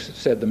Arafat had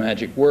said the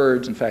magic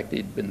words. In fact,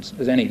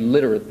 as any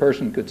literate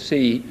person could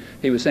see,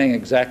 he was saying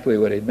exactly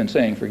what he'd been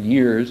saying for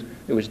years.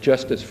 It was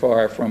just as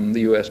far from the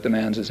U.S.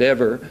 demands as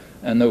ever,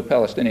 and no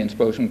Palestinian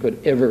spokesman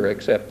could ever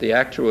accept the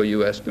actual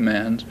U.S.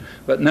 demands.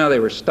 But now they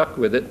were stuck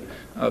with it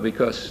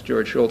because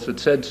George Shultz had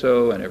said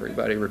so, and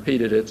everybody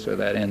repeated it, so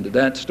that ended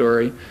that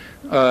story.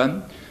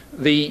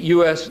 The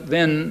U.S.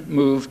 then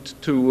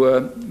moved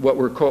to what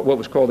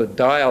was called a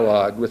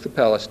dialogue with the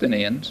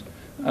Palestinians.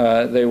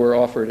 They were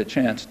offered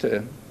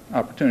a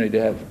opportunity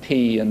to have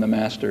tea in the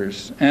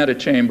master's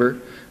antechamber,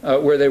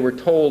 where they were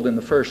told in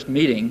the first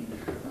meeting,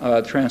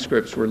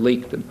 transcripts were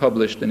leaked and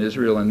published in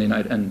Israel and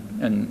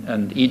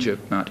and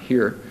Egypt, not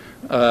here,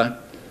 though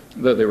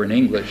they were in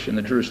English in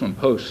the Jerusalem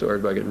Post, so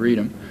everybody could read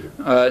them.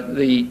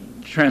 The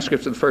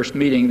transcripts of the first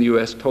meeting, the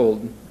U.S.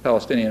 told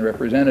Palestinian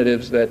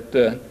representatives that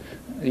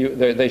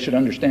they should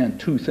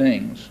understand two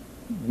things.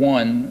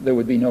 One, there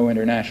would be no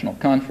international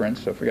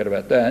conference, so forget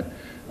about that.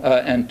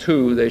 And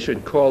two, they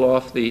should call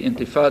off the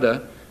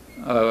Intifada,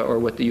 or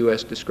what the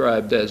U.S.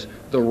 described as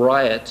the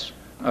riots,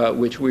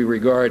 which we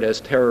regard as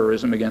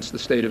terrorism against the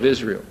State of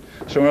Israel.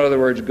 So in other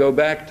words, go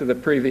back to the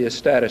previous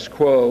status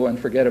quo and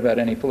forget about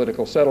any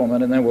political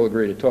settlement, and then we'll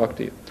agree to talk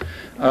to you.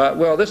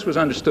 Well, this was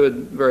understood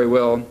very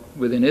well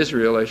within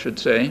Israel, I should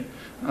say.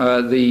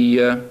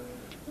 The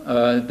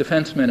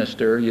defense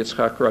minister,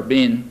 Yitzhak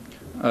Rabin,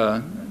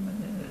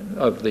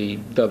 of the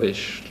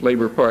dovish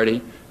Labor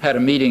Party, had a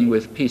meeting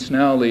with Peace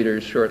Now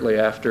leaders shortly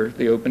after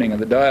the opening of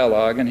the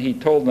dialogue, and he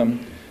told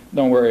them,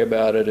 don't worry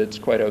about it, it's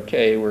quite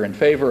okay, we're in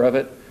favor of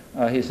it.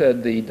 He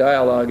said the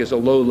dialogue is a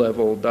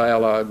low-level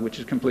dialogue which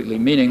is completely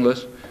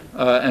meaningless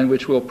and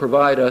which will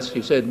provide us,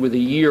 he said, with a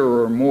year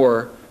or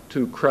more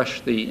to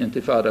crush the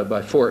Intifada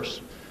by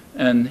force.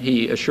 And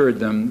he assured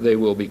them they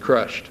will be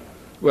crushed.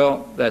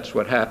 Well, that's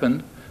what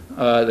happened.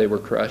 They were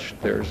crushed.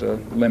 There's a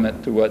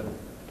limit to what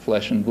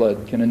flesh and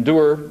blood can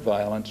endure.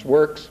 Violence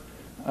works.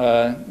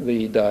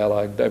 The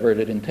dialogue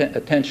diverted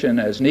attention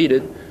as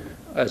needed,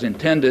 as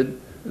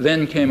intended.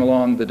 Then came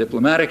along the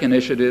diplomatic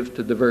initiative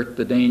to divert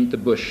the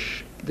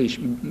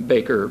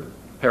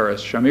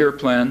Baker-Paris-Shamir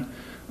plan,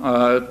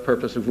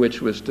 purpose of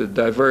which was to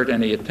divert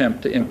any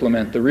attempt to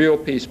implement the real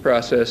peace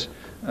process.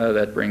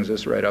 That brings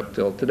us right up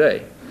till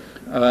today.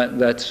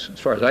 That's, as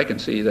far as I can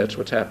see, that's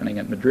what's happening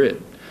at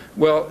Madrid.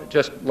 Well,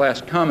 just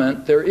last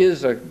comment,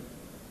 there's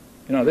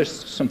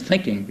some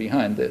thinking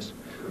behind this.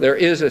 There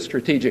is a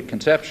strategic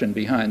conception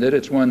behind it.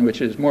 It's one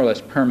which is more or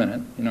less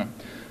permanent.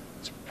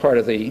 It's part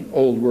of the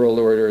old world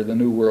order, the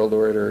new world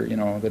order,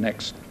 the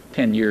next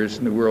 10 years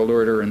new world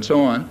order, and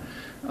so on.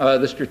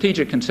 The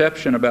strategic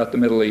conception about the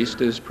Middle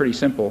East is pretty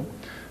simple.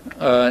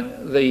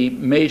 The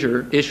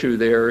major issue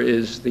there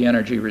is the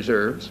energy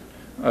reserves.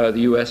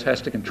 The U.S.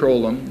 has to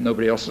control them.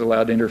 Nobody else is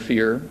allowed to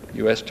interfere.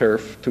 U.S.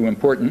 turf, too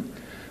important.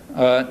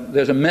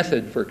 There's a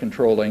method for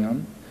controlling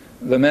them.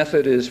 The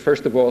method is,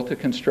 first of all, to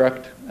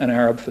construct an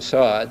Arab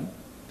facade,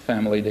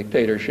 family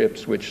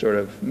dictatorships which sort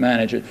of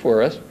manage it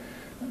for us.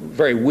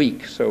 Very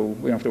weak, so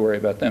we don't have to worry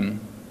about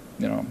them,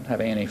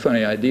 having any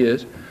funny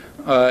ideas.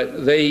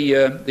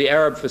 The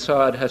Arab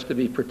facade has to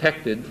be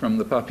protected from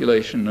the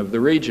population of the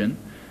region.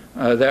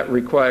 That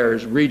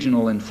requires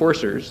regional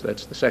enforcers,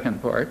 that's the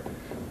second part,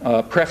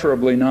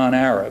 preferably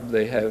non-Arab.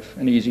 They have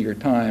an easier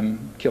time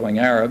killing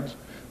Arabs.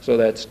 So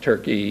that's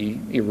Turkey,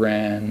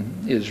 Iran,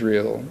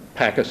 Israel,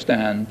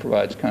 Pakistan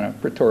provides kind of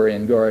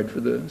Praetorian guard for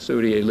the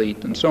Saudi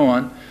elite and so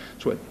on.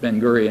 It's what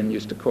Ben-Gurion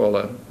used to call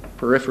a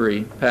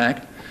periphery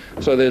pact.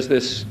 So there's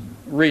this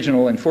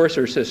regional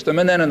enforcer system,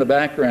 and then in the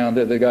background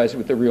are the guys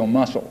with the real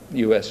muscle,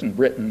 U.S. and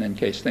Britain, in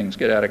case things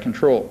get out of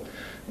control.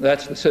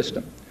 That's the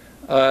system.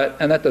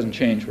 And that doesn't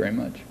change very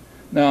much.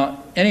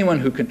 Now, anyone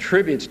who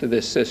contributes to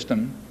this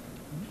system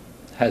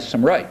has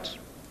some rights.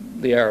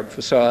 The Arab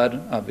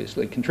facade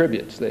obviously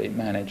contributes. They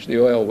manage the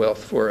oil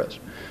wealth for us.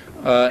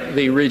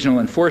 The regional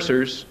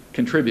enforcers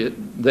contribute.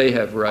 They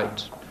have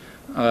rights.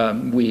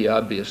 We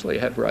obviously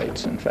have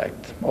rights. In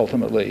fact,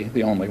 ultimately,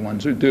 the only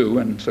ones who do,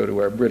 and so do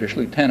our British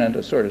lieutenant,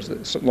 as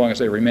long as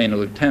they remain a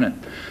lieutenant.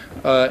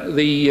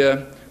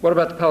 What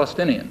about the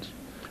Palestinians?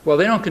 Well,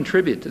 they don't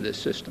contribute to this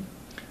system.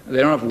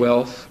 They don't have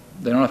wealth.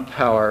 They don't have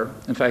power.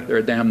 In fact, they're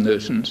a damn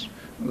nuisance.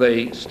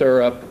 They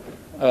stir up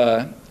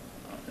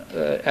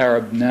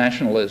Arab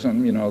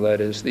nationalism, that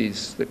is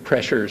the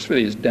pressures for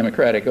these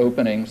democratic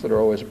openings that are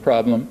always a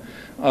problem.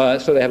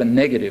 So they have a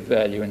negative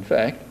value, in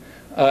fact.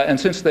 And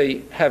since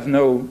they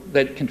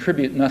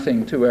contribute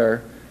nothing to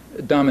our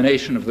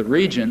domination of the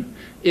region,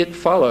 it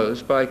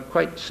follows by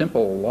quite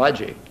simple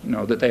logic,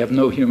 that they have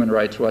no human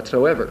rights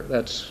whatsoever.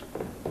 That's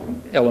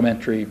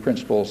elementary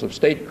principles of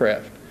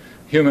statecraft.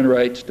 Human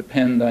rights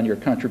depend on your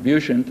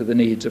contribution to the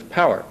needs of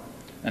power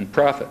and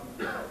profit.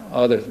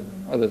 Other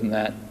than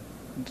that,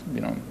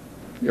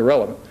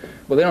 irrelevant.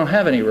 Well, they don't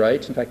have any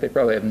rights. In fact, they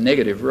probably have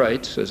negative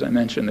rights. As I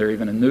mentioned, they're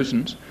even a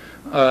nuisance.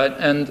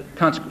 And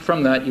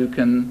from that, you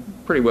can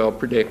pretty well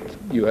predict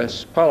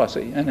U.S.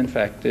 policy. And in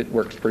fact, it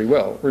works pretty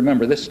well.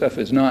 Remember, this stuff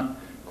is not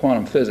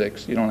quantum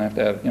physics. You don't have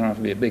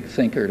to be a big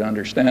thinker to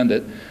understand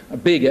it.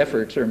 Big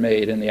efforts are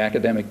made in the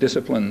academic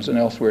disciplines and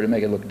elsewhere to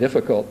make it look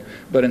difficult.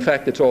 But in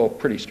fact, it's all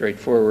pretty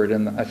straightforward.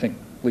 And I think,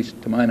 at least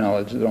to my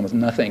knowledge, there's almost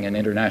nothing in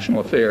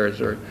international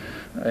affairs or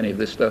any of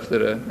this stuff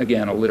that,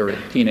 again, a literate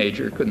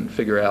teenager couldn't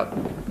figure out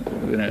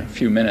in a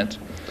few minutes.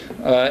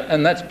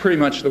 And that's pretty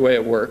much the way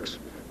it works.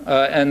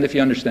 And if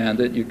you understand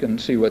it, you can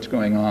see what's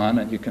going on,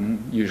 and you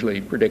can usually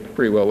predict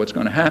pretty well what's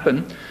going to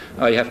happen.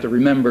 You have to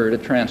remember to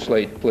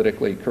translate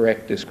politically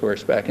correct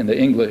discourse back into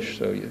English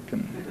so you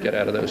can get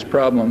out of those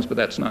problems, but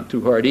that's not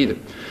too hard either.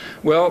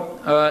 Well,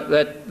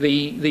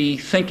 the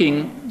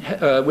thinking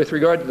with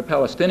regard to the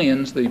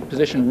Palestinians, the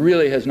position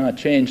really has not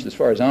changed as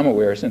far as I'm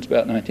aware since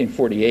about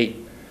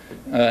 1948.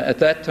 At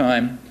that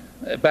time,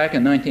 back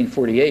in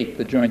 1948,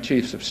 the Joint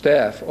Chiefs of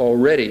Staff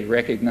already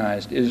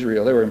recognized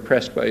Israel. They were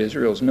impressed by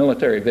Israel's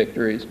military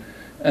victories,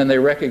 and they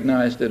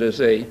recognized it as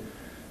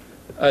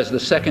the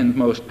second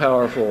most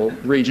powerful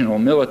regional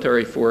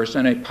military force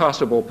and a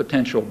possible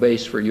potential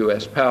base for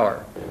U.S.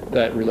 power.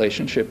 That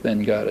relationship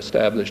then got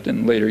established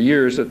in later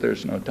years that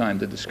there's no time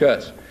to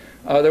discuss.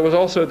 There was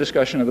also a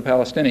discussion of the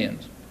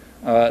Palestinians.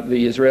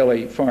 The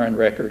Israeli foreign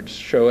records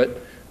show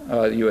it.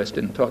 The U.S.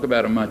 didn't talk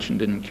about them much and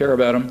didn't care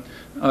about them.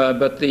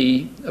 But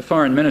the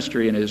foreign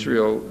ministry in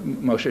Israel,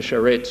 Moshe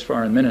Sharet's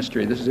foreign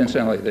ministry, this is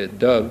incidentally the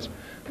Doves,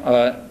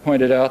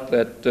 pointed out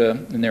that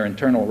in their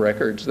internal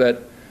records that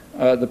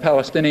the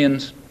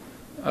Palestinians,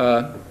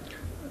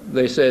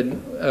 they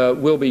said,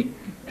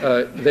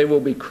 they will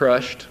be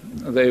crushed,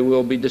 they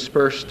will be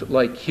dispersed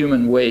like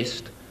human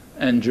waste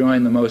and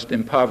join the most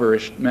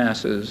impoverished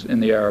masses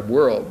in the Arab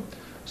world.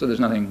 So there's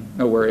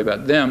no worry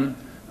about them.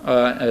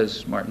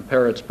 As Martin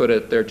Peretz put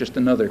it, they're just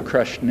another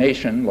crushed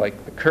nation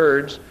like the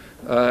Kurds,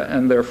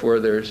 and therefore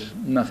there's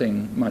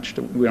nothing much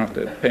we don't have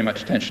to pay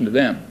much attention to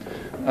them.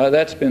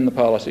 That's been the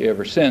policy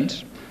ever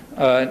since.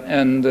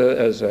 And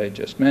as I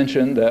just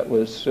mentioned, that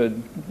was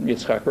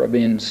Yitzhak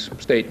Rabin's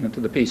statement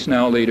to the Peace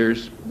Now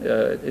leaders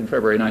in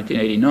February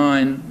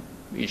 1989,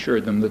 He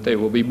assured them that they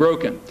will be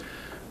broken.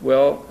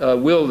 Well,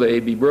 will they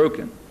be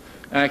broken?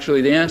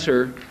 Actually, the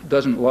answer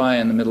doesn't lie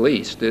in the Middle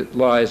East. It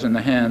lies in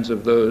the hands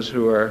of those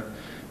who are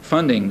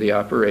funding the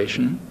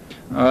operation.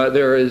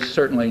 There is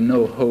certainly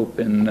no hope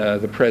in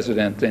the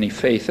president, any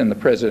faith in the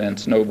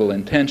president's noble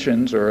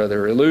intentions or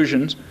other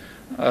illusions.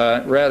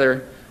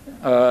 Rather,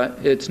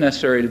 it's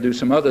necessary to do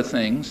some other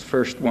things.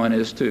 First one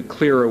is to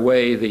clear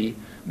away the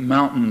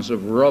mountains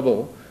of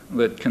rubble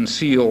that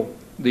conceal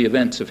the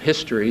events of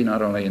history,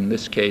 not only in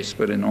this case,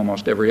 but in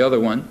almost every other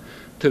one,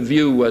 to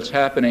view what's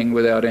happening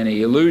without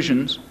any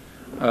illusions,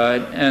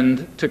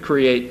 and to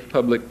create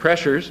public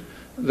pressures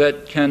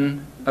that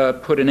can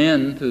put an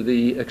end to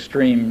the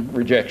extreme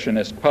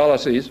rejectionist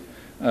policies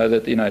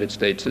that the United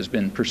States has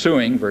been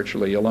pursuing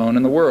virtually alone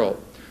in the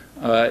world.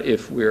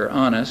 If we're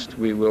honest,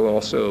 we will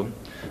also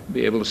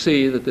be able to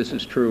see that this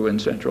is true in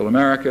Central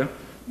America,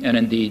 and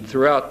indeed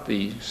throughout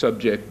the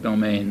subject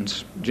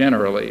domains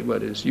generally,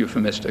 what is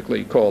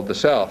euphemistically called the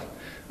South.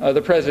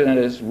 The President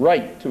is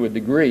right to a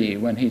degree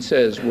when he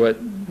says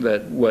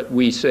that what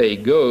we say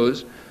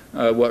goes.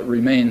 What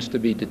remains to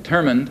be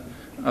determined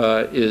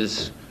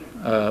is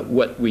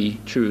what we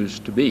choose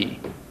to be.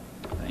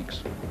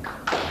 Thanks.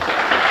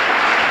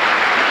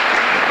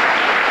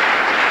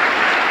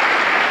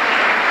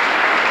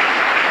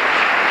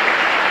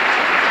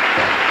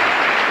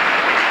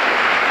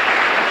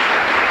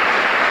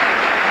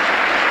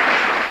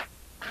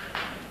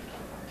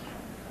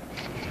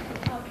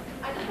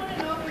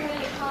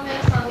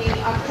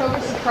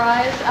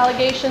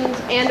 Allegations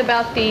and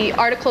about the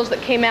articles that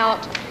came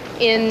out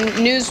in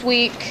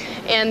Newsweek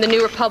and the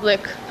New Republic.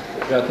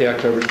 About the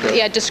October surprise?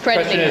 Yeah,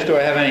 discrediting. The question is, do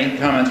I have any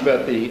comments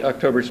about the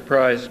October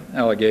surprise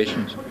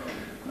allegations?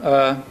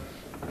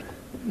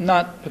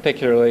 Not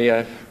particularly.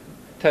 I, to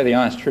tell you the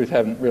honest truth,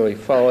 haven't really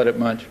followed it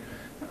much.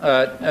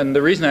 And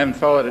the reason I haven't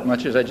followed it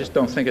much is I just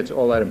don't think it's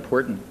all that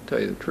important, to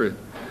tell you the truth.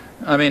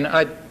 I mean,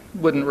 I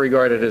wouldn't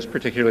regard it as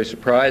particularly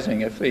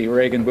surprising if the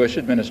Reagan-Bush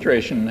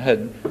administration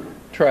had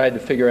tried to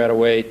figure out a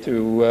way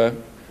to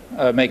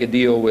make a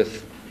deal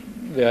with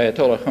the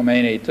Ayatollah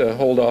Khomeini to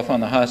hold off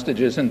on the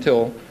hostages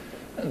until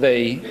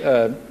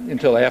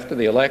after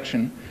the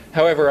election.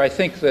 However, I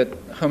think that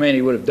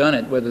Khomeini would have done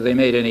it whether they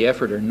made any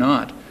effort or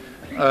not.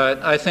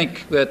 I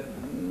think that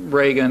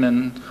Reagan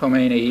and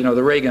Khomeini, you know,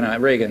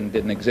 Reagan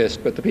didn't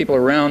exist, but the people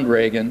around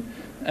Reagan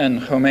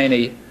and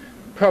Khomeini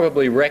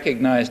probably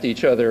recognized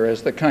each other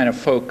as the kind of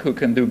folk who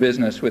can do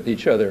business with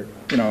each other.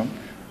 You know,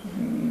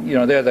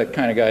 they're the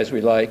kind of guys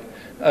we like.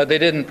 They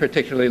didn't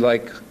particularly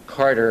like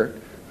Carter,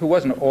 who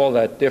wasn't all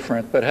that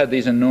different, but had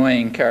these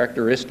annoying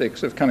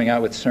characteristics of coming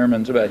out with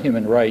sermons about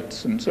human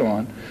rights and so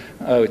on,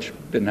 which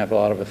didn't have a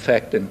lot of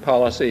effect in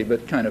policy,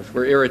 but kind of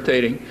were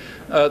irritating.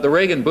 The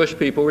Reagan-Bush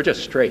people were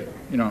just straight,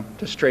 you know,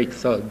 just straight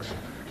thugs.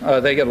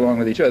 They get along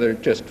with each other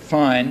just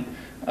fine,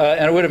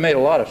 and it would have made a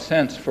lot of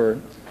sense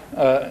for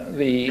Iran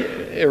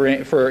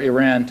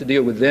to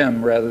deal with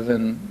them rather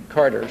than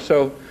Carter.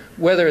 So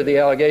whether the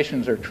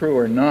allegations are true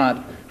or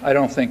not, I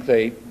don't think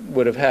they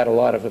would have had a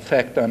lot of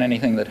effect on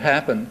anything that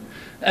happened.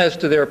 As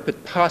to their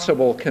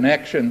possible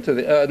connection to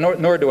the,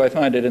 nor do I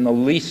find it in the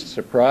least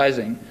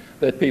surprising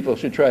that people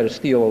should try to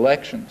steal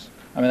elections.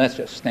 I mean, that's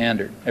just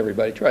standard.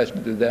 Everybody tries to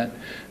do that.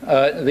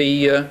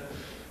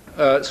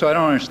 So I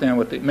don't understand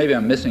what maybe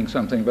I'm missing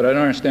something, but I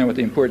don't understand what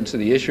the importance of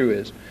the issue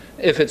is.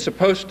 If it's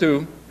supposed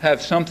to have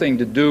something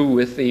to do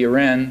with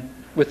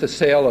with the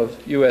sale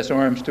of U.S.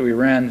 arms to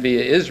Iran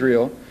via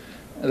Israel,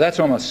 that's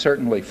almost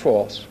certainly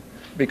false,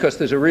 because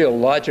there's a real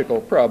logical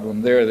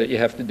problem there that you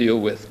have to deal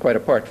with, quite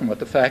apart from what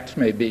the facts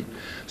may be.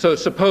 So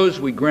suppose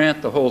we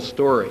grant the whole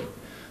story.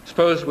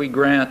 Suppose we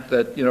grant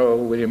that, you know,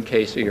 William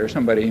Casey or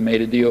somebody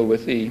made a deal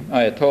with the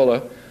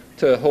Ayatollah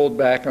to hold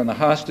back on the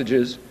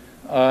hostages,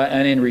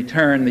 and in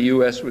return the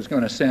U.S. was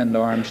going to send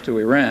arms to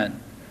Iran.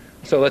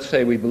 So let's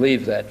say we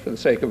believe that for the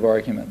sake of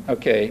argument.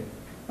 Okay,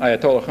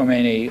 Ayatollah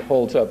Khomeini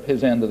holds up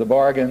his end of the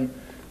bargain,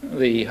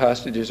 the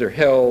hostages are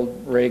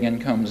held, Reagan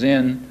comes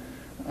in.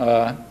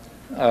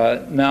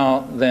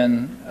 Now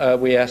then,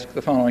 we ask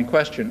the following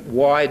question: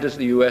 why does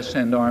the U.S.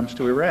 send arms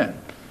to Iran?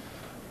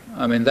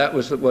 I mean, that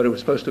was what it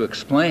was supposed to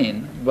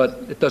explain, but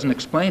it doesn't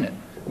explain it.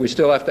 We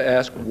still have to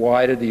ask,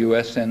 why did the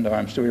U.S. send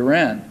arms to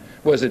Iran?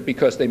 Was it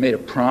because they made a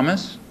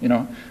promise? You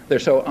know, they're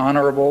so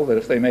honorable that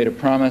if they made a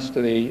promise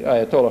to the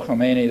Ayatollah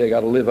Khomeini, they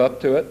got to live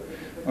up to it.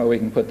 Well, we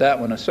can put that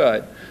one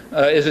aside.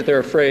 Is it they're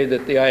afraid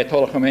that the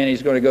Ayatollah Khomeini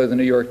is going to go to the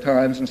New York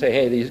Times and say,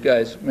 hey, these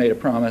guys made a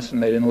promise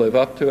and they didn't live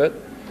up to it?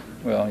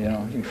 Well, you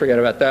know, you can forget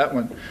about that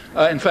one.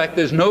 In fact,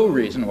 there's no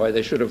reason why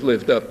they should have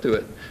lived up to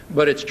it.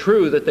 But it's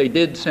true that they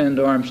did send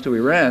arms to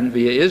Iran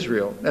via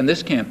Israel, and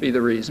this can't be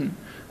the reason.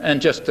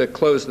 And just to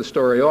close the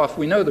story off,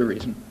 we know the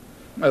reason.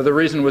 The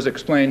reason was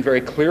explained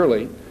very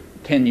clearly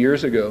 10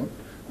 years ago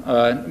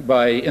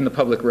in the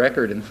public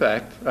record, in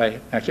fact. I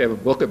actually have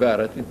a book about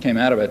it. It came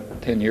out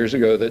about 10 years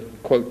ago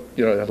that, quote,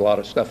 you know, had a lot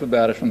of stuff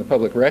about it from the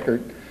public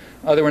record.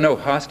 There were no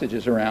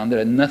hostages around. It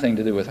had nothing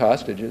to do with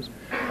hostages.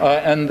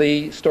 And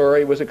the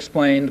story was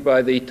explained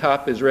by the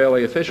top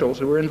Israeli officials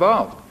who were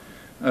involved.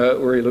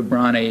 Uri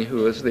Lubrani,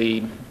 who was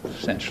the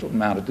essential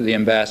mounted to the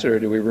ambassador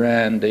to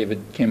Iran,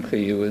 David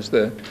Kimchi, who was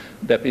the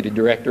deputy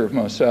director of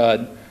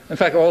Mossad. In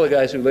fact, all the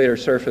guys who later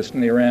surfaced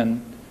in the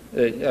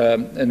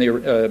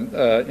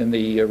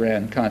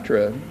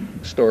Iran-Contra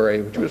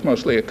story, which was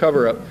mostly a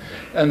cover-up,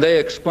 and they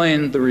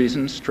explained the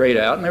reasons straight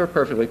out, and they were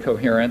perfectly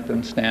coherent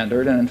and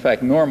standard, and in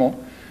fact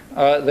normal.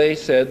 They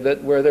said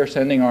that where they're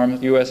sending arms,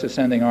 the U.S. is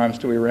sending arms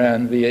to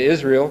Iran via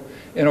Israel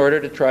in order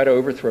to try to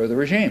overthrow the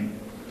regime.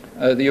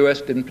 The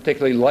U.S. didn't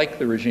particularly like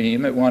the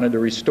regime. It wanted to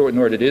restore,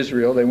 nor did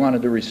Israel. They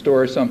wanted to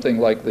restore something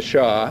like the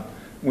Shah.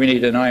 We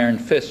need an iron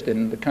fist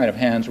in the kind of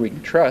hands we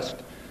can trust,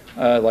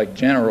 like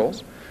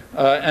generals.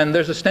 And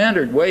there's a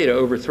standard way to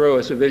overthrow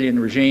a civilian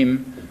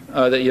regime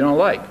that you don't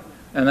like,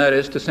 and that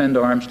is to send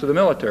arms to the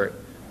military.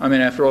 I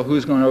mean, after all,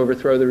 who's going to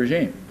overthrow the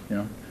regime? You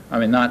know, I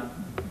mean, not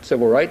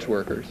civil rights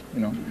workers. You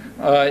know,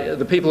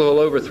 the people who will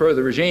overthrow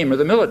the regime are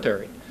the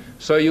military.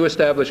 So you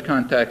establish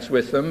contacts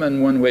with them,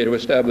 and one way to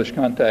establish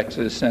contacts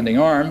is sending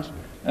arms,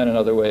 and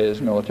another way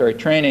is military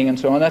training, and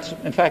so on. That's,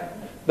 in fact,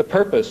 the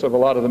purpose of a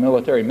lot of the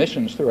military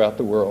missions throughout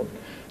the world,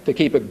 to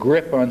keep a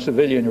grip on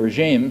civilian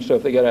regimes, so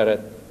if they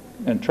get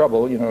in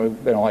trouble, you know,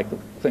 they don't like to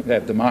think they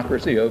have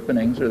democracy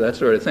openings or that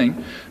sort of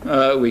thing,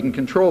 we can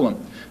control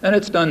them. And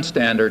it's done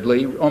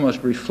standardly,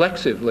 almost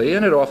reflexively,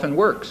 and it often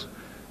works.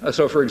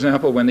 So, for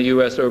example, when the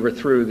U.S.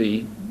 overthrew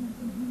the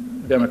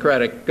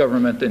democratic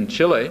government in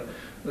Chile,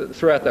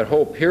 throughout that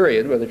whole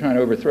period where they're trying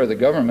to overthrow the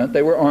government,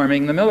 they were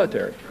arming the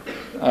military.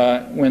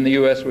 When the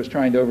U.S. was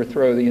trying to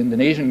overthrow the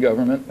Indonesian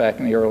government back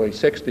in the early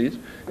 60s,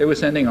 it was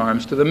sending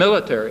arms to the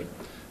military.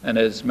 And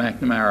as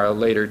McNamara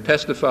later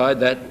testified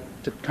that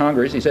to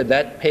Congress, he said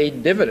that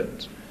paid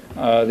dividends.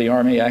 The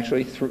Army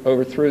actually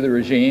overthrew the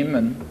regime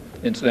and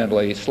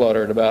incidentally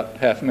slaughtered about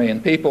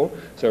 500,000 people,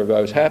 so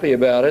everybody was happy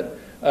about it.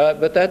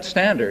 But that's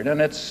standard,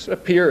 and it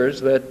appears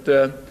that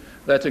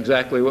that's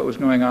exactly what was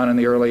going on in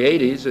the early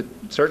 80s. It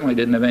certainly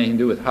didn't have anything to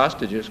do with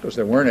hostages, because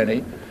there weren't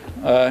any.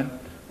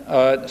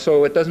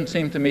 So it doesn't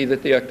seem to me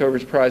that the October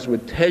Prize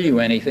would tell you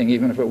anything,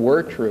 even if it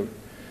were true.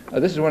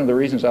 This is one of the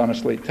reasons,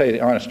 honestly, to tell you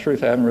the honest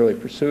truth, I haven't really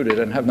pursued it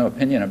and have no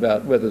opinion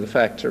about whether the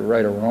facts are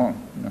right or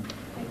wrong. You know.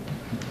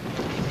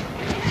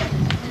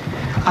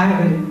 I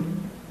have a...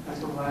 That's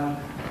a little loud.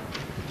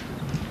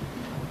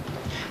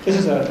 This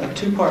is a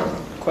two-part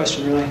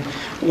question, really.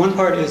 One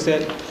part is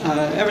that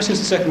ever since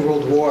the Second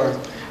World War,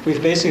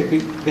 we've basically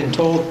been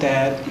told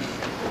that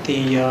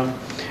the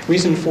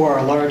reason for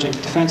our large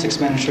defense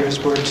expenditures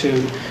were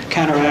to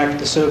counteract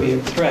the Soviet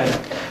threat.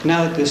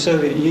 Now that the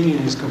Soviet Union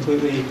has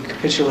completely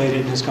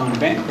capitulated and has gone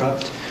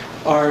bankrupt,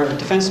 our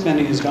defense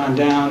spending has gone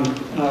down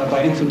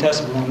by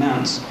infinitesimal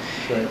amounts.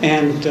 Right.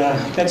 And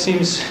that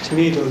seems to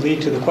me to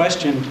lead to the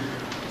question,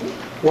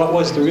 what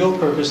was the real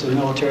purpose of the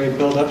military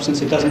buildup,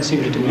 since it doesn't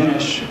seem to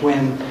diminish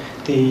when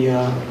the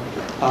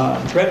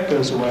threat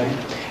goes away?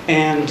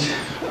 And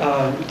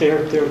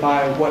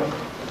thereby,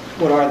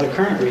 what are the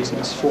current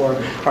reasons for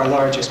our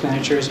large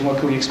expenditures, and what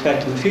can we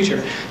expect in the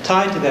future?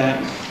 Tied to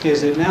that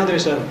is that now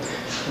there's a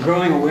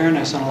growing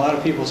awareness on a lot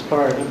of people's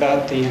part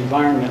about the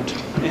environment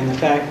and the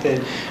fact that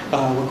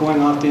we're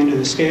going off the end of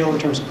the scale in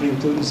terms of putting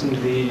pollutants into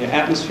the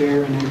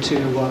atmosphere and into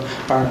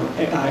our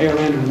air,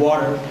 land, and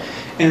water.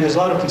 And there's a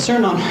lot of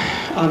concern on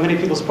many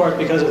people's part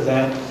because of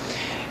that.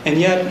 And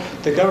yet,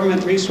 the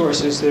government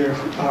resources that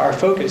are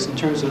focused in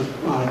terms of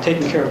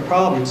taking care of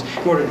problems,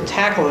 in order to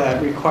tackle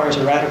that, requires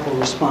a radical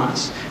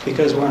response,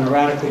 because we're in a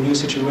radically new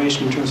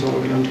situation in terms of what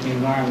we're doing to the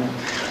environment.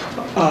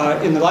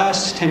 In the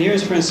last 10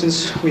 years, for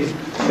instance, we've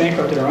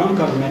bankrupted our own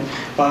government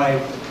by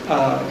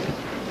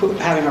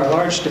having our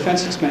large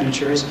defense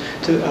expenditures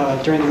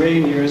during the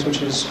Reagan years, which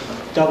has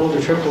doubled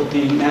or tripled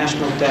the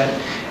national debt,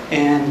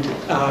 and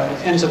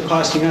ends up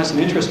costing us in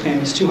interest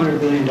payments $200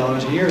 billion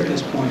a year at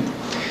this point.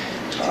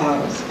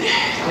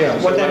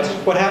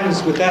 What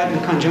happens with that in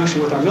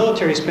conjunction with our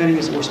military spending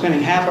is that we're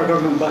spending half our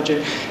government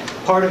budget,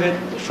 part of it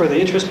for the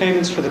interest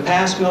payments for the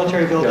past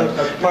military buildup,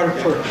 part of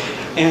it for,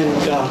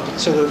 and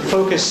so the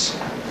focus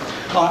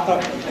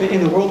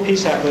in the World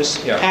Peace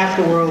Atlas, half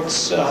the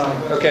world's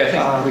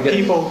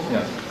people.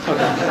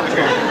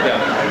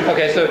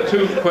 Okay, so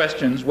two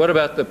questions. What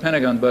about the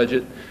Pentagon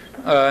budget?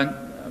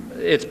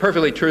 It's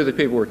perfectly true that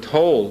people were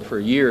told for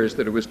years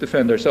that it was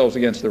defend ourselves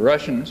against the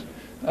Russians.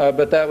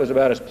 But that was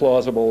about as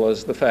plausible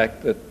as the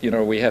fact that, you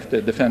know, we have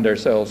to defend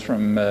ourselves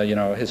from, you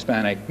know,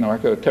 Hispanic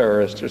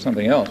narco-terrorists or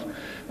something else.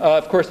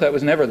 Of course, that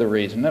was never the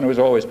reason, and it was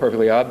always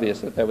perfectly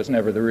obvious that that was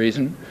never the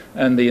reason,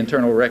 and the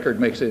internal record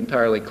makes it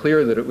entirely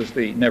clear that it was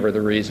never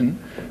the reason,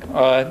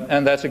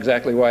 and that's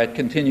exactly why it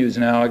continues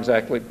now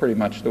exactly pretty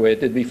much the way it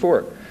did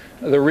before.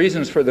 The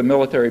reasons for the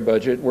military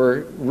budget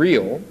were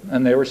real,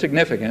 and they were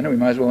significant, and we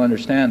might as well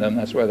understand them.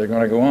 That's why they're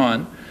going to go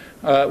on.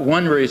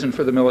 One reason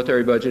for the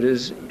military budget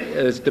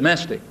is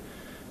domestic.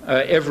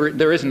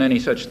 There isn't any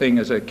such thing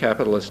as a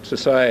capitalist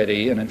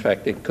society, and in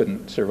fact it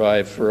couldn't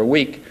survive for a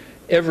week.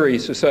 Every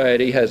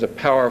society has a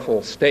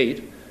powerful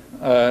state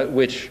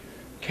which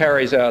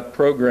carries out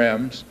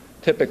programs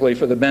typically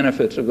for the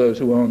benefits of those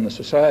who own the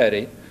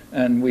society,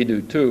 and we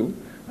do too.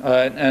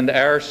 and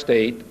our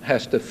state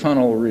has to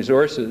funnel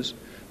resources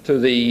to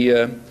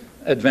the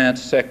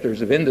advanced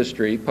sectors of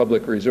industry,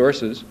 public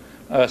resources,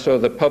 so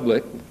the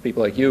public,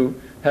 people like you,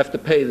 have to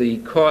pay the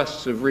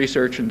costs of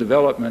research and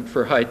development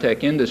for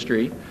high-tech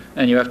industry,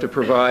 and you have to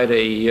provide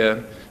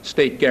a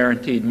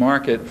state-guaranteed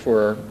market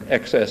for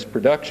excess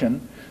production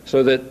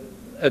so that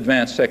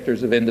advanced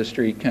sectors of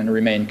industry can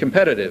remain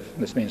competitive.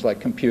 This means like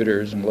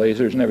computers and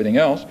lasers and everything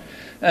else.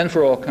 And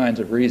for all kinds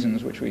of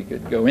reasons which we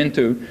could go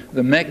into,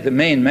 the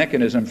main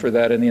mechanism for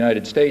that in the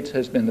United States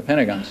has been the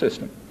Pentagon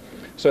system.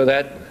 So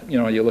that,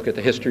 you look at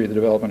the history of the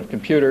development of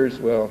computers,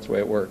 well, that's the way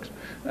it works.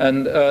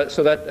 And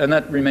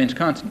that remains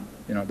constant.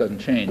 It doesn't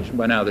change.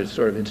 By now, there's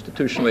sort of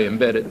institutionally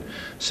embedded.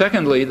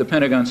 Secondly, the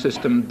Pentagon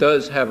system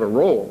does have a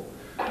role.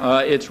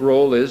 Its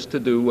role is to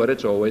do what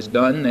it's always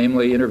done,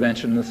 namely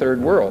intervention in the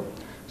third world.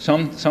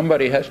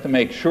 Somebody has to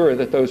make sure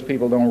that those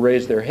people don't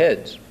raise their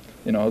heads,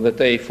 that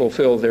they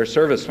fulfill their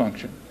service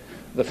function,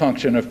 the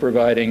function of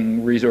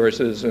providing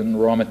resources and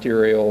raw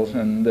materials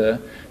and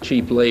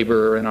cheap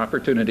labor and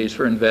opportunities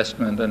for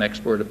investment and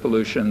export of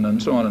pollution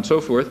and so on and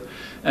so forth.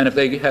 And if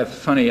they have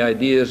funny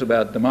ideas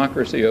about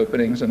democracy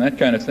openings and that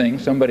kind of thing,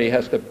 somebody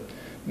has to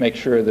make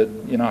sure that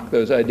you knock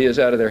those ideas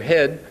out of their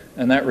head,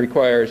 and that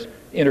requires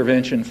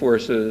intervention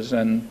forces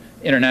and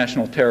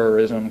international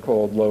terrorism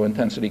called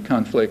low-intensity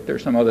conflict or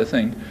some other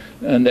thing,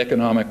 and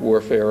economic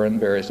warfare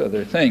and various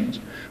other things.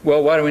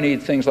 Well, why do we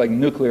need things like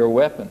nuclear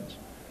weapons?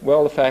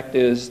 Well, the fact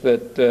is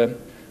that the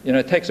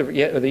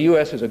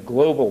U.S. is a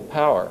global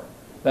power.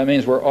 That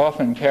means we're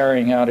often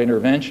carrying out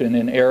intervention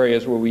in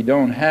areas where we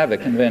don't have a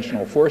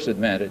conventional force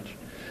advantage.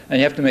 And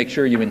you have to make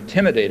sure you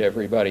intimidate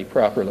everybody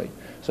properly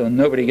so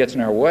nobody gets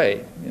in our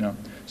way,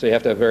 So you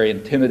have to have a very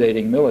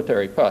intimidating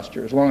military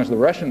posture. As long as the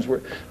Russians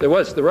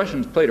the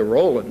Russians played a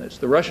role in this.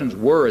 The Russians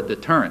were a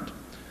deterrent.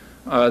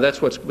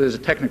 There's a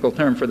technical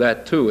term for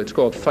that too. It's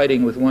called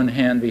fighting with one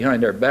hand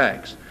behind our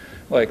backs.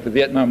 Like the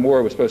Vietnam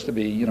War was supposed to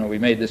be, we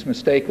made this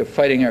mistake of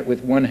fighting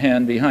with one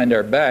hand behind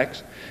our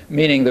backs,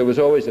 meaning there was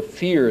always a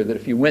fear that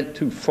if you went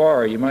too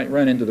far, you might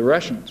run into the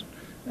Russians.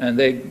 And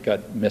they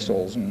got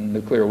missiles and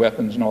nuclear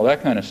weapons and all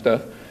that kind of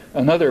stuff.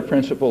 Another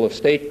principle of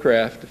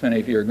statecraft, if any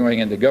of you are going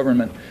into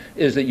government,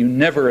 is that you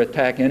never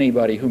attack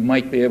anybody who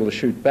might be able to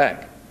shoot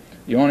back.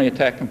 You only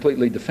attack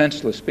completely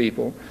defenseless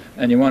people,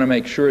 and you want to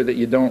make sure that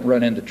you don't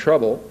run into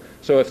trouble.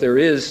 So if there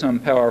is some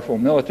powerful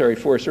military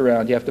force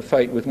around, you have to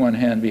fight with one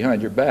hand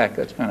behind your back.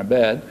 That's kind of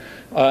bad.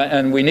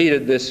 And we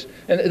needed this,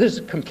 and this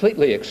is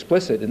completely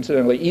explicit,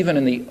 incidentally, even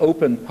in the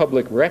open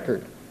public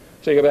record.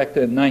 So you go back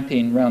to around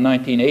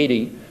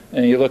 1980,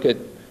 and you look at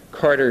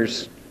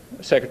Carter's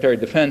Secretary of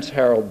Defense,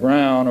 Harold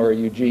Brown, or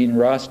Eugene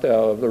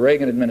Rostow of the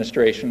Reagan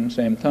administration,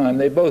 same time,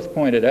 they both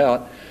pointed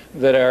out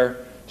that our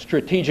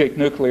strategic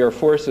nuclear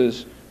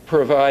forces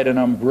provide an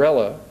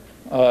umbrella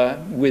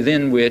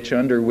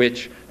under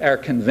which our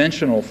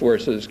conventional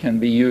forces can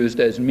be used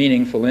as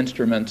meaningful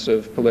instruments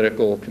of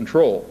political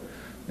control.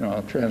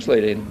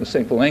 Translated in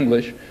simple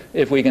English,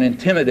 if we can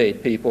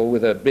intimidate people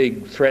with a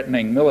big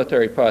threatening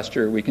military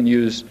posture, we can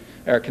use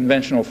our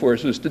conventional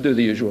forces to do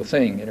the usual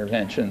thing,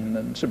 intervention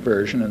and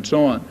subversion and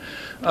so on.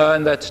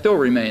 And that still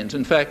remains.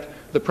 In fact,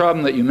 the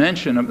problem that you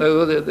mentioned,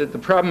 the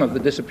problem of the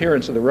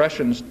disappearance of the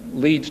Russians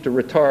leads to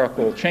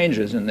rhetorical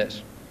changes in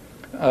this.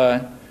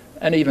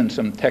 And even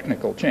some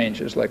technical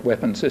changes, like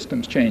weapon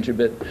systems change a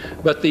bit.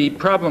 But the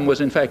problem was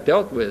in fact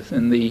dealt with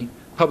in the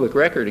public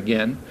record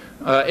again.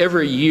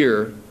 Every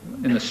year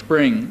in the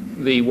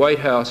spring, the White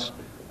House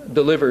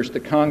delivers to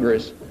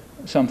Congress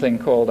something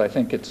called, I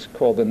think it's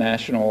called the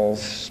National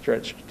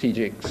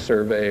Strategic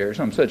Survey or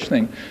some such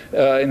thing,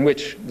 in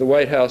which the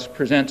White House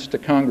presents to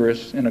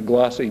Congress in a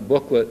glossy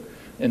booklet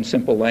in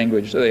simple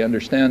language so they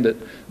understand it,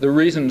 the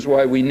reasons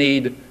why we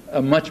need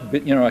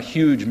a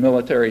huge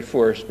military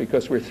force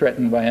because we're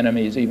threatened by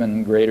enemies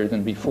even greater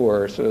than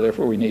before, so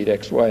therefore we need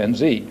X, Y, and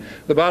Z.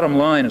 The bottom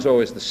line is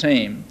always the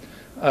same.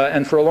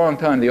 And for a long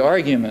time, the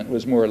argument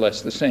was more or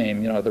less the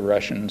same, the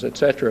Russians,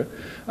 etc.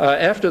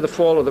 After the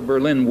fall of the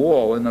Berlin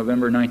Wall in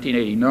November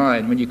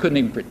 1989, when you couldn't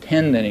even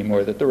pretend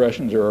anymore that the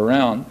Russians are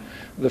around,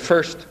 the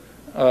first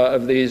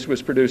of these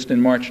was produced in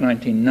March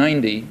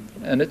 1990,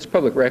 and it's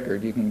public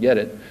record, you can get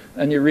it.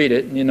 And you read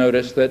it, and you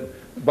notice that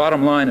the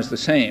bottom line is the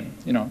same.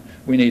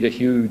 We need a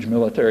huge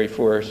military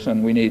force,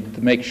 and we need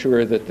to make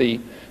sure that the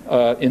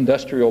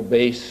industrial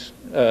base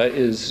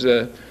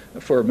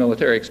for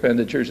military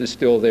expenditures is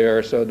still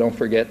there, so don't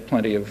forget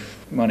plenty of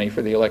money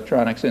for the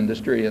electronics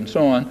industry and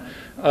so on.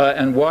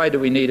 And why do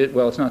we need it?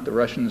 Well, it's not the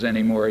Russians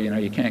anymore.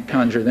 You can't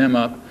conjure them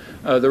up.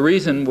 The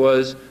reason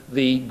was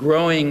the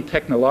growing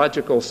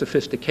technological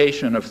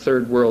sophistication of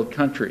third world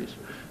countries.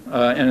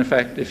 And in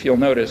fact, if you'll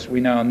notice, we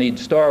now need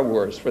Star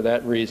Wars for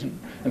that reason.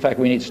 In fact,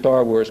 we need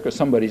Star Wars because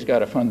somebody's got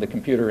to fund the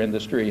computer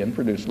industry and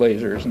produce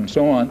lasers and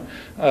so on.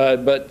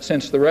 But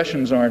since the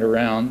Russians aren't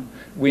around,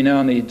 we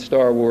now need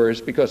Star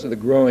Wars because of the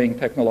growing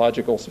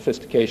technological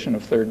sophistication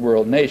of third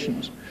world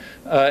nations.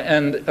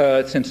 And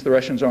since the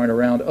Russians aren't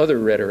around, other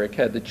rhetoric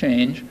had to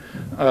change.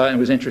 And it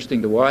was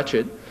interesting to watch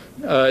it.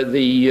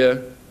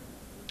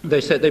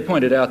 they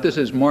pointed out, this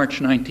is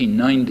March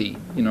 1990,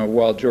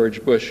 while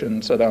George Bush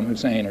and Saddam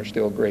Hussein are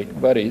still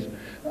great buddies.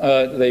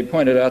 They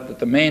pointed out that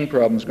the main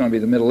problem is going to be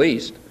the Middle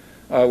East,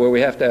 where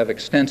we have to have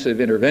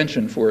extensive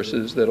intervention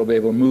forces that'll be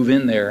able to move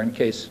in there in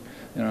case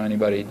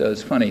anybody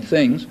does funny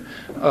things.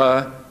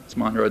 It's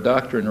Monroe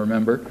Doctrine,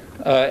 remember.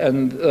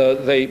 And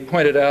they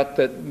pointed out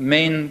that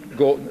main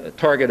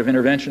target of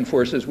intervention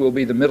forces will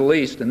be the Middle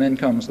East, and then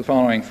comes the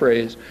following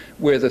phrase,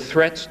 where the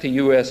threats to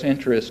U.S.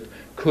 interest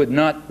could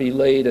not be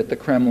laid at the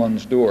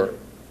Kremlin's door.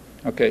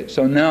 Okay,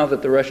 so now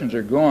that the Russians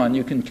are gone,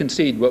 you can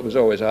concede what was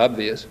always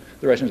obvious.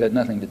 The Russians had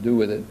nothing to do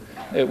with it.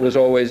 It was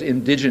always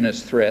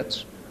indigenous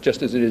threats,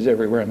 just as it is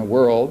everywhere in the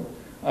world.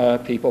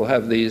 People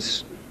have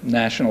these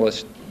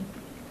nationalist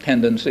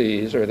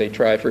tendencies, or they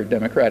try for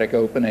democratic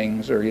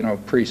openings, or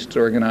priests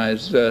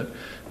organize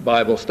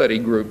Bible study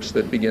groups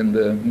that begin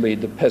to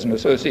lead to peasant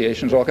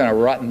associations. All kind of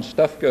rotten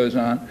stuff goes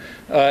on,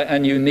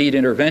 and you need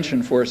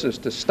intervention forces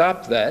to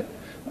stop that.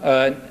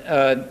 Now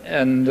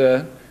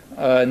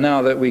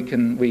that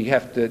we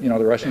have to,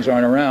 the Russians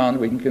aren't around,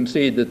 we can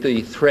concede that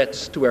the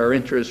threats to our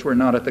interests were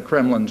not at the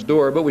Kremlin's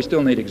door, but we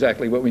still need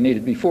exactly what we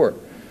needed before.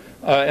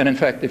 And in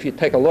fact, if you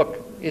take a look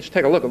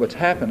at what's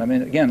happened. I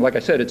mean, again, like I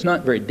said, it's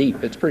not very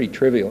deep. It's pretty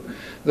trivial.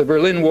 The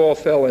Berlin Wall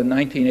fell in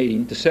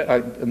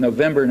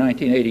November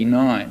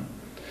 1989.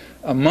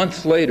 A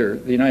month later,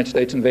 the United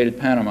States invaded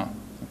Panama,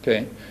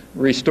 okay,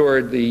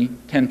 restored the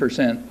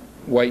 10%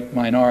 white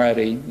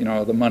minority,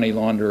 the money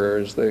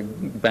launderers, the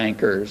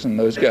bankers, and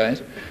those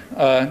guys,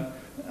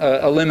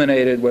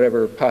 eliminated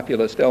whatever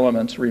populist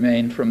elements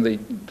remained from the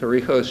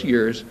Torrijos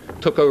years,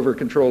 took over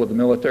control of the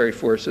military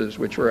forces,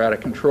 which were out of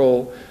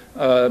control,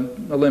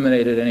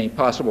 eliminated any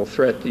possible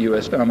threat to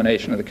U.S.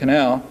 domination of the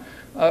canal,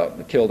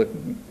 killed a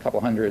couple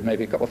hundred,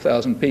 maybe a couple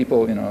thousand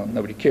people,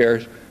 nobody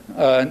cares.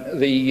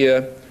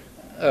 It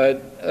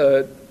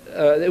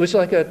was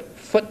like a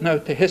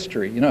footnote to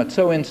history.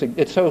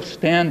 It's so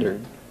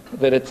standard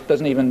that it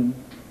doesn't even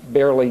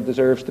barely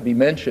deserves to be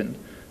mentioned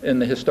in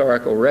the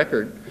historical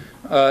record.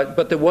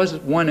 But there was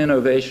one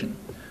innovation.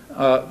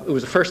 It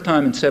was the first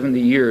time in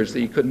 70 years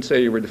that you couldn't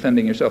say you were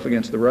defending yourself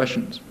against the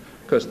Russians,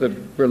 because the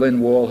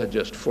Berlin Wall had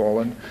just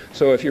fallen.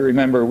 So if you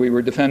remember, we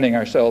were defending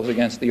ourselves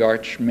against the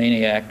arch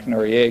maniac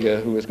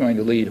Noriega, who was going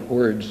to lead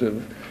hordes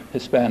of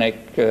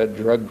Hispanic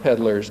drug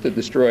peddlers to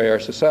destroy our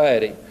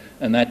society.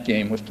 And that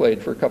game was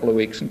played for a couple of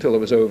weeks until it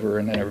was over,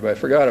 and then everybody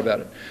forgot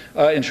about it.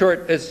 In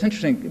short, it's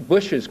interesting,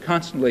 Bush is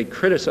constantly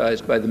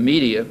criticized by the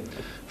media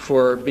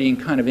for being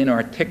kind of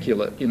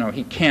inarticulate.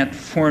 He can't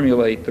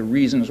formulate the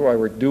reasons why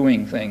we're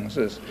doing things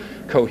as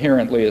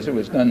coherently as it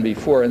was done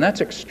before, and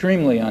that's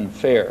extremely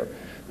unfair.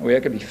 We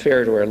have to be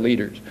fair to our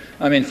leaders.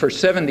 I mean, for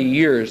 70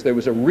 years, there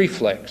was a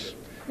reflex.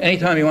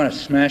 Anytime you want to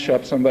smash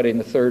up somebody in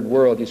the third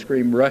world, you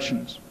scream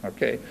Russians,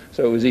 okay?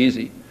 So it was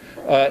easy.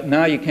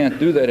 Now you can't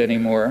do that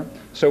anymore.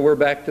 So we're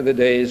back to the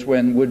days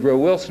when Woodrow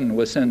Wilson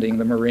was sending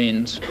the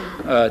Marines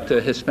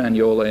to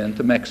Hispaniola and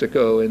to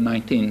Mexico in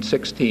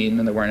 1916,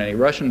 and there weren't any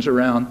Russians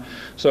around.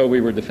 So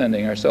we were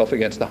defending ourselves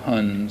against the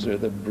Huns or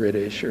the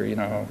British or,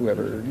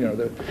 whoever,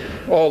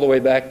 all the way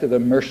back to the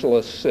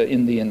merciless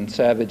Indian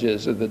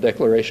savages of the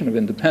Declaration of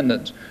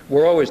Independence.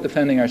 We're always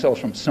defending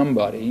ourselves from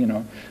somebody,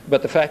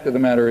 But the fact of the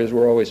matter is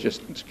we're always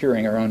just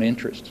securing our own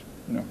interests,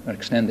 and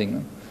extending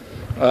them.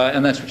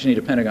 And that's what you need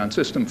a Pentagon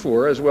system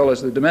for, as well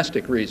as the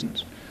domestic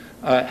reasons.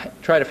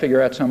 Try to figure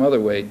out some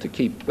other way to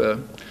keep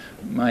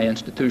my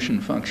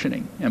institution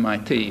functioning,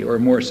 MIT, or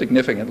more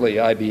significantly,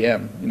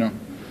 IBM,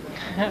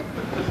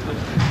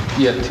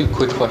 Yeah, two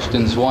quick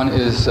questions. One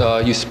is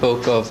you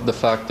spoke of the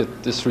fact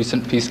that this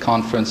recent peace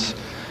conference,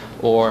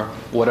 or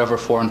whatever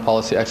foreign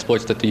policy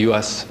exploits that the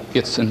U.S.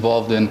 gets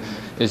involved in,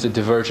 is a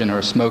diversion or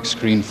a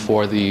smokescreen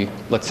for the,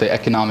 let's say,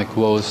 economic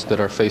woes that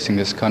are facing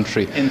this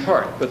country. In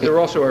part, but there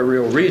also are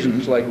real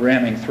reasons, like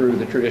ramming through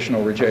the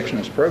traditional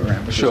rejectionist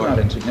program, which is not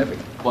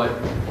insignificant. But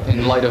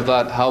in light of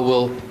that, how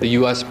will the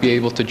U.S. be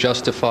able to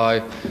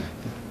justify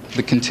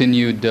the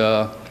continued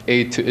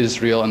aid to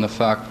Israel and the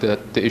fact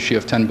that the issue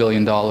of $10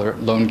 billion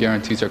loan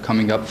guarantees are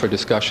coming up for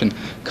discussion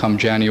come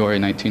January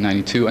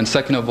 1992? And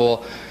second of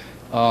all,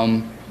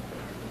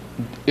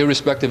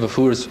 irrespective of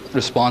who is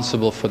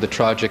responsible for the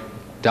tragic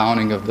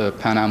downing of the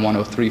Pan Am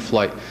 103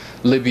 flight,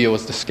 Libya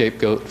was the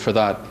scapegoat for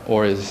that,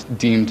 or is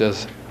deemed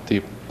as the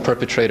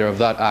perpetrator of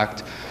that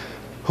act.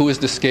 Who is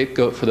the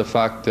scapegoat for the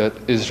fact that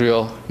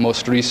Israel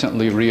most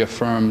recently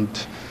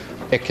reaffirmed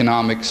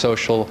economic,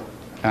 social,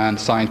 and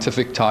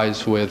scientific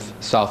ties with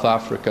South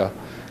Africa,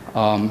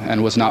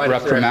 and was not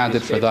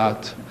reprimanded for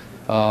that?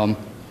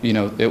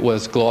 It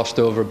was glossed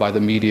over by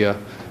the media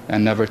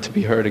and never to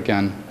be heard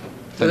again.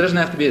 There doesn't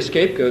have to be a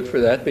scapegoat for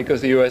that,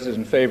 because the U.S. is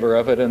in favor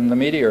of it and the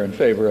media are in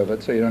favor of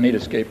it, so you don't need a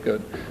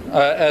scapegoat.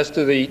 As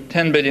to the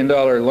 $10 billion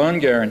loan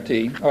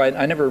guarantee,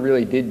 I never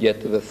really did get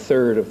to the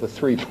third of the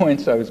 3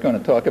 points I was going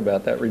to talk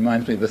about. That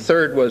reminds me. The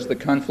third was the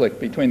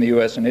conflict between the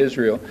U.S. and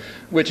Israel,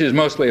 which is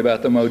mostly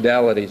about the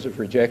modalities of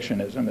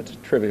rejectionism. It's a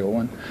trivial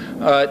one.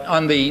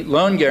 On the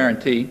loan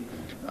guarantee,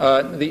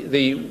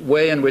 The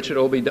way in which it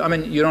will be done, I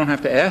mean, you don't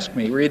have to ask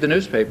me. Read the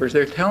newspapers.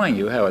 They're telling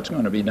you how it's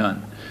going to be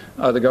done.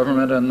 The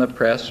government and the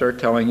press are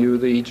telling you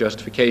the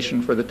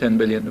justification for the $10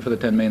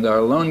 million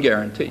loan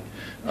guarantee.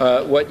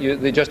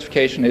 The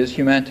justification is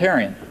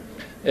humanitarian.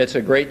 It's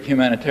a great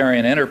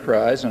humanitarian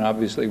enterprise, and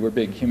obviously we're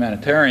big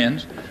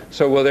humanitarians,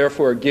 so we'll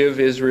therefore give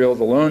Israel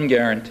the loan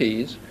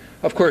guarantees.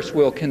 Of course,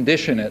 we'll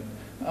condition it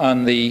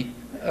on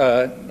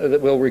that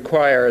we'll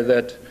require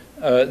that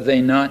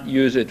they not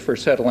use it for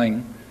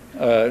settling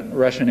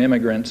Russian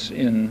immigrants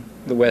in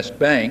the West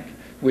Bank,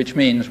 which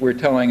means we're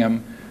telling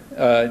them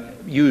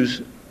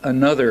use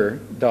another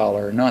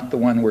dollar, not the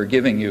one we're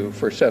giving you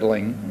for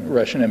settling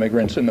Russian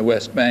immigrants in the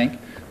West Bank,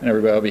 and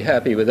everybody will be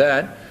happy with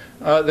that.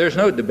 There's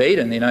no debate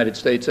in the United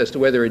States as to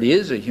whether it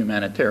is a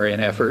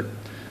humanitarian effort.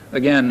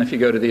 Again, if you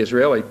go to the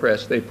Israeli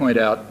press, they point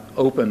out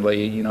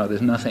openly, you know,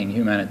 there's nothing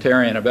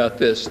humanitarian about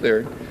this.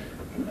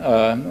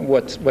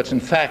 What's in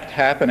fact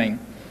happening,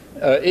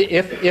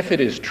 if it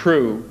is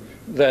true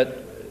that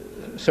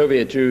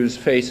Soviet Jews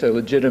face a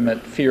legitimate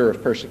fear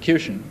of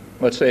persecution,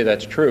 let's say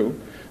that's true,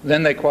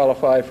 then they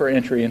qualify for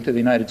entry into the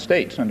United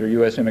States under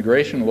U.S.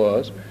 immigration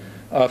laws.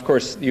 Of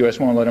course, the U.S.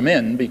 won't let them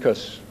in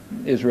because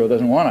Israel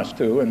doesn't want us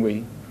to, and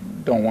we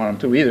don't want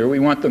them to either. We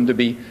want them to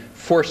be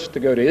forced to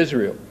go to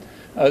Israel.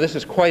 This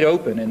is quite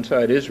open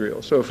inside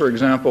Israel. So, for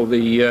example,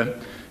 the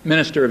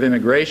Minister of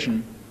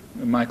Immigration,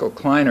 Michael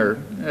Kleiner,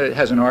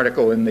 has an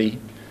article in the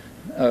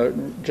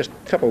just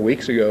a couple of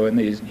weeks ago in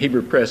the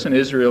Hebrew press in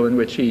Israel in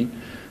which he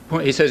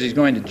says he's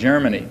going to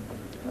Germany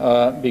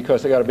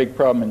because they got a big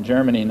problem in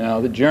Germany now.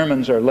 The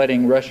Germans are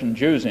letting Russian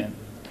Jews in,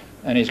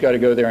 and he's got to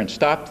go there and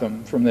stop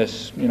them from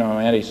this, you know,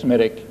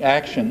 anti-Semitic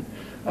action.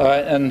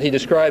 And he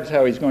describes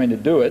how he's going to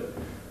do it.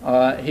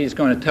 He's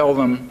going to tell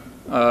them,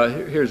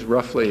 here's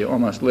roughly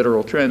almost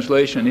literal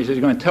translation, he says he's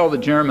going to tell the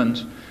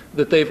Germans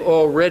that they've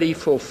already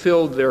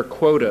fulfilled their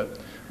quota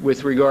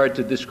with regard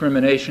to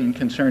discrimination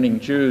concerning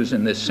Jews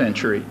in this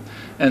century,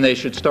 and they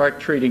should start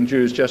treating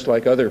Jews just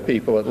like other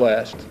people at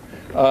last.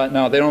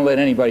 Now, they don't let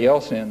anybody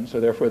else in, so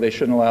therefore they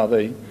shouldn't allow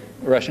the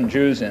Russian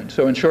Jews in.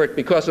 So in short,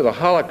 because of the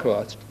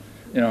Holocaust,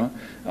 you know,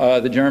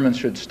 the Germans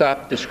should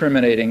stop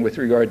discriminating with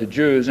regard to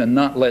Jews and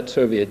not let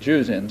Soviet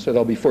Jews in, so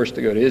they'll be forced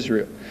to go to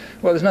Israel.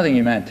 Well, there's nothing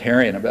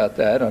humanitarian about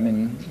that. I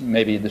mean,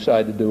 maybe you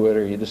decide to do it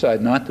or you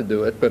decide not to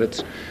do it, but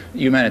it's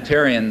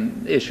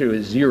humanitarian issue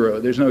is zero.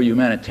 There's no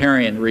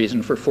humanitarian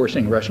reason for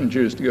forcing Russian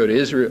Jews to go to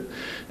Israel.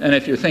 And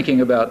if you're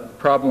thinking about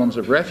problems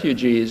of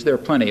refugees, there are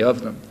plenty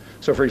of them.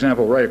 So, for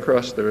example, right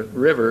across the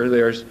river,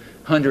 there's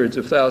hundreds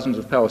of thousands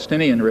of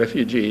Palestinian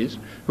refugees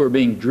who are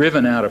being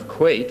driven out of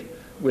Kuwait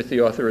with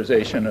the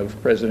authorization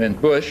of President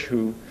Bush,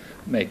 who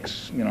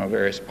makes, you know,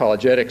 various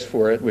apologetics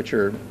for it, which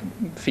are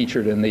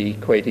featured in the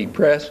Kuwaiti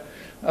press.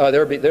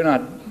 They're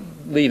not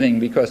leaving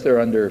because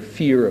they're under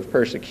fear of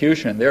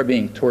persecution. They're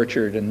being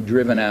tortured and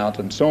driven out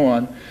and so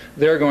on.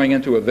 They're going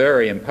into a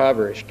very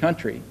impoverished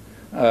country,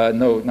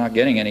 not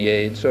getting any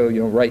aid. So,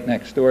 you know, right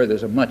next door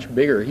there's a much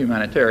bigger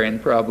humanitarian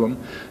problem,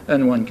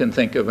 and one can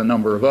think of a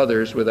number of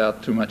others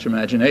without too much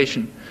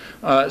imagination.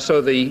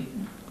 So the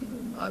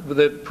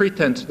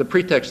pretext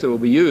that will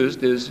be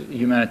used is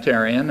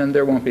humanitarian, and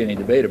there won't be any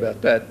debate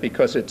about that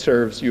because it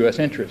serves U.S.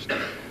 interests.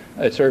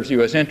 It serves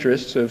U.S.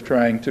 interests of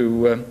trying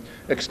to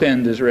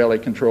extend Israeli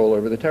control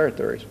over the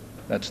territories.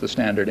 That's the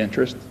standard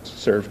interest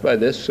served by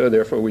this, so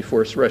therefore we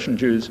force Russian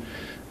Jews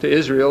to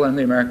Israel and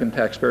the American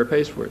taxpayer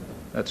pays for it.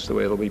 That's the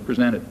way it'll be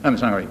presented. I mean,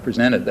 it's not really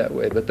presented that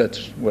way, but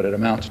that's what it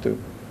amounts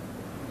to.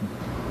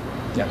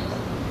 Yeah.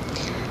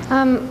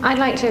 I'd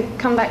like to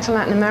come back to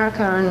Latin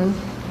America and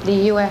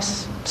the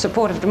U.S.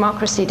 support of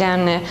democracy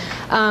down there.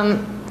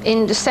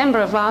 In December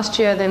of last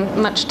year, the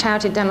much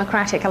touted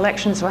democratic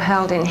elections were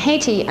held in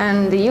Haiti,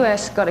 and the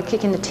U.S. got a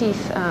kick in the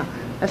teeth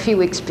a few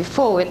weeks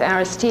before with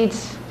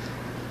Aristide's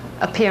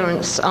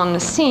appearance on the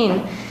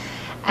scene.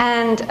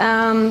 And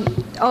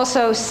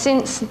also,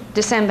 since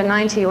December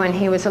 90, when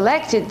he was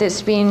elected,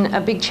 there's been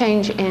a big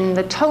change in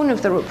the tone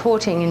of the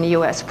reporting in the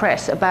U.S.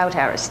 press about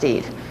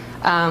Aristide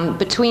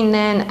between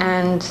then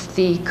and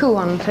the coup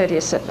on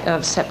 30th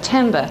of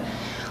September.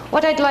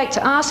 What I'd like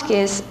to ask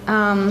is,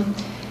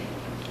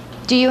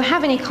 do you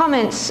have any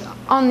comments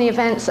on the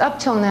events up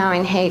till now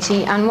in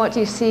Haiti, and what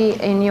do you see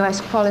in U.S.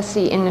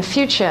 policy in the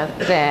future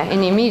there, in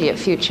the immediate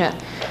future?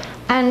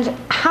 And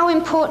how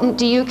important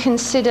do you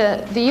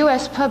consider the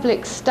U.S.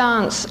 public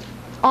stance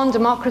on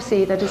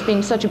democracy that has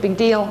been such a big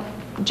deal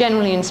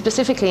generally and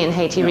specifically in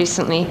Haiti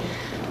recently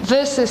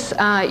versus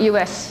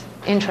U.S.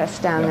 interests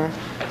down there?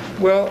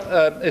 Well,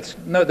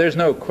 there's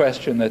no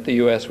question that the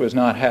U.S. was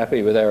not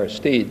happy with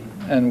Aristide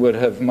and would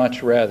have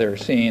much rather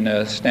seen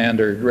a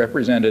standard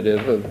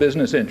representative of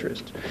business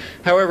interests.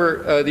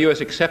 However, the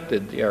U.S.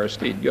 accepted the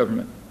Aristide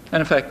government,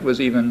 and in fact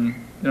was even,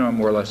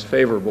 more or less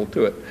favorable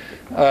to it.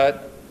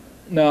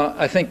 Now,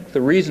 I think the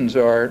reasons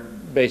are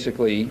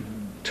basically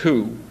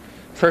two.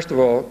 First of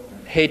all,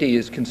 Haiti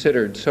is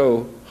considered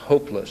so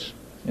hopeless,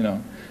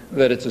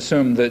 that it's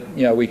assumed that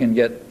we can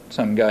get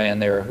some guy in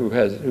there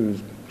who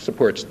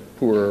supports the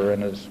poor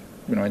and is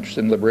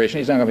interested in liberation.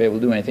 He's not going to be able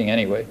to do anything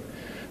anyway.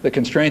 The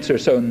constraints are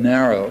so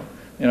narrow,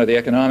 the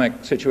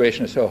economic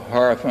situation is so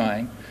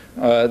horrifying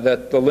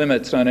that the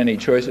limits on any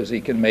choices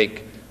he can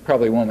make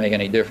probably won't make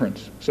any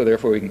difference, so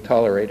therefore we can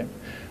tolerate him.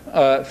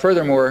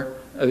 Furthermore,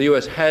 the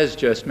U.S. has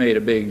just made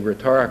a big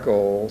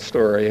rhetorical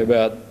story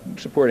about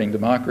supporting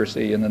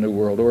democracy in the New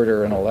World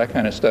Order and all that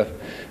kind of stuff,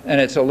 and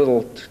it's a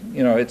little,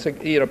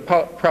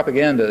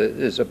 propaganda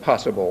is a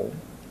possible,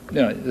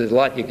 there's a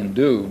lot you can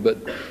do, but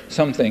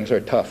some things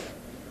are tough.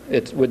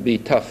 It would be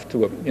tough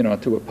to,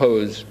 to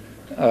oppose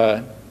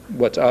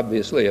what's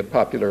obviously a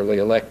popularly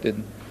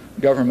elected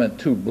government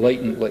too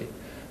blatantly.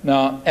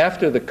 Now,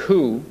 after the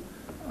coup,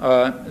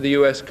 the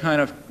U.S.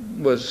 kind of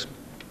was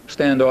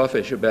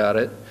standoffish about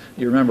it.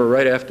 You remember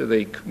right after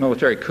the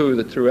military coup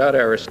that threw out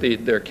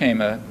Aristide, there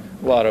came a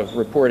lot of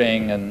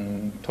reporting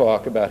and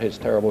talk about his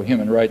terrible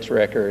human rights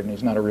record, and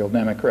he's not a real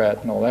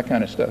Democrat and all that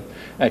kind of stuff.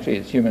 Actually,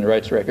 his human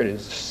rights record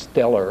is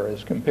stellar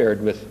as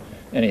compared with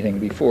anything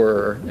before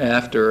or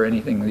after, or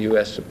anything the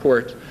U.S.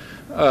 supports.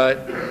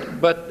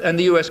 And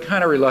the U.S.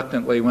 kind of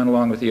reluctantly went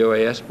along with the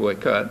OAS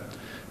boycott.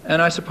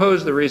 And I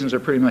suppose the reasons are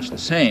pretty much the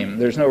same.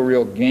 There's no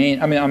real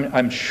gain. I mean,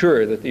 I'm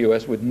sure that the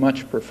U.S. would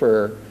much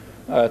prefer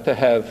to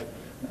have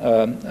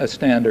a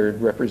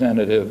standard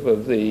representative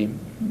of the,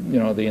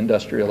 the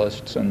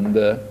industrialists and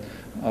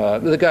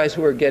the guys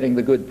who are getting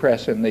the good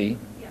press in the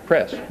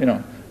press,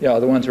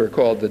 the ones who are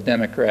called the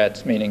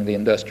Democrats, meaning the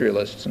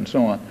industrialists and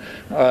so on.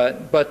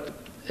 But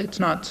it's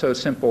not so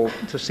simple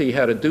to see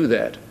how to do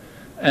that.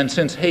 And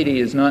since Haiti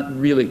is not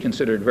really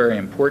considered very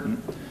important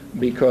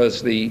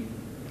because the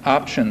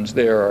options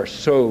there are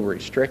so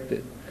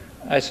restricted,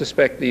 I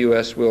suspect the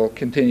U.S. will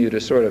continue to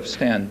sort of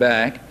stand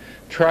back,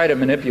 try to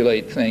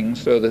manipulate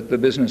things so that the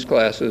business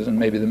classes and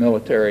maybe the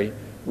military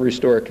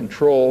restore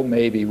control,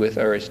 maybe with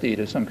Aristide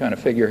as some kind of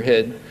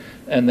figurehead,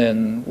 and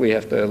then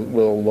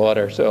we'll laud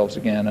ourselves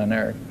again on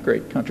our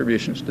great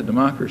contributions to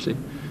democracy.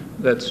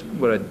 That's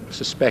what I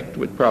suspect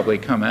would probably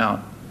come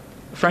out.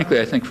 Frankly,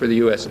 I think for the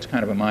U.S. it's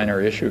kind of a minor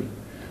issue.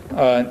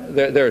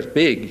 There's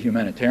big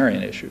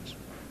humanitarian issues.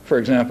 For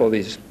example,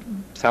 these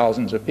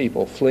thousands of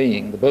people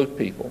fleeing, the boat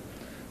people.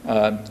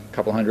 A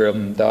couple hundred of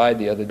them died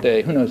the other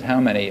day. Who knows how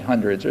many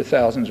hundreds or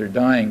thousands are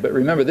dying. But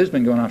remember, this has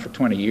been going on for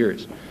 20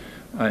 years.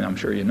 And I'm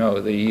sure you know.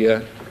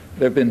 There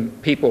have been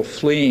people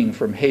fleeing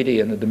from Haiti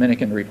and the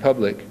Dominican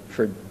Republic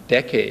for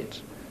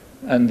decades.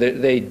 And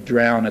they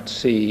drown at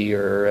sea,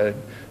 or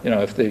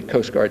if the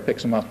Coast Guard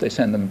picks them up, they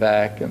send them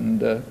back.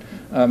 And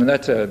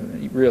that's a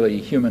really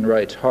human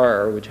rights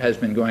horror, which has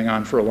been going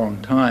on for a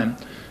long time.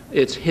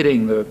 It's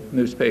hitting the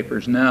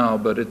newspapers now,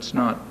 but it's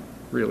not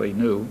really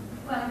new.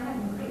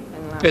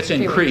 It's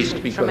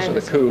increased because of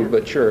the coup,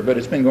 but sure, but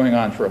it's been going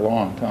on for a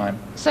long time.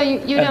 So you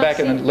and don't back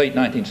in the late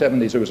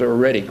 1970s, it was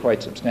already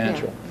quite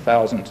substantial. Yeah.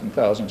 Thousands and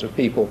thousands of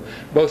people,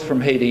 both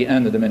from Haiti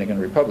and the Dominican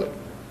Republic.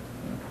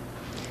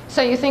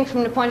 So you think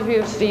from the point of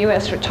view of the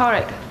U.S.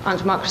 rhetoric on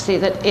democracy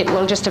that it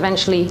will just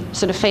eventually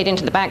sort of fade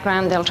into the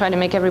background, they'll try to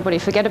make everybody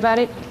forget about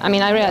it? I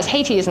mean, I realize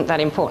Haiti isn't that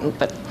important,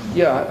 but...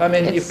 Yeah, I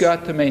mean, you've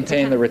got to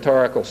maintain the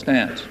rhetorical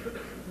stance.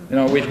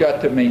 We've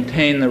got to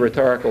maintain the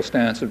rhetorical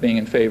stance of being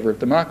in favor of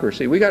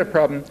democracy. We got a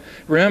problem.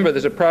 Remember,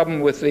 there's a problem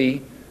with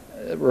the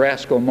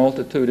rascal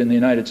multitude in the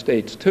United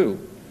States, too.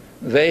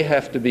 They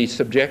have to be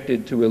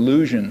subjected to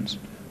illusions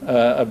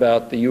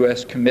about the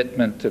U.S.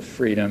 commitment to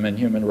freedom and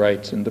human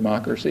rights and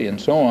democracy and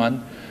so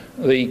on.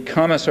 The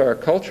Commissar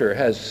culture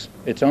has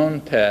its own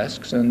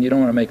tasks, and you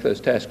don't want to make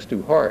those tasks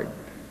too hard.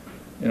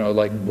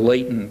 Like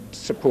blatant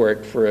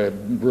support for a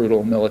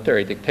brutal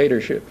military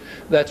dictatorship.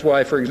 That's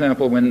why, for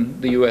example, when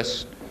the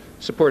U.S.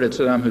 supported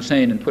Saddam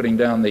Hussein in putting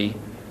down the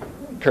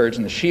Kurds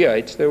and the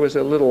Shiites, there was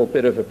a little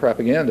bit of a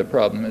propaganda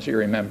problem, as you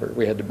remember.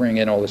 We had to bring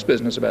in all this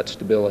business about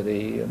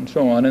stability and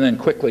so on, and then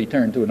quickly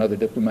turn to another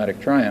diplomatic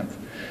triumph.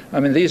 I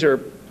mean, these are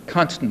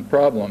constant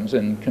problems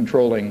in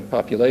controlling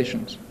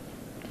populations.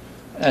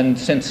 And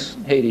since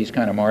Haiti's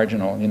kind of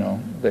marginal,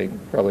 they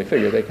probably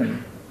figure they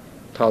can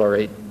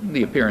tolerate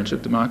the appearance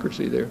of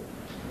democracy there.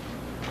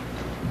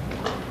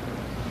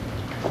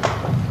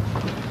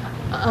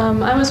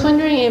 I was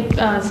wondering if,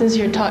 since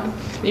you're talking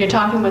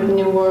about the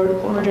New World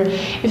Order,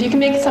 if you can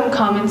make some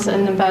comments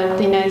about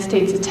the United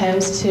States'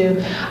 attempts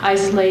to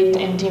isolate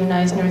and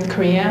demonize North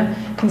Korea,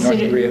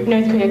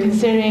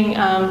 considering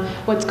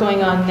what's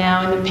going on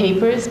now in the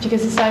papers,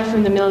 because aside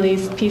from the Middle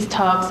East peace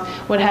talks,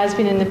 what has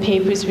been in the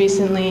papers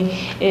recently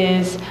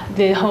is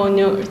the whole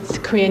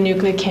North Korea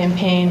nuclear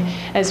campaign,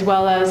 as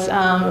well as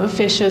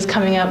officials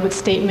coming out with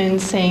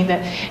statements saying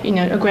that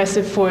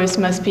aggressive force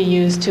must be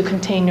used to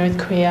contain North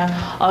Korea.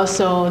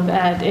 Also,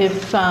 that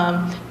if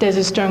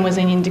Desert Storm was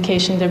any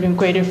indication, there would be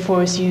greater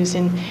force used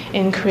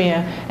in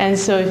Korea. And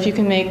so, if you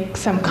can make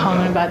some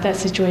comment about that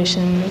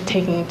situation,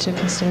 taking into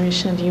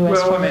consideration of the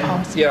U.S. foreign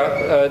policy.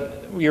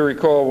 You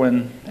recall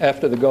when,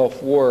 after the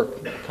Gulf War,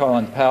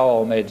 Colin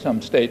Powell made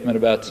some statement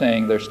about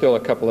saying there's still a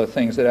couple of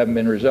things that haven't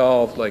been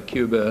resolved, like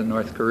Cuba and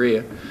North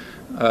Korea,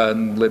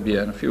 and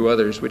Libya and a few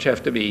others, which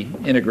have to be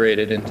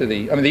integrated into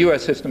the... I mean, the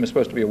U.S. system is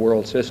supposed to be a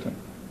world system.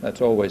 That's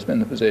always been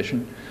the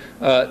position.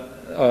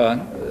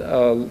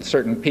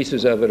 certain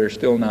pieces of it are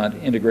still not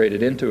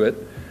integrated into it.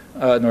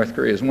 North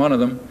Korea is one of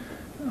them.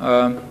 It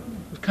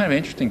was kind of an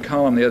interesting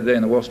column the other day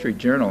in the Wall Street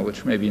Journal,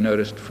 which maybe you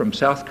noticed, from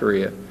South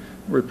Korea,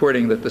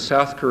 reporting that the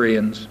South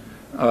Koreans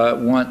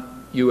want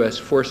U.S.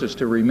 forces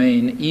to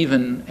remain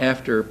even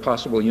after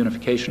possible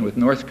unification with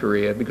North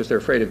Korea because they're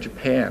afraid of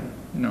Japan.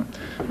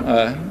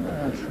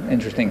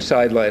 Interesting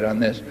sidelight on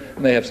this.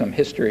 And they have some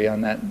history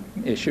on that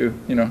issue,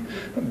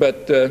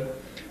 But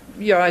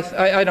yeah,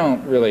 I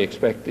don't really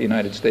expect the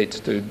United States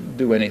to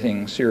do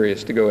anything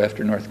serious to go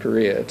after North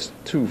Korea. It's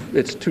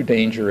too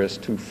dangerous,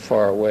 too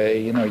far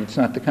away. It's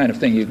not the kind of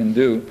thing you can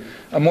do.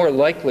 A more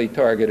likely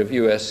target of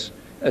U.S.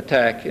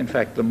 attack, in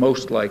fact, the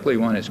most likely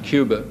one, is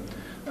Cuba.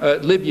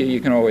 Libya,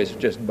 you can always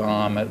just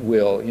bomb at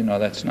will.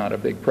 That's not a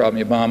big problem.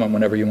 You bomb them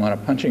whenever you want a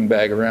punching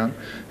bag around.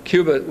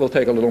 Cuba will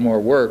take a little more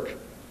work,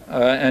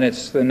 and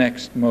it's the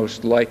next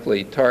most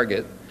likely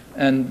target.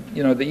 And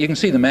you can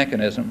see the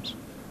mechanisms.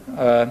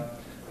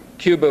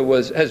 Cuba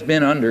has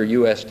been under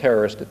U.S.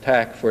 terrorist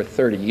attack for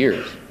 30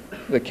 years.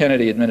 The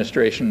Kennedy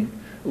administration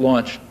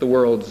launched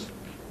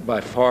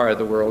by far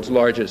the world's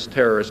largest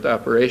terrorist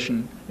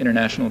operation,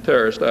 international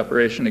terrorist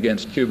operation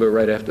against Cuba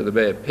right after the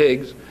Bay of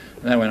Pigs.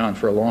 And that went on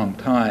for a long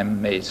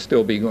time, may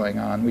still be going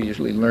on. We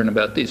usually learn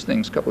about these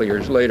things a couple of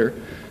years later.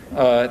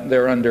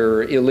 They're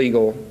under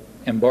illegal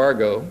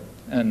embargo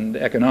and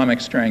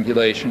economic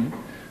strangulation.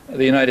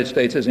 The United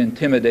States has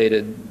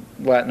intimidated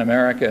Latin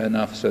America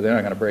enough so they're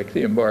not going to break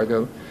the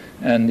embargo.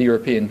 And the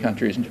European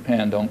countries and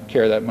Japan don't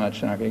care that much.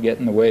 They're not going to get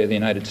in the way of the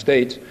United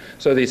States.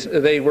 So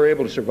they were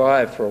able to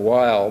survive for a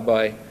while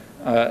by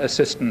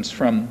assistance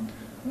from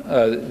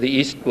the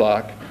East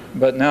Bloc.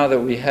 But now that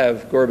we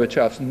have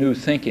Gorbachev's new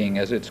thinking,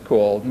 as it's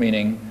called,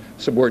 meaning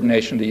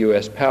subordination to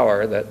U.S.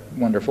 power, that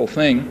wonderful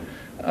thing,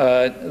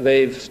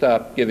 they've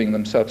stopped giving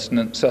them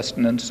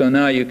sustenance. So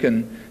now you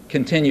can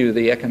continue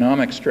the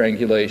economic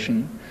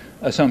strangulation,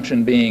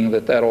 assumption being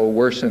that that'll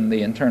worsen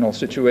the internal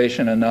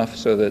situation enough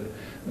so that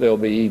there'll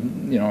be,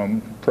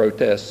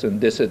 protests and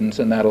dissidents,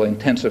 and that'll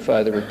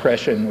intensify the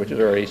repression, which is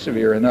already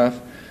severe enough,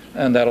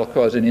 and that'll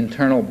cause an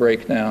internal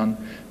breakdown.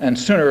 And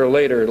sooner or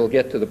later, it'll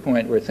get to the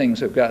point where things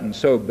have gotten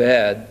so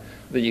bad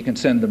that you can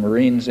send the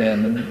Marines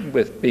in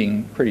with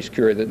being pretty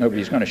secure that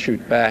nobody's going to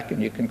shoot back,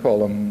 and you can call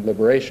them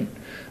liberation.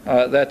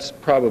 That's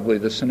probably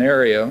the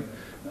scenario.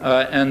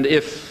 And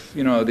if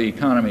the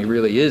economy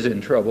really is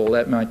in trouble,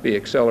 that might be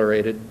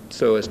accelerated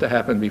so as to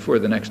happen before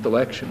the next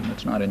election.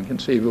 It's not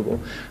inconceivable.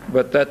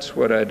 But that's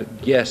what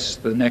I'd guess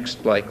the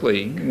next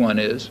likely one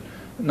is.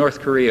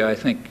 North Korea, I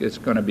think, is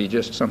going to be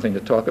just something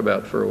to talk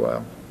about for a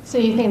while. So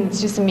you think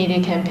it's just a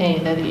media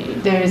campaign, that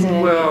there isn't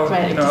any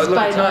threat,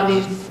 despite all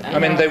these...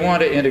 They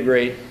want to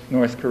integrate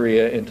North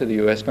Korea into the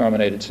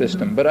U.S.-dominated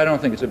system, but I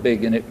don't think it's a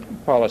big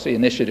policy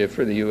initiative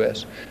for the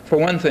U.S. For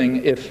one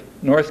thing, if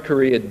North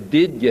Korea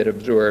did get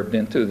absorbed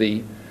into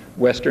the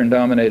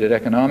Western-dominated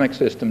economic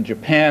system,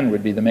 Japan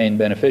would be the main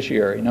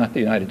beneficiary, not the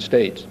United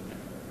States,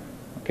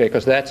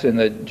 because that's in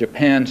the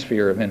Japan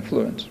sphere of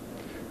influence.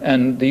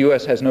 And the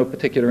U.S. has no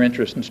particular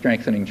interest in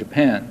strengthening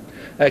Japan.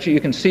 Actually, you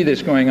can see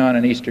this going on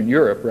in Eastern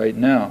Europe right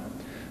now.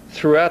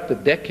 Throughout the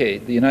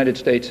decade, the United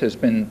States has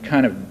been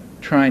kind of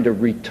trying to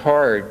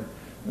retard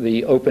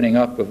the opening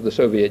up of the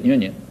Soviet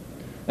Union.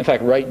 In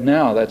fact, right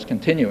now, that's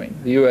continuing.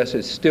 The U.S.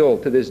 is still,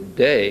 to this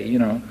day,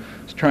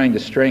 is trying to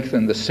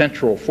strengthen the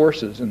central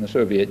forces in the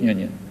Soviet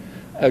Union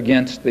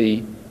against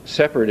the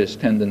separatist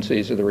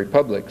tendencies of the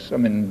republics.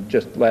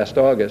 Just last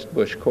August,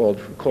 Bush called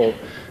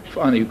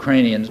on the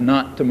Ukrainians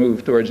not to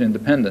move towards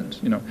independence.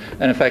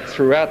 And in fact,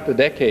 throughout the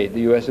decade,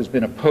 the U.S. has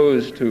been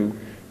opposed to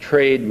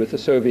trade with the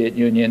Soviet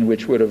Union,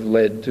 which would have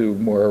led to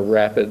more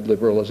rapid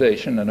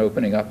liberalization and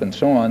opening up and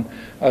so on.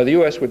 The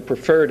U.S. would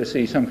prefer to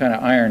see some kind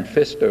of iron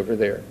fist over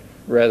there,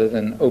 rather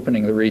than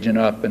opening the region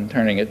up and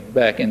turning it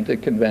back into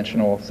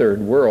conventional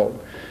third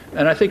world.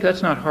 And I think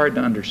that's not hard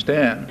to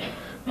understand.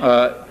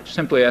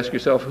 Simply ask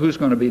yourself, who's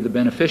going to be the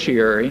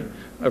beneficiary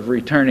of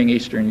returning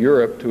Eastern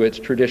Europe to its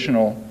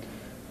traditional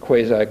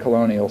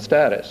quasi-colonial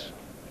status,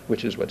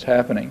 which is what's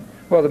happening?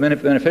 Well, the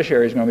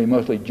beneficiary is going to be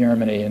mostly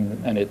Germany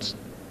and its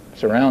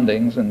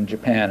surroundings, and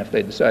Japan, if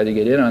they decide to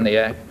get in on the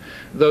act.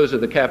 Those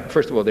are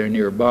first of all, they're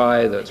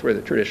nearby. That's where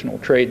the traditional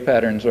trade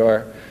patterns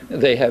are.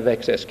 They have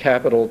excess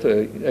capital to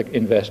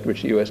invest,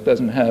 which the U.S.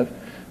 doesn't have.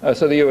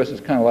 So the U.S. is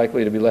kind of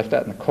likely to be left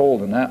out in the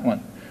cold in that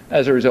one.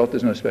 As a result,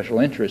 there's no special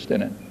interest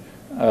in it.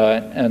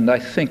 And I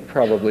think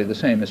probably the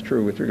same is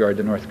true with regard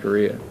to North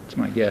Korea. It's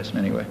my guess,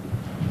 anyway.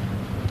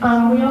 We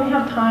only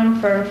have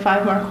time for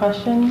 5 more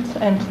questions,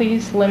 and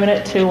please limit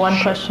it to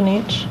 1 question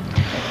each.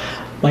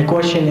 My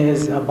question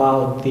is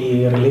about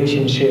the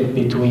relationship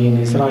between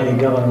Israeli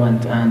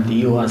government and the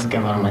U.S.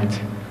 government.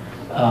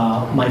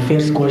 My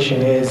first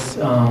question is,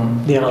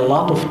 there are a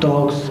lot of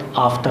talks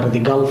after the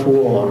Gulf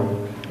War.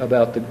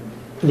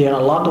 There are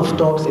a lot of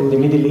talks in the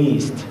Middle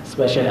East,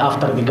 especially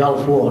after the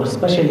Gulf War,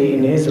 especially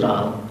in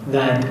Israel,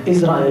 that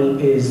Israel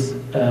is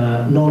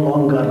no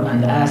longer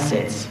an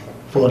asset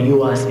for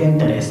U.S.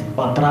 interest,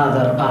 but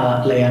rather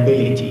a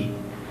liability.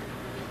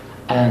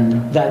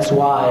 And that's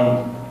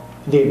why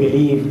they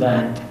believe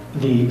that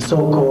the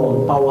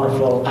so-called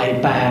powerful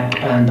AIPAC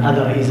and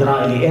other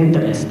Israeli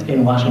interests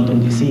in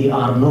Washington, D.C.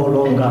 are no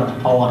longer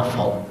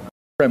powerful.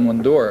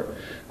 Kremlin door.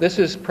 This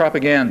is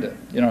propaganda,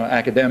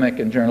 academic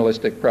and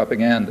journalistic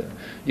propaganda.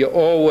 You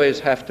always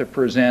have to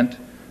present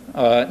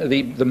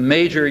the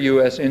major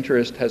U.S.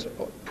 interest has,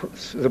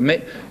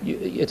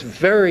 it's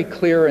very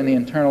clear in the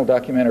internal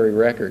documentary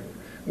record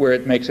where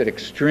it makes it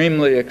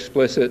extremely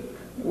explicit,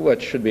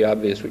 what should be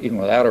obvious even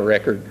without a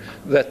record,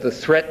 that the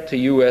threat to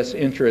U.S.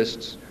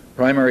 interests,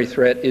 primary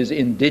threat, is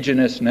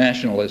indigenous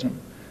nationalism,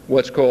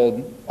 what's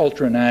called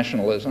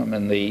ultranationalism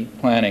in the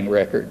planning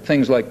record,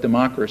 things like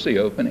democracy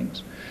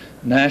openings,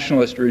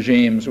 nationalist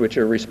regimes which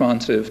are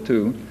responsive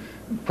to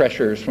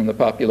pressures from the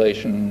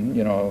population,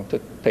 to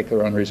take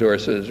their own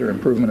resources or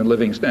improvement in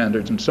living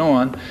standards and so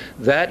on.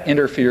 That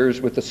interferes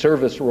with the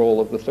service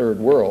role of the third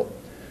world.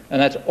 And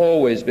that's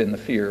always been the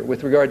fear.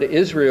 With regard to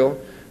Israel,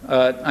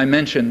 I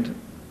mentioned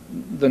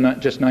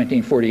just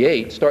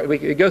 1948. We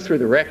could go through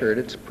the record,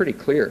 it's pretty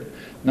clear.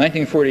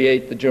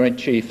 1948, the Joint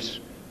Chiefs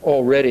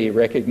already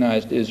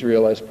recognized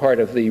Israel as part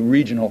of the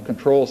regional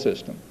control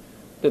system.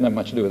 Didn't have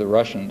much to do with the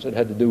Russians. It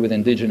had to do with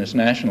indigenous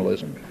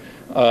nationalism.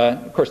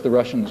 Of course, the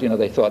Russians,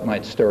 they thought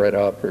might stir it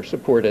up or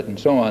support it and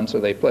so on, so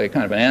they play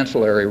kind of an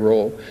ancillary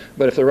role.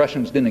 But if the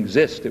Russians didn't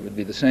exist, it would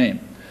be the same.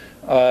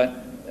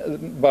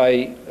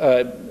 By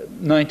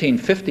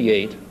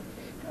 1958,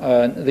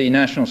 the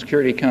National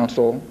Security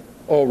Council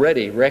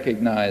already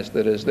recognized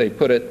that, as they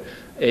put it,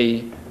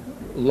 a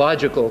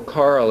logical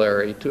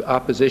corollary to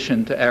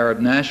opposition to Arab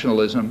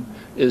nationalism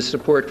is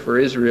support for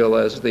Israel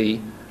as the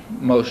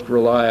most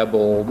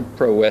reliable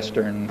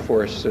pro-Western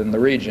force in the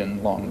region,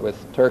 along with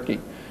Turkey.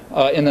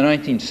 In the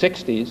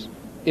 1960s,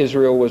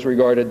 Israel was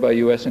regarded by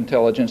U.S.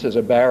 intelligence as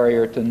a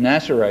barrier to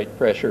Nasserite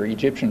pressure,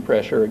 Egyptian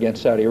pressure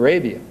against Saudi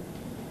Arabia.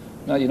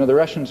 Now, the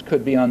Russians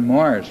could be on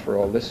Mars for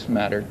all this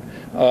mattered.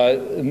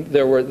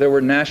 There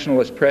were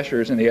nationalist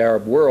pressures in the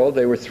Arab world.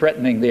 They were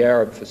threatening the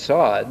Arab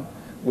facade,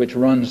 which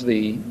runs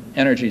the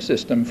energy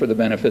system for the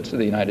benefits of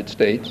the United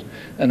States,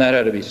 and that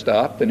had to be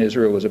stopped, and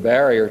Israel was a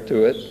barrier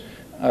to it.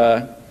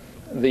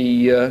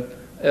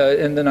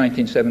 In the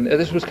 1970s,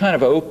 this was kind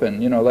of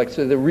open,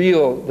 so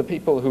the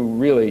people who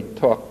really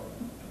talked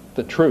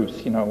the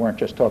truth, weren't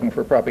just talking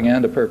for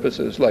propaganda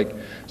purposes, like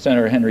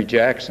Senator Henry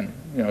Jackson,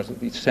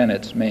 the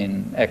Senate's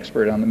main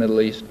expert on the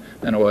Middle East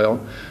and oil.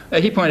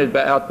 He pointed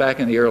out back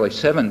in the early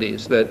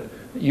 70s that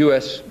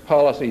U.S.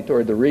 policy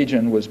toward the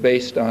region was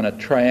based on a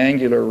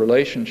triangular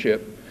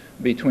relationship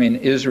between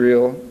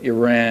Israel,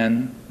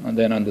 Iran, and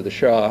then under the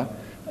Shah,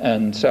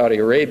 and Saudi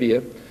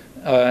Arabia.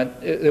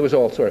 It was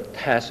all sort of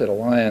tacit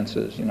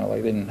alliances,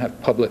 like they didn't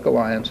have public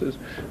alliances.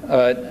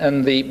 But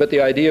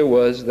the idea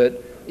was that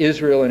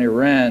Israel and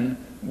Iran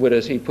would,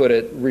 as he put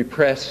it,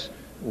 repress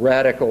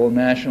radical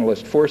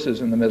nationalist forces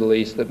in the Middle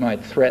East that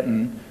might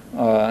threaten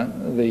what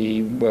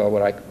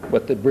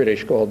the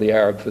British called the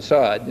Arab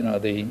facade,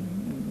 the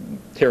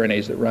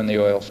tyrannies that run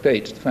the oil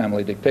states, the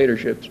family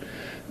dictatorships.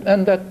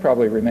 And that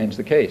probably remains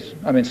the case.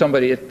 I mean,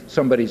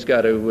 somebody's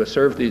got to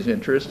serve these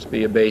interests,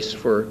 be a base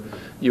for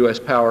U.S.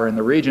 power in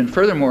the region.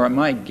 Furthermore,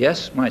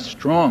 my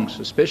strong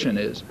suspicion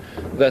is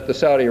that the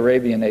Saudi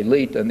Arabian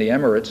elite and the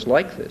Emirates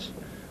like this.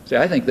 See,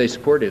 I think they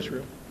support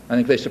Israel. I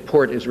think they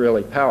support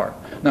Israeli power.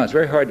 Now, it's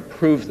very hard to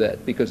prove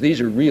that because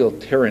these are real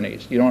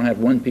tyrannies. You don't have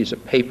one piece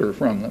of paper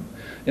from them.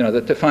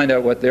 To find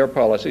out what their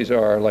policies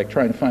are, like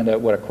trying to find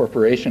out what a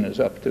corporation is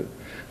up to.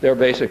 They're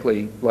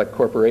basically, like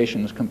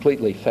corporations,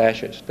 completely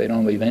fascist. They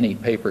don't leave any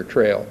paper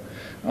trail.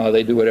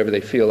 They do whatever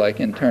they feel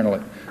like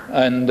internally.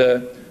 And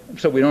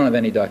so we don't have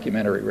any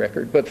documentary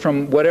record. But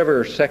from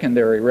whatever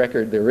secondary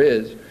record there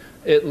is,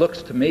 it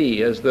looks to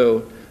me as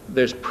though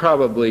there's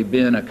probably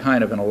been a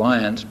kind of an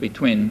alliance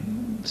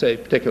between, say,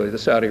 particularly the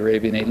Saudi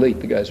Arabian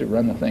elite, the guys who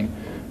run the thing,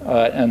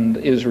 and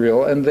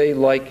Israel. And they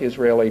like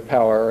Israeli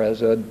power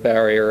as a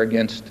barrier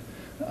against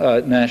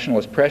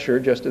nationalist pressure,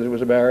 just as it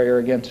was a barrier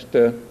against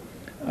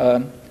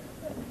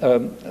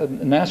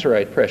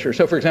Nasserite pressure.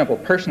 So, for example,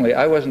 personally,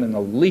 I wasn't in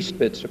the least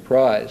bit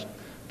surprised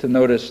to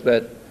notice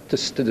that,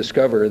 to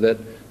discover that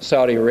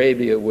Saudi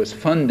Arabia was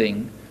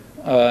funding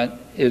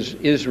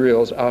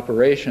Israel's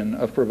operation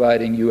of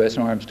providing U.S.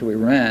 arms to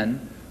Iran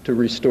to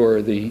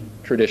restore the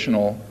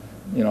traditional,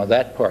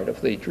 that part of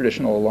the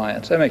traditional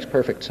alliance. That makes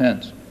perfect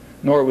sense.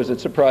 Nor was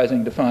it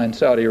surprising to find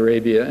Saudi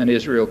Arabia and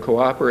Israel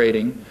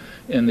cooperating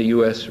in the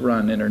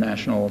U.S.-run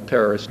international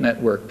terrorist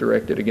network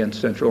directed against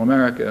Central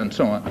America and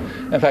so on.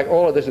 In fact,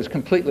 all of this is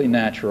completely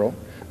natural.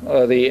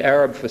 The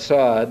Arab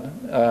facade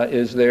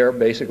is there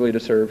basically to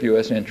serve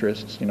U.S.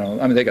 interests. I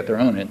mean, they got their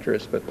own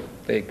interests, but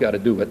they've got to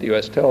do what the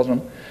U.S. tells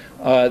them.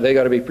 They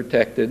got to be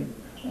protected.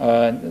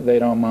 They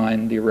don't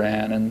mind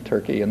Iran and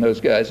Turkey and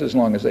those guys as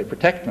long as they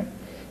protect them.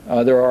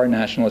 There are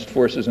nationalist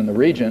forces in the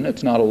region.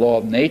 It's not a law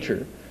of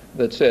nature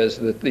that says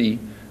that the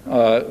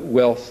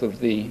wealth of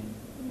the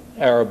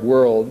Arab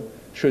world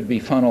should be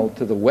funneled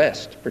to the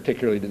West,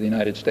 particularly to the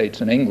United States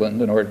and England,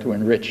 in order to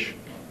enrich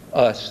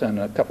us and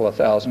a couple of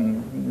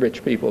thousand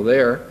rich people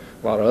there.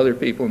 A lot of other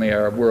people in the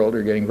Arab world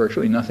are getting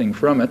virtually nothing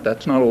from it.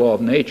 That's not a law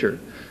of nature,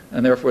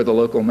 and therefore the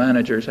local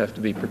managers have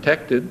to be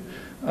protected.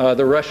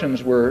 The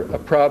Russians were a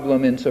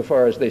problem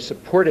insofar as they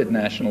supported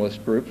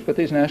nationalist groups, but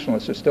these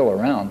nationalists are still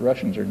around.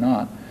 Russians are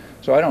not.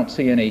 So I don't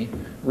see any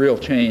real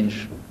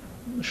change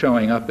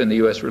showing up in the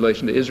U.S.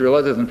 relation to Israel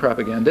other than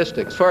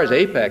propagandistic. As far as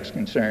AIPAC is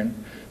concerned,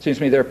 it seems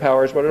to me their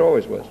power is what it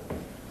always was,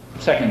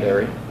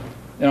 secondary.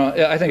 You know,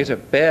 I think it's a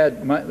bad,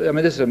 I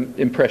mean, this is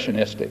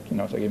impressionistic, you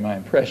know, it's like my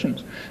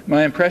impressions.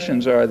 My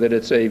impressions are that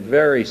it's a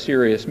very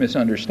serious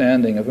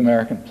misunderstanding of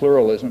American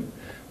pluralism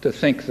to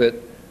think that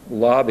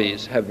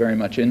lobbies have very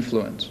much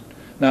influence.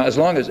 Now, as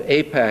long as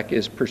AIPAC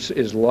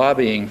is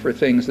lobbying for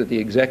things that the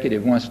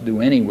executive wants to do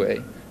anyway,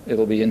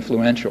 it'll be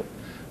influential.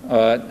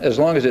 As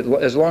long as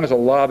a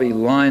lobby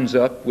lines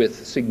up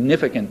with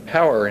significant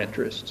power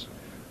interests,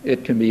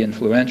 it can be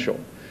influential.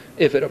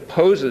 If it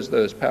opposes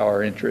those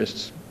power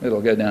interests, it'll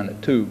go down the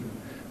tube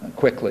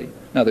quickly.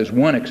 Now, there's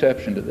one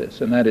exception to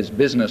this, and that is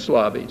business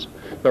lobbies.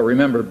 But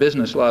remember,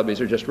 business lobbies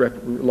are just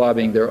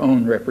lobbying their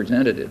own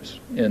representatives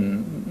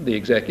in the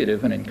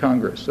executive and in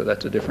Congress, so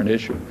that's a different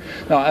issue.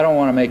 Now, I don't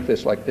want to make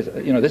this like,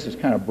 you know, this is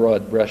kind of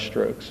broad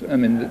brushstrokes. I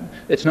mean,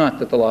 it's not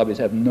that the lobbies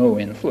have no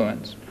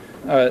influence.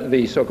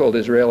 The so-called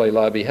Israeli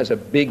lobby has a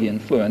big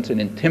influence in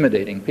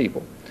intimidating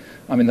people.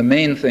 I mean, the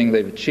main thing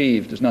they've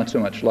achieved is not so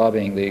much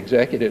lobbying the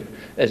executive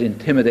as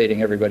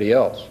intimidating everybody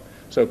else.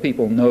 So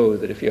people know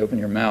that if you open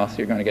your mouth,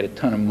 you're going to get a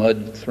ton of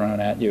mud thrown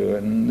at you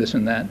and this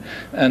and that.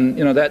 And,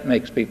 you know, that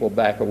makes people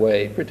back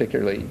away,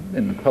 particularly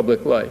in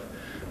public life.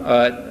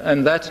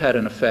 And that's had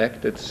an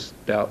effect. It's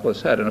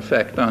doubtless had an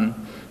effect on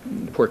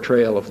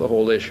portrayal of the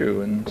whole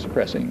issue and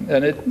suppressing.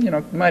 And it, you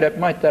know, that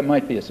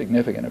might be a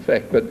significant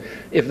effect. But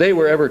if they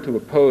were ever to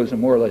oppose a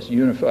more or less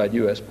unified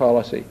U.S.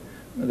 policy,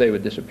 they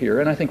would disappear.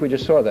 And I think we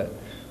just saw that.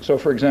 So,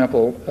 for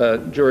example,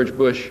 George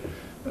Bush,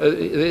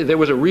 there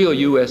was a real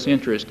U.S.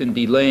 interest in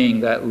delaying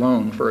that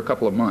loan for a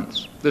couple of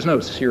months. There's no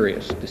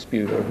serious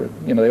dispute over it.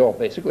 You know, they all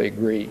basically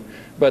agree.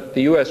 But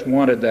the U.S.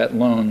 wanted that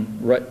loan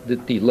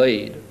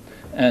delayed,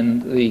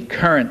 and the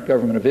current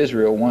government of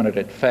Israel wanted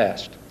it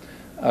fast,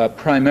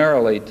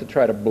 primarily to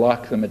try to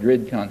block the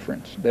Madrid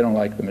conference. They don't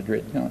like the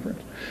Madrid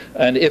conference.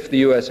 And if the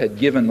U.S. had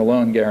given the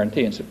loan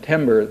guarantee in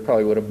September, it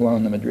probably would have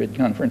blown the Madrid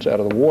conference out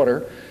of the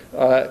water,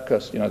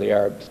 because, you know, the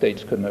Arab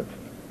states couldn't have,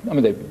 I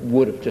mean, they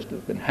would have just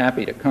been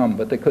happy to come,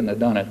 but they couldn't have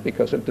done it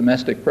because of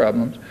domestic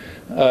problems.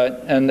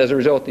 And as a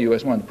result, the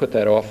U.S. wanted to put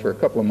that off for a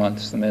couple of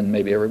months, and then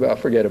maybe everybody will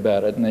forget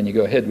about it, and then you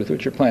go ahead with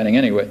what you're planning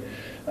anyway.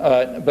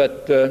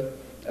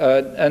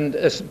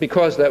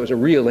 Because that was a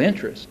real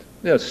interest,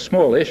 you know, it's a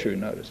small issue,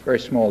 notice, very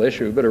small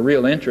issue, but a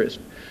real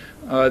interest,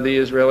 the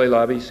Israeli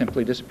lobby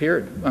simply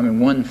disappeared. I mean,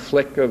 one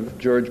flick of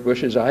George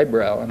Bush's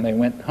eyebrow, and they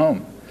went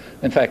home.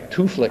 In fact,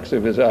 2 flicks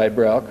of his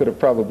eyebrow could have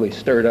probably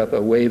stirred up a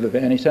wave of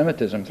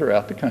anti-Semitism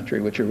throughout the country,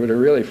 which would have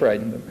really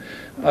frightened them.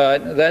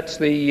 That's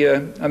the,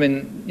 I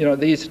mean, you know,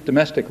 these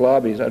domestic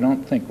lobbies, I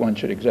don't think one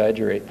should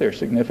exaggerate their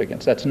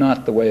significance. That's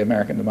not the way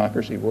American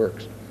democracy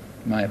works,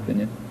 in my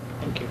opinion.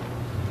 Thank you.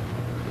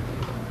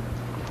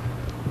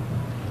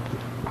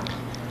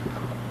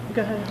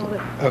 Go ahead, hold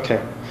it.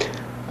 Okay.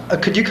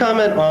 Could you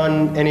comment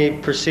on any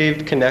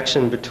perceived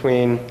connection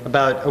between,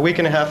 about a week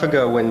and a half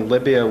ago when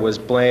Libya was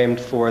blamed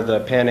for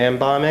the Pan Am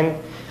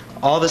bombing,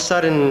 all of a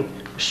sudden,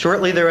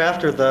 shortly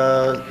thereafter,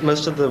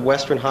 most of the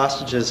Western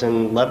hostages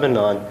in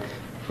Lebanon,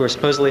 who are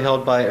supposedly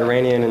held by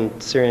Iranian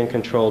and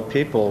Syrian-controlled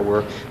people,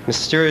 were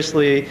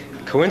mysteriously,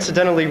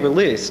 coincidentally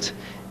released.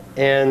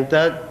 And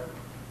that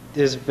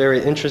is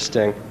very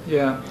interesting.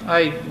 Yeah,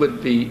 I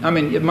would be, I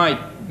mean, it might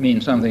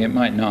mean something, it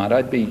might not.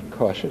 I'd be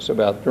cautious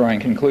about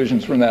drawing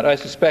conclusions from that. I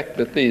suspect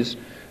that these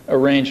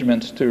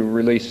arrangements to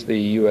release the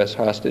U.S.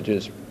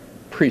 hostages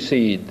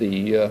precede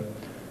the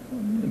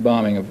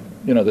bombing of,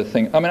 you know, the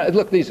thing. I mean,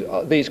 look,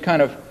 these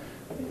kind of,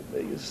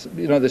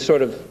 you know, the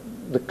sort of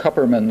the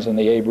Kuppermans and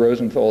the Abe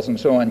Rosenthal's and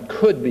so on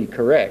could be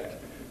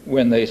correct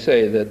when they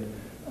say that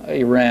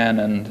Iran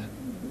and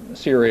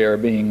Syria are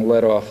being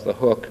let off the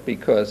hook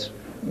because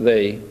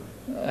they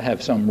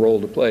have some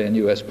role to play in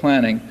U.S.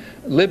 planning.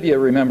 Libya,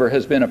 remember,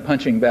 has been a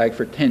punching bag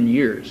for 10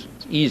 years.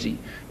 It's easy.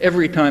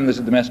 Every time there's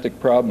a domestic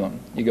problem,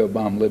 you go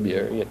bomb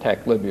Libya or you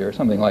attack Libya or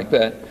something like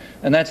that.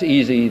 And that's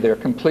easy. They're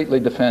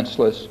completely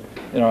defenseless.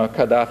 You know,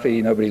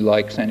 Gaddafi, nobody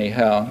likes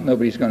anyhow.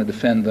 Nobody's going to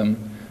defend them.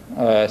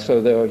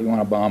 So you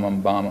want to bomb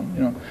them.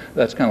 You know,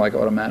 that's kind of like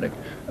automatic.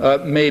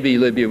 Maybe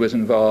Libya was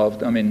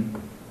involved. I mean,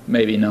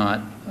 maybe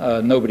not.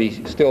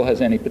 Nobody still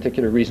has any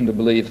particular reason to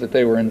believe that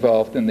they were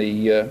involved in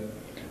the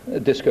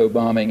disco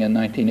bombing in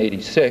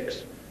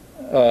 1986.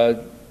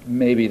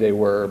 Maybe they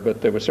were,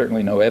 but there was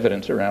certainly no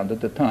evidence around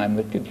at the time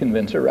that could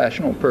convince a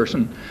rational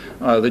person.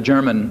 The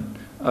German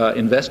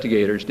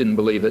investigators didn't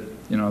believe it.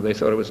 You know, they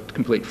thought it was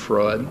complete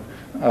fraud.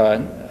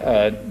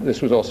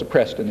 This was all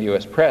suppressed in the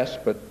U.S. press,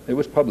 but it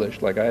was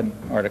published. Like, I had an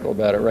article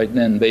about it right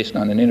then based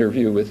on an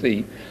interview with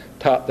the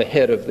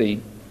head of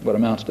what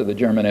amounts to the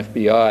German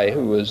FBI,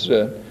 who was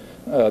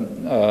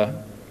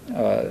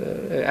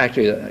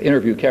actually an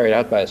interview carried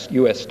out by a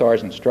U.S.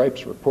 Stars and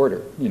Stripes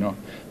reporter,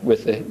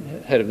 with the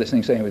head of this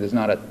thing saying there's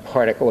not a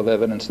particle of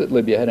evidence that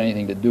Libya had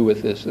anything to do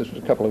with this. This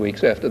was a couple of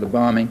weeks after the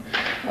bombing.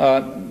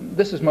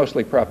 This is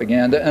mostly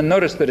propaganda, and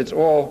notice that it's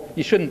all,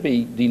 you shouldn't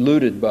be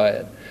deluded by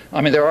it.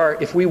 I mean,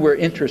 if we were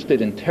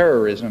interested in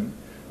terrorism,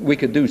 we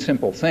could do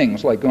simple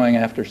things like going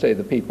after, say,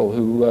 the people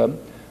who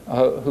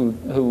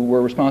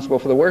were responsible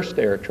for the worst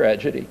air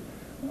tragedy,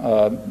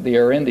 the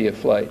Air India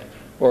flight,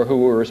 or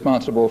who were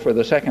responsible for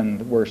the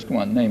second worst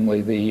one,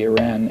 namely the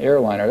Iran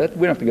airliner. We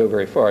don't have to go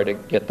very far to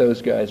get those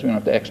guys. We don't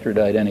have to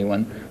extradite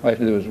anyone. All I have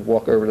to do is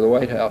walk over to the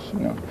White House.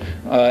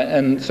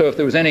 And so if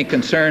there was any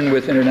concern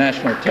with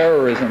international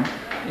terrorism,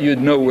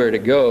 you'd know where to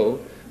go.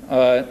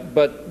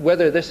 But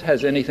whether this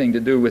has anything to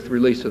do with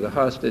release of the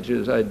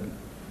hostages,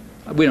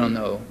 we don't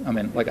know. I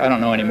mean, I don't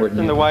know any more than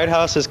you. And the White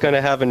House is going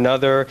to have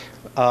another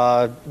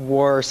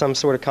war or some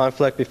sort of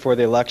conflict before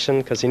the election,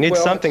 because he needs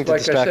something to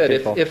distract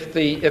people. If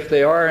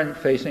they are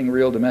facing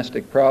real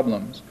domestic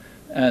problems,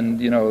 and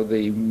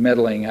the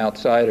meddling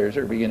outsiders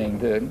are beginning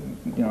to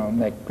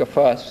make a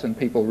fuss, and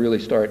people really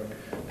start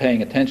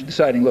paying attention,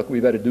 deciding, look, we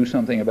better do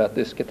something about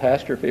this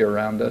catastrophe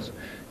around us,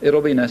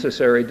 it'll be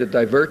necessary to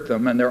divert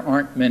them, and there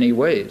aren't many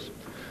ways.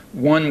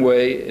 One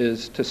way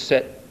is to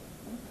set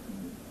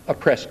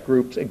oppressed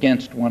groups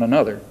against one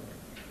another.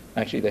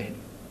 Actually, the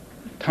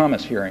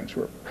Thomas hearings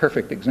were a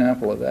perfect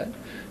example of that.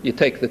 You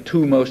take the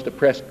two most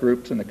oppressed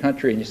groups in the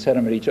country and you set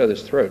them at each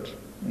other's throats.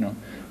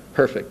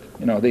 Perfect.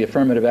 The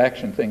affirmative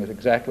action thing is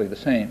exactly the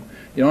same.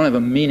 You don't have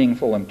a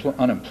meaningful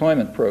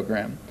unemployment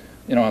program.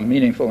 A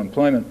meaningful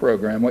employment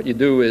program, what you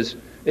do is,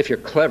 if you're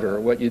clever,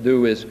 what you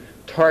do is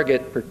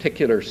target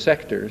particular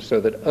sectors so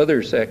that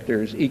other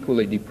sectors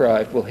equally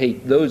deprived will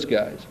hate those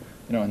guys,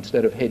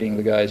 instead of hating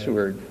the guys who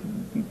are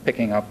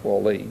picking up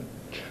all the,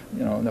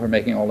 who are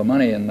making all the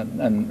money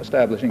and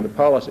establishing the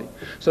policy.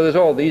 So there's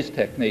all these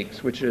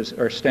techniques which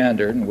are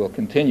standard and will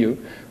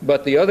continue,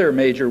 but the other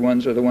major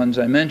ones are the ones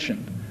I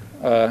mentioned.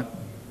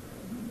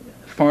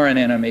 Foreign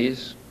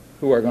enemies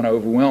who are going to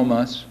overwhelm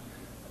us,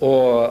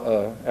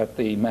 or at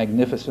the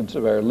magnificence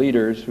of our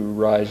leaders who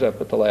rise up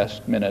at the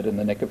last minute in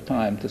the nick of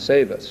time to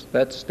save us.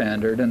 That's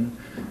standard, and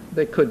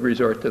they could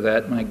resort to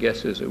that. My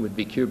guess is it would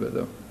be Cuba,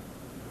 though.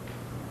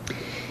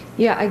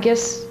 Yeah, I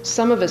guess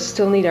some of us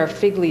still need our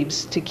fig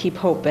leaves to keep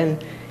hope.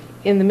 And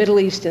in the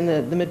Middle East, in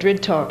the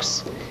Madrid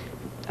talks,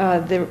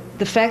 the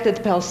fact that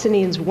the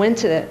Palestinians went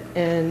to that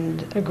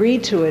and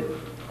agreed to it,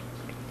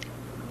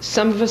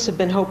 some of us have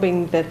been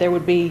hoping that there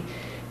would be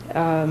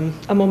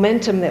a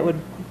momentum that would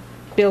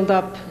build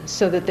up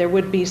so that there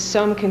would be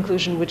some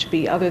conclusion which would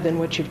be other than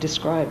what you've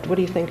described. What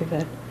do you think of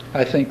that?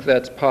 I think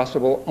that's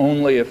possible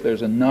only if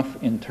there's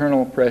enough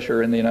internal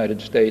pressure in the United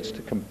States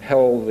to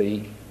compel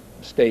the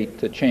state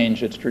to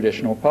change its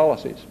traditional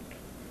policies.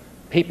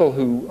 People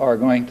who are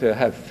going to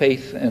have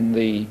faith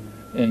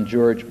in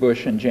George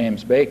Bush and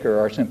James Baker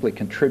are simply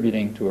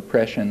contributing to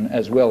oppression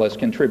as well as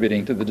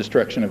contributing to the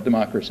destruction of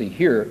democracy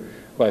here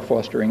by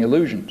fostering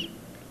illusions.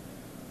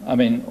 I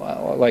mean,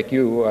 like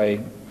you, I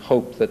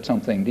hope that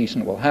something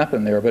decent will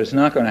happen there, but it's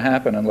not going to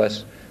happen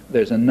unless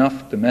there's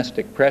enough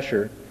domestic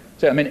pressure.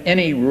 So, I mean,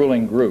 any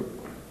ruling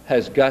group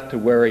has got to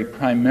worry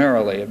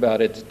primarily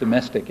about its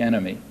domestic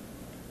enemy.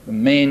 The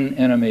main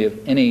enemy of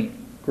any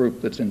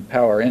group that's in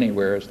power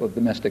anywhere is the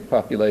domestic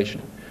population.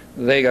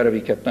 They got to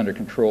be kept under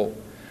control.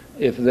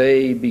 If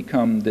they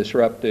become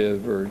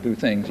disruptive or do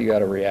things, you got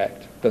to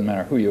react. Doesn't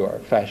matter who you are,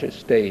 fascist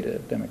state, a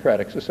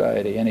democratic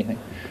society, anything.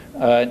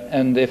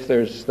 And if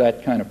there's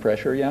that kind of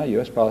pressure, yeah,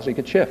 U.S. policy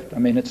could shift. I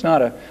mean, it's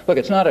not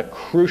a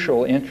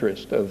crucial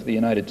interest of the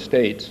United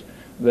States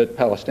that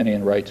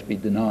Palestinian rights be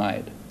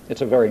denied.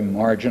 It's a very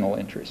marginal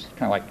interest,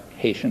 kind of like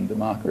Haitian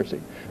democracy,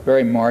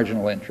 very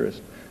marginal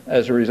interest.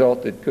 As a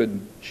result, it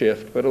could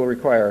shift, but it'll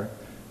require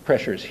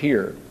pressures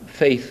here.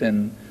 Faith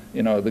in,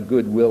 the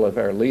goodwill of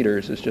our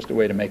leaders is just a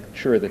way to make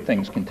sure that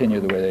things continue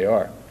the way they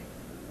are.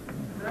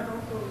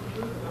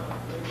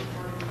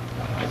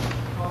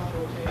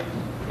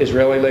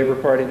 Israeli Labor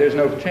Party, there's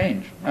no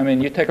change. I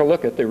mean, you take a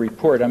look at the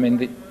report. I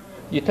mean,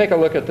 you take a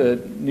look at the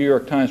New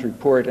York Times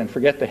report and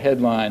forget the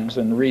headlines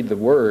and read the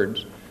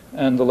words,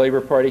 and the Labor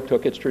Party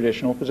took its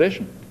traditional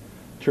position.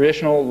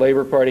 Traditional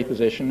Labor Party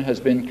position has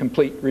been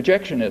complete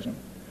rejectionism.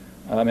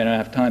 I mean, I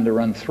don't have time to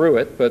run through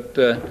it, but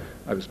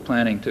I was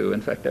planning to.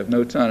 In fact, I have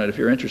notes on it if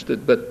you're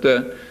interested. But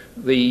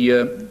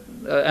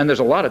and there's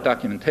a lot of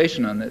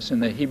documentation on this in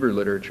the Hebrew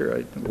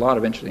literature, a lot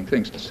of interesting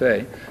things to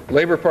say. The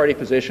Labor Party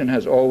position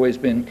has always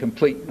been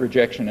complete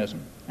rejectionism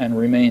and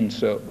remains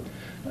so.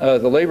 The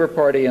Labor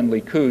Party and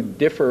Likud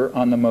differ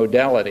on the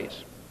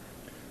modalities.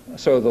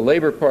 So the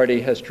Labor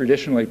Party has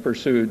traditionally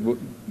pursued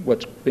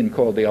what's been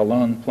called the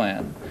Allon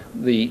plan.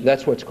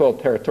 That's what's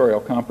called territorial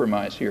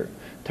compromise here.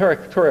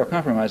 Territorial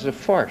compromise is a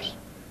farce.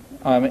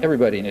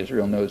 Everybody in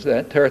Israel knows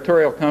that.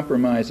 Territorial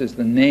compromise is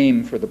the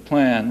name for the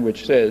plan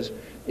which says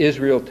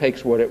Israel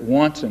takes what it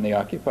wants in the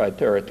occupied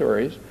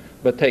territories,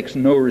 but takes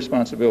no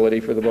responsibility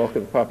for the bulk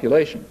of the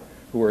population,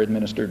 who are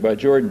administered by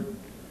Jordan.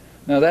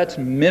 Now that's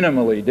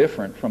minimally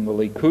different from the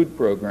Likud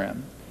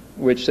program.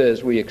 which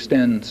says we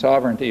extend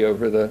sovereignty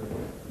over the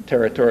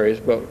territories,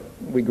 but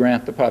we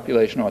grant the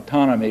population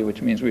autonomy,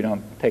 which means we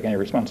don't take any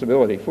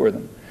responsibility for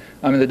them.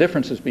 I mean, the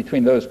differences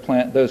between those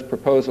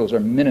proposals are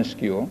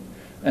minuscule.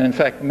 And in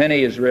fact,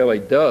 many Israeli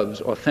doves,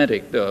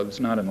 authentic doves,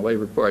 not in the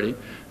Labor Party,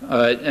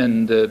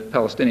 and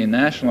Palestinian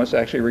nationalists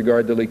actually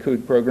regard the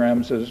Likud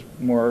programs as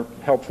more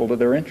helpful to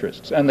their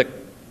interests. And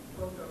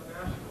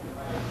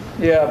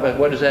yeah, but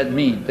what does that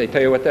mean? They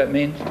tell you what that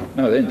means?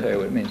 No, they didn't tell you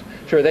what it means.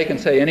 Sure, they can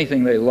say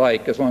anything they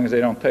like as long as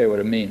they don't tell you what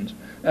it means.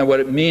 And what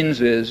it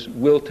means is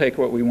we'll take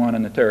what we want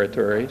in the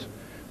territories,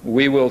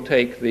 we will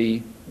take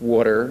the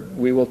water,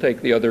 we will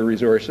take the other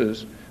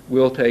resources,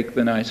 we'll take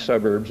the nice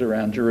suburbs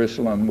around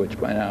Jerusalem, which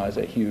by now is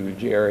a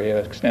huge area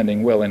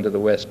extending well into the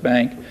West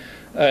Bank.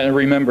 And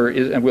remember,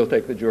 and we'll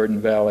take the Jordan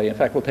Valley. In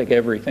fact, we'll take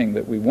everything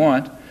that we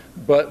want,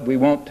 but we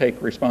won't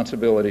take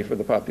responsibility for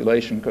the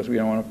population because we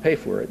don't want to pay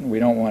for it. And we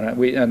don't want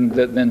to, and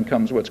then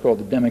comes what's called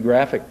the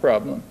demographic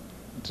problem.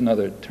 It's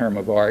another term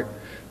of art,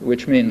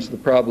 which means the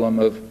problem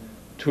of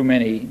too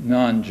many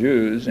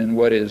non-Jews in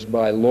what is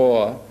by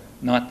law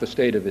not the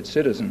state of its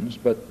citizens,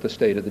 but the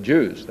state of the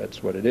Jews.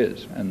 That's what it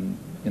is. And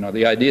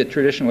the idea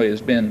traditionally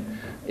has been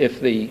if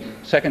the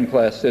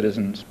second-class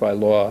citizens by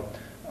law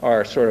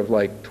are sort of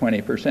like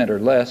 20% or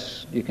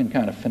less, you can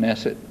kind of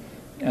finesse it.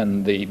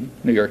 And the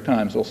New York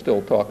Times will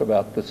still talk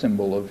about the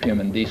symbol of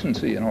human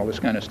decency and all this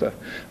kind of stuff.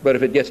 But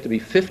if it gets to be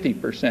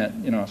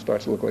 50%, it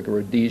starts to look like a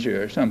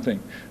Rhodesia or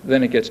something,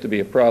 then it gets to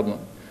be a problem.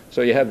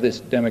 So you have this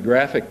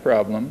demographic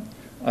problem,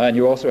 and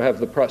you also have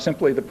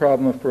simply the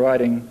problem of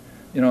providing,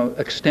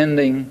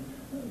 extending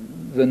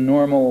the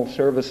normal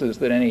services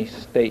that any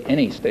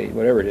state,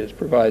 whatever it is,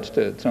 provides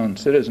to its own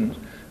citizens.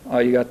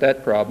 You got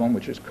that problem,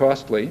 which is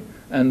costly.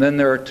 And then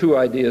there are two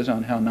ideas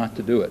on how not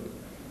to do it.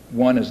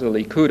 One is the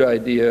Likud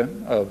idea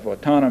of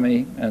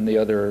autonomy, and the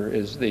other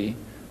is the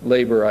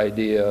Labor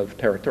idea of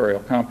territorial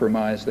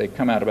compromise. They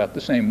come out about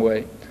the same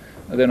way.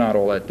 They're not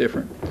all that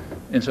different.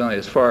 Incidentally,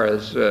 as far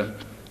as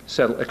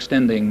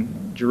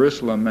extending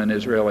Jerusalem and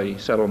Israeli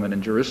settlement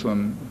in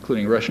Jerusalem,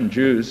 including Russian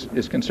Jews,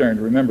 is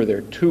concerned, remember there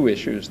are two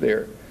issues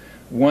there.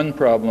 One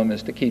problem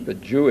is to keep a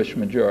Jewish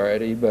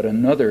majority, but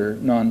another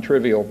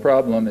non-trivial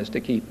problem is to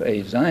keep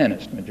a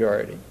Zionist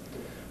majority.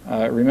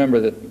 Remember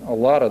that a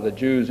lot of the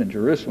Jews in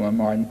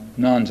Jerusalem are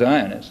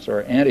non-Zionists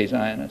or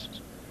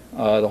anti-Zionists,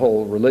 the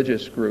whole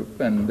religious group.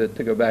 And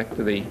to go back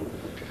to the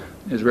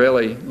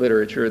Israeli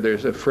literature,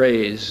 there's a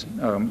phrase,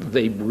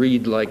 they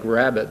breed like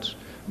rabbits,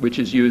 which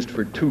is used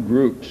for two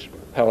groups,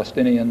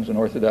 Palestinians and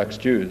Orthodox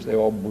Jews. They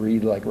all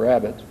breed like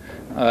rabbits.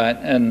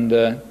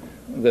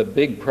 The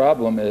big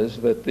problem is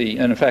that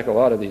and in fact a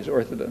lot of these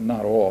Orthodox,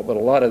 not all, but a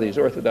lot of these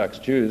Orthodox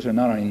Jews are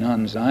not only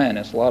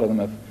non-Zionists, a lot of them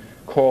have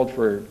called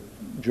for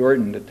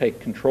Jordan to take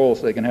control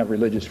so they can have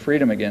religious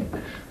freedom again.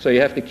 So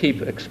you have to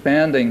keep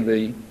expanding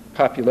the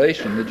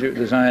population,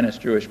 the Zionist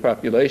Jewish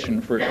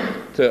population,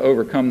 to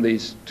overcome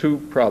these two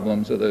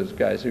problems of those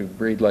guys who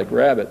breed like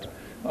rabbits.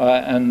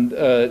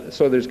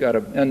 So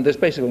there's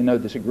basically no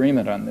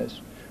disagreement on this.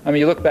 I mean,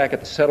 you look back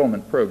at the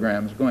settlement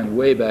programs going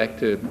way back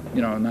to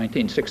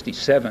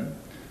 1967.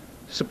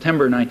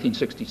 September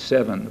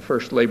 1967, the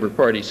first Labor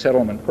Party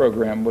settlement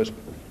program was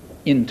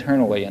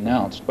internally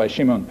announced by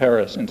Shimon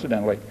Peres,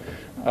 incidentally.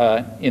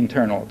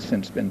 Internal, it's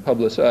since been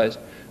publicized,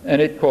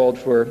 and it called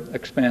for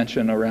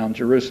expansion around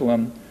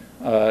Jerusalem,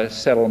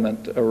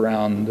 settlement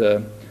around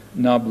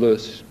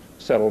Nablus,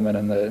 settlement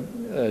in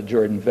the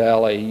Jordan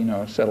Valley,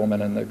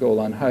 settlement in the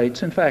Golan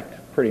Heights. In fact,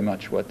 pretty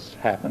much what's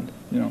happened.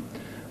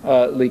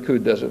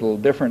 Likud does it a little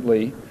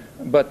differently,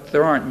 but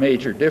there aren't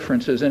major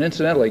differences. And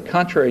incidentally,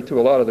 contrary to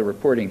a lot of the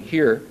reporting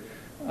here,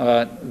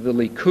 the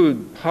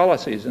Likud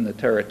policies in the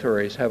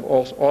territories have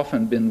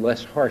often been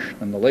less harsh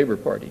than the Labor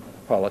Party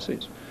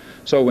policies.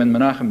 So when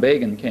Menachem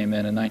Begin came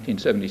in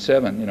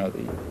 1977,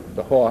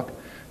 the hawk,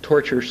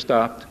 torture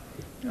stopped,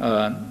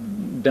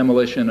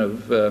 demolition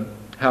of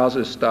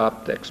houses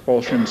stopped,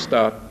 expulsion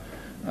stopped.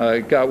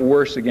 It got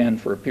worse again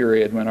for a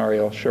period when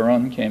Ariel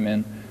Sharon came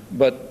in.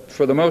 But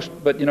for the most,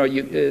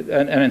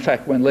 and in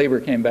fact, when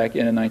Labor came back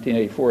in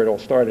 1984, it all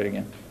started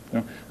again.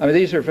 I mean,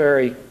 these are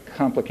very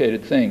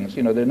complicated things.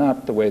 They're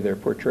not the way they're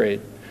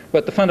portrayed.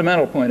 But the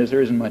fundamental point is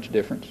there isn't much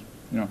difference.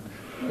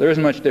 There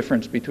isn't much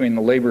difference between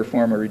the Labor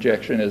form of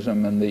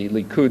rejectionism and the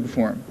Likud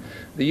form.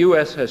 The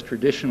U.S. has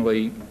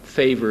traditionally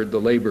favored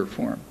the Labor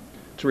form.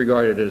 It's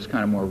regarded as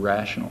kind of more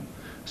rational.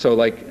 So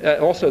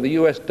also the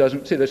U.S.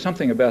 doesn't, see, there's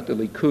something about the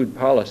Likud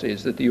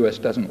policies that the U.S.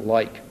 doesn't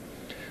like.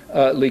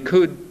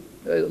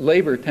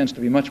 Labor tends to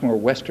be much more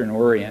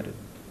Western-oriented.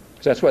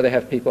 So that's why they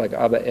have people like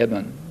Abba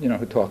Eban,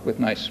 who talk with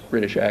nice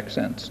British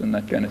accents and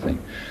that kind of thing.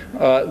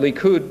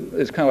 Likud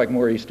is kind of like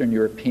more Eastern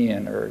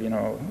European, or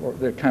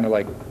they're kind of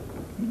like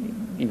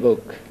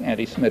evoke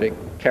anti-Semitic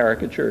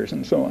caricatures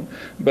and so on.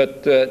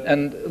 But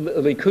and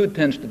Likud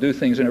tends to do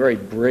things in a very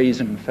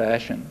brazen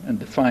fashion and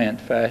defiant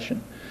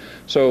fashion.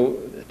 So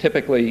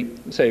typically,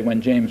 say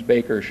when James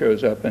Baker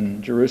shows up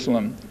in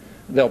Jerusalem,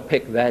 they'll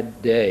pick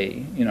that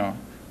day,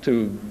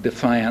 to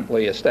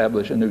defiantly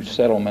establish a new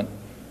settlement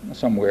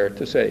somewhere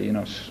to say,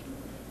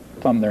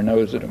 thumb their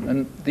nose at them.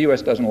 And the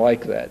U.S. doesn't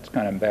like that. It's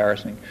kind of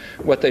embarrassing.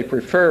 What they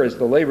prefer is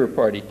the Labor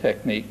Party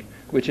technique,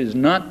 which is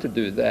not to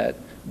do that,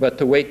 but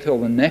to wait till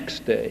the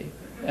next day,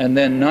 and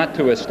then not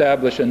to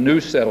establish a new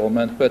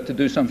settlement, but to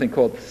do something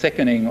called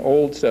thickening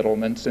old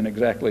settlements in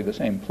exactly the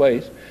same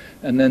place,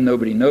 and then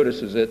nobody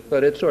notices it,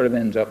 but it sort of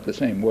ends up the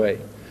same way.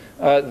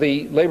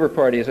 The Labor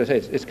Party, as I say,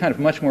 it's kind of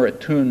much more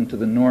attuned to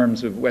the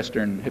norms of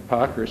Western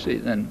hypocrisy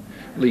than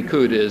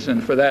Likud is,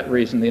 and for that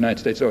reason the United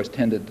States always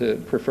tended to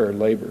prefer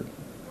Labor.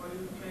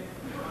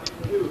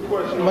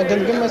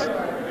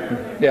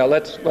 Yeah,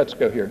 let's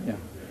go here. Yeah.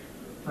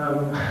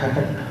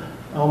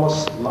 I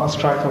almost lost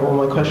track of what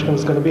my question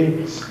was going to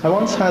be. I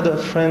once had a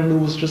friend who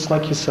was just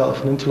like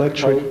yourself, an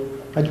intellectual.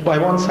 I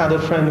once had a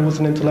friend who was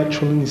an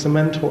intellectual, and he's a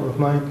mentor of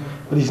mine,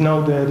 but he's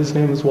now dead. His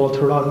name is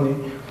Walter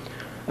Rodney.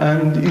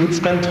 And he would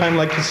spend time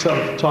like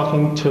yourself,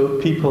 talking to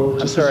people,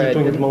 just as you're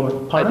doing at the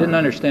moment. Pardon? I didn't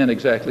understand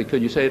exactly.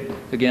 Could you say it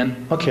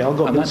again? Okay, I'll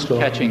go I'm a bit not slow.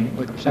 catching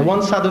what you're saying. I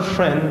once had a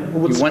friend who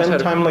would spend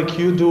time like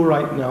you do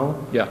right now,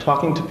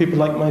 talking to people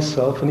like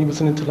myself, and he was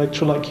an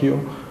intellectual like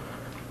you.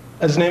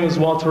 His name is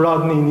Walter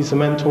Rodney, and he's a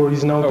mentor.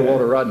 He's now dead.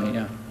 Walter Rodney,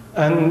 yeah.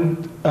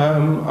 And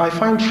I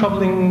find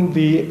troubling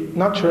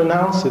not your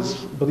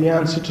analysis, but the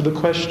answer to the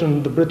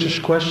question, the British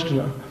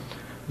questioner.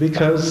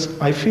 Because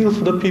I feel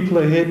for the people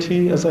of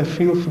Haiti as I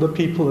feel for the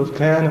people of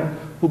Guyana,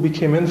 who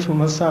became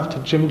infamous after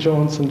Jim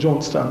Jones and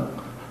Jonestown.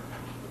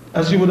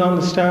 As you would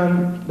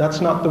understand, that's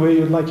not the way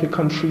you'd like your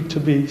country to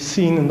be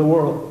seen in the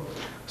world.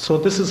 So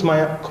this is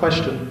my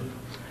question.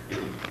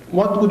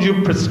 What would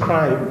you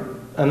prescribe?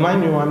 And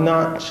mind you, I'd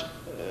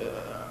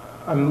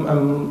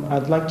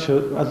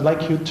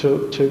like you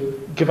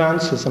to give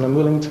answers, and I'm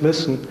willing to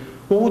listen.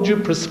 What would you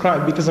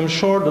prescribe? Because I'm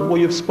sure that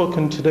what you've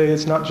spoken today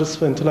is not just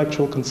for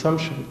intellectual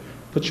consumption,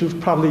 but you've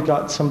probably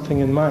got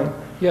something in mind.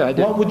 Yeah, I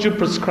did. What would you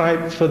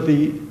prescribe for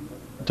the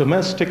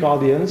domestic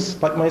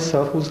audience, like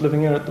myself, who's living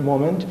here at the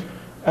moment,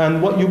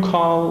 and what you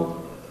call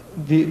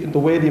the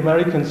way the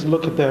Americans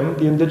look at them,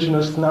 the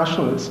indigenous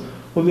nationalists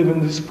who live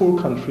in these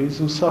poor countries,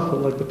 who suffer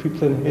like the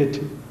people in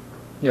Haiti?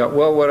 Yeah,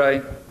 well, what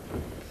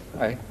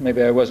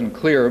maybe I wasn't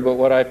clear, but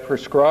what I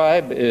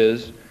prescribe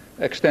is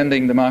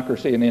extending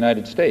democracy in the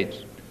United States.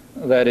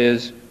 That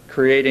is,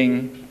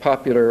 creating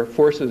popular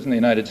forces in the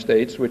United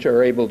States which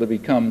are able to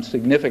become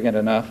significant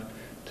enough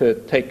to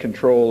take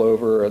control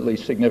over, or at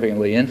least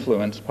significantly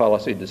influence,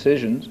 policy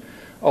decisions,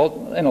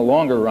 in a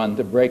longer run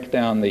to break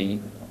down the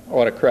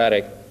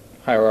autocratic,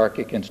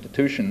 hierarchic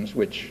institutions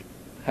which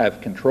have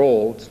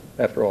control. It's,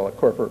 after all, a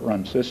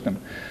corporate-run system.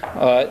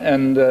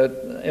 And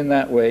in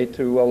that way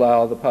to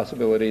allow the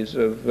possibilities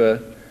of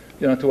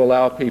to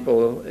allow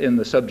people in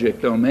the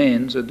subject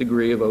domains a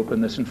degree of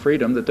openness and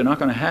freedom that they're not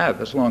going to have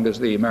as long as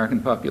the American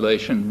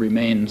population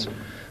remains,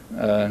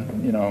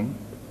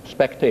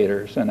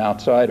 spectators and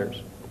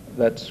outsiders.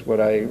 That's what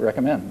I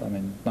recommend. I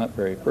mean, not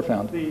very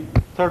profound. The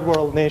third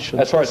world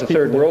nations. As far as the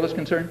third world is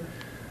concerned?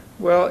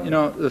 Well,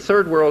 the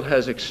third world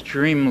has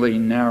extremely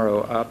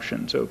narrow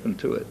options open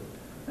to it.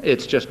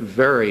 It's just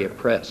very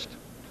oppressed.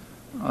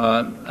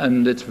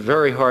 And it's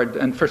very hard,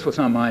 and first of all, it's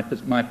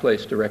not my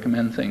place to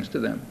recommend things to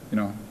them,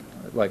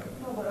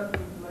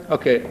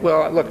 okay,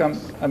 well, look,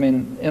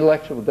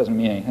 intellectual doesn't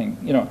mean anything,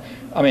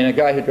 a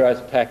guy who drives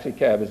a taxi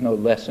cab is no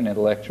less an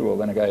intellectual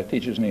than a guy who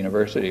teaches in a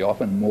university,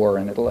 often more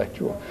an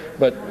intellectual.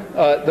 But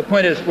the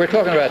point is, we're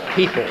talking about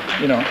people,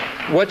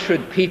 what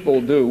should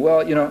people do?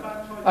 Well,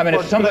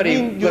 if somebody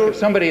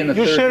in the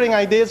you're sharing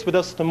ideas with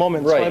us at the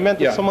moment, right, so I meant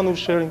someone who's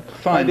sharing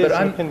ideas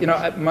and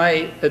opinions.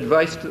 My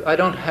advice, I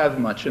don't have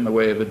much in the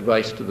way of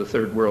advice to the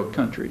third world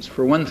countries.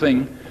 For one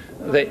thing,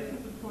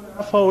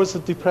 is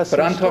it depressing?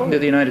 But I'm talking to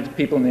the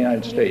people in the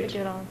United States,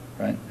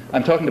 right?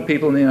 I'm talking to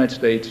people in the United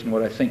States and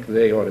what I think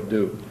they ought to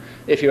do.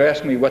 If you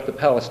ask me what the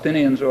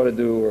Palestinians ought to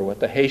do, or what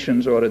the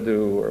Haitians ought to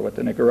do, or what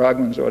the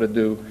Nicaraguans ought to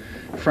do,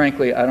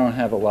 frankly, I don't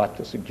have a lot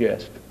to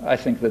suggest. I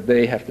think that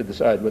they have to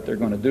decide what they're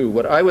going to do.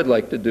 What I would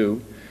like to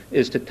do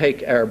is to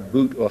take our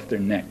boot off their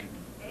neck,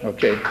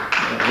 okay?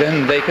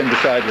 Then they can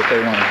decide what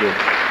they want to do.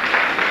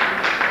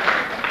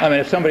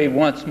 If somebody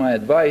wants my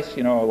advice,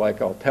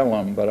 I'll tell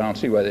them, but I don't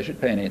see why they should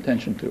pay any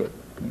attention to it.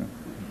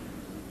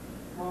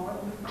 Well,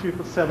 I've been with you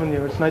for 7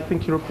 years, and I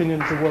think your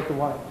opinions are worth a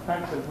while.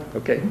 Thanks, everyone.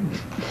 Okay.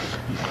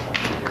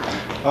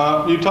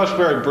 You touched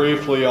very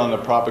briefly on the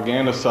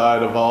propaganda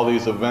side of all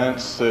these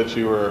events that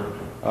you were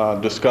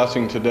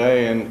discussing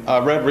today, and I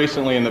read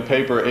recently in the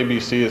paper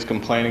ABC is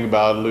complaining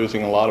about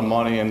losing a lot of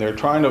money, and they're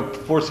trying to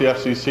force the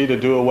FCC to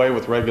do away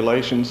with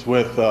regulations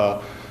with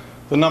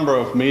the number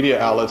of media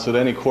outlets that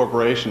any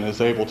corporation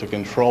is able to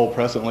control.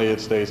 Presently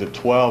it stays at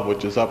 12,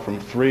 which is up from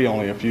 3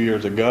 only a few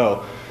years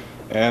ago.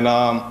 And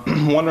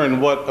I'm wondering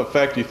what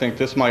effect you think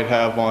this might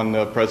have on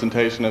the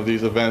presentation of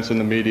these events in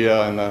the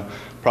media and the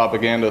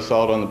propaganda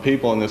assault on the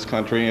people in this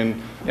country.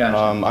 And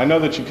I know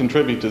that you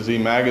contribute to Z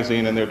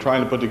Magazine, and they're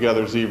trying to put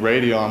together Z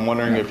Radio. I'm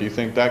wondering if you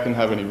think that can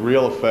have any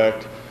real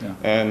effect,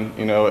 and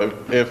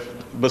if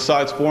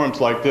besides forums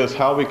like this,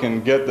 how we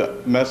can get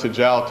the message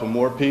out to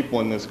more people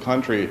in this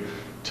country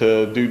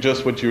to do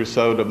just what you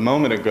said a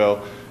moment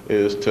ago,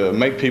 is to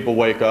make people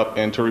wake up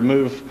and to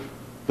remove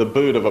the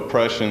boot of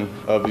oppression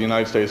of the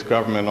United States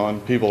government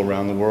on people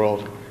around the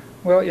world?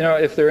 Well, you know,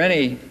 if there are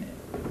any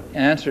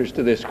answers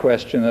to this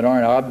question that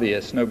aren't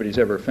obvious, nobody's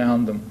ever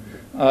found them.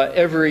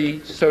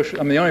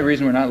 The only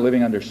reason we're not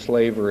living under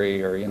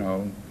slavery or, you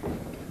know,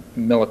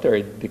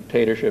 military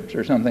dictatorships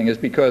or something is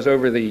because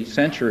over the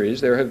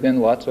centuries there have been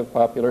lots of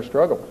popular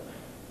struggle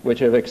which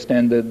have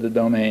extended the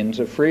domains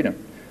of freedom.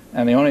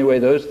 And the only way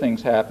those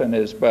things happen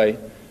is by,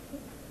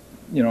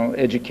 you know,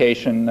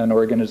 education and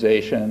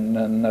organization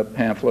and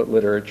pamphlet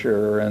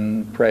literature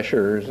and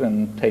pressures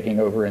and taking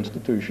over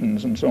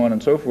institutions and so on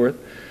and so forth.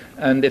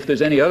 And if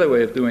there's any other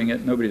way of doing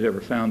it, nobody's ever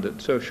found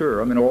it. So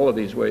sure, I mean, all of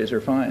these ways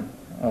are fine.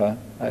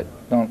 I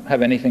don't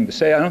have anything to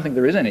say. I don't think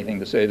there is anything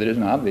to say that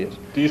isn't obvious.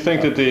 Do you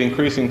think that the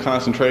increasing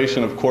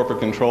concentration of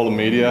corporate control of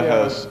media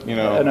has, you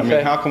know, I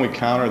mean, how can we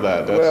counter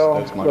that?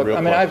 That's my real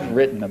question. I've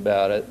written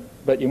about it,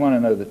 but you want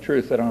to know the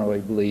truth, I don't really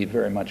believe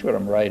very much what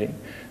I'm writing.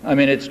 I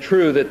mean, it's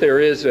true that there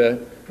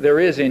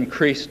is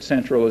increased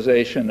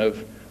centralization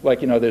of,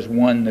 like, you know, there's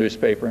one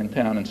newspaper in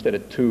town instead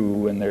of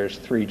two, and there's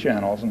 3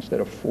 channels instead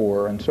of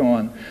 4, and so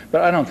on.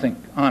 But I don't think,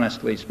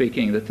 honestly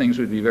speaking, that things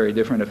would be very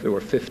different if there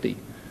were 50.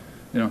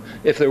 You know,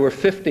 if there were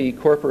 50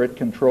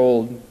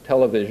 corporate-controlled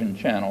television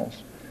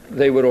channels,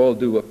 they would all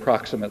do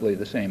approximately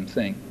the same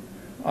thing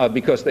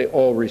because they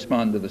all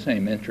respond to the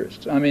same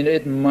interests. I mean,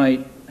 it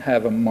might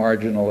have a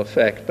marginal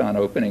effect on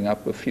opening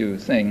up a few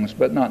things,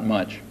 but not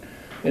much,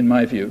 in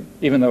my view,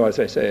 even though, as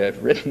I say,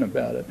 I've written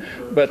about it.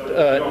 But,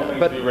 so you don't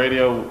think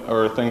Z-Radio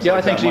or things yeah,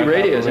 like that? I think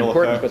Z-Radio is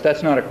important, effect? but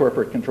that's not a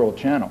corporate-controlled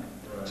channel.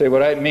 See,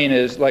 what I mean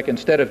is, like,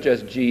 instead of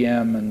just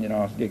GM and, you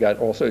know, you got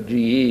also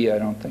GE, I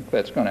don't think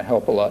that's going to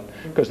help a lot,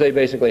 because they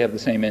basically have the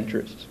same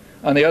interests.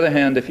 On the other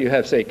hand, if you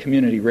have, say,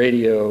 community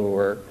radio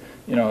or,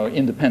 you know,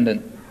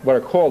 independent, what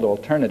are called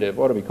alternative,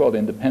 ought to be called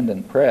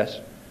independent press,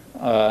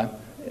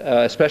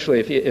 especially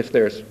if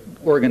there's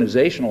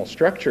organizational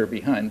structure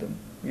behind them.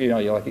 You know,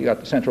 you got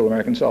the Central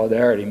American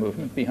Solidarity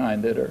movement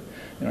behind it, or,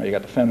 you know, you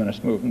got the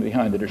feminist movement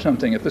behind it or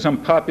something. If there's some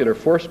popular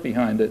force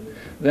behind it,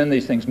 then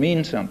these things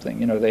mean something.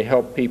 You know, they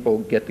help people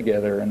get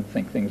together and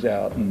think things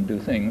out and do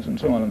things and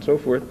so on and so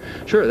forth.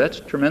 Sure, that's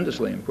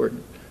tremendously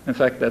important. In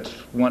fact, that's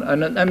one,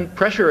 and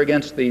pressure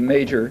against the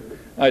major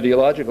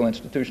ideological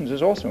institutions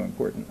is also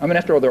important. I mean,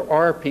 after all, there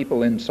are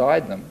people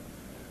inside them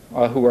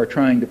who are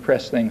trying to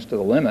press things to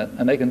the limit,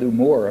 and they can do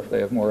more if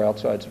they have more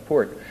outside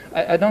support.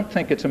 I don't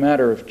think it's a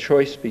matter of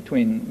choice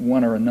between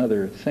one or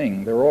another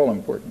thing. They're all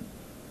important.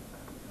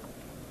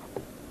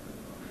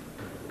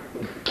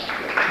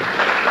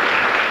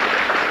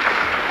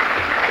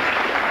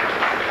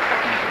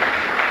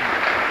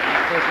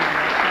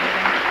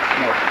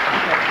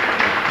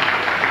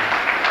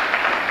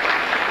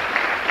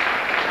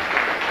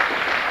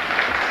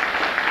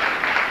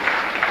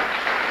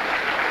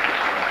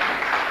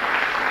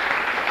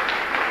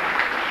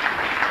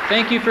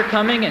 Thank you for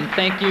coming, and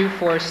thank you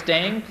for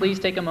staying. Please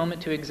take a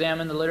moment to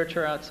examine the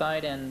literature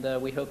outside,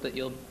 and we hope that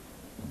you'll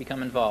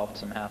become involved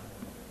somehow.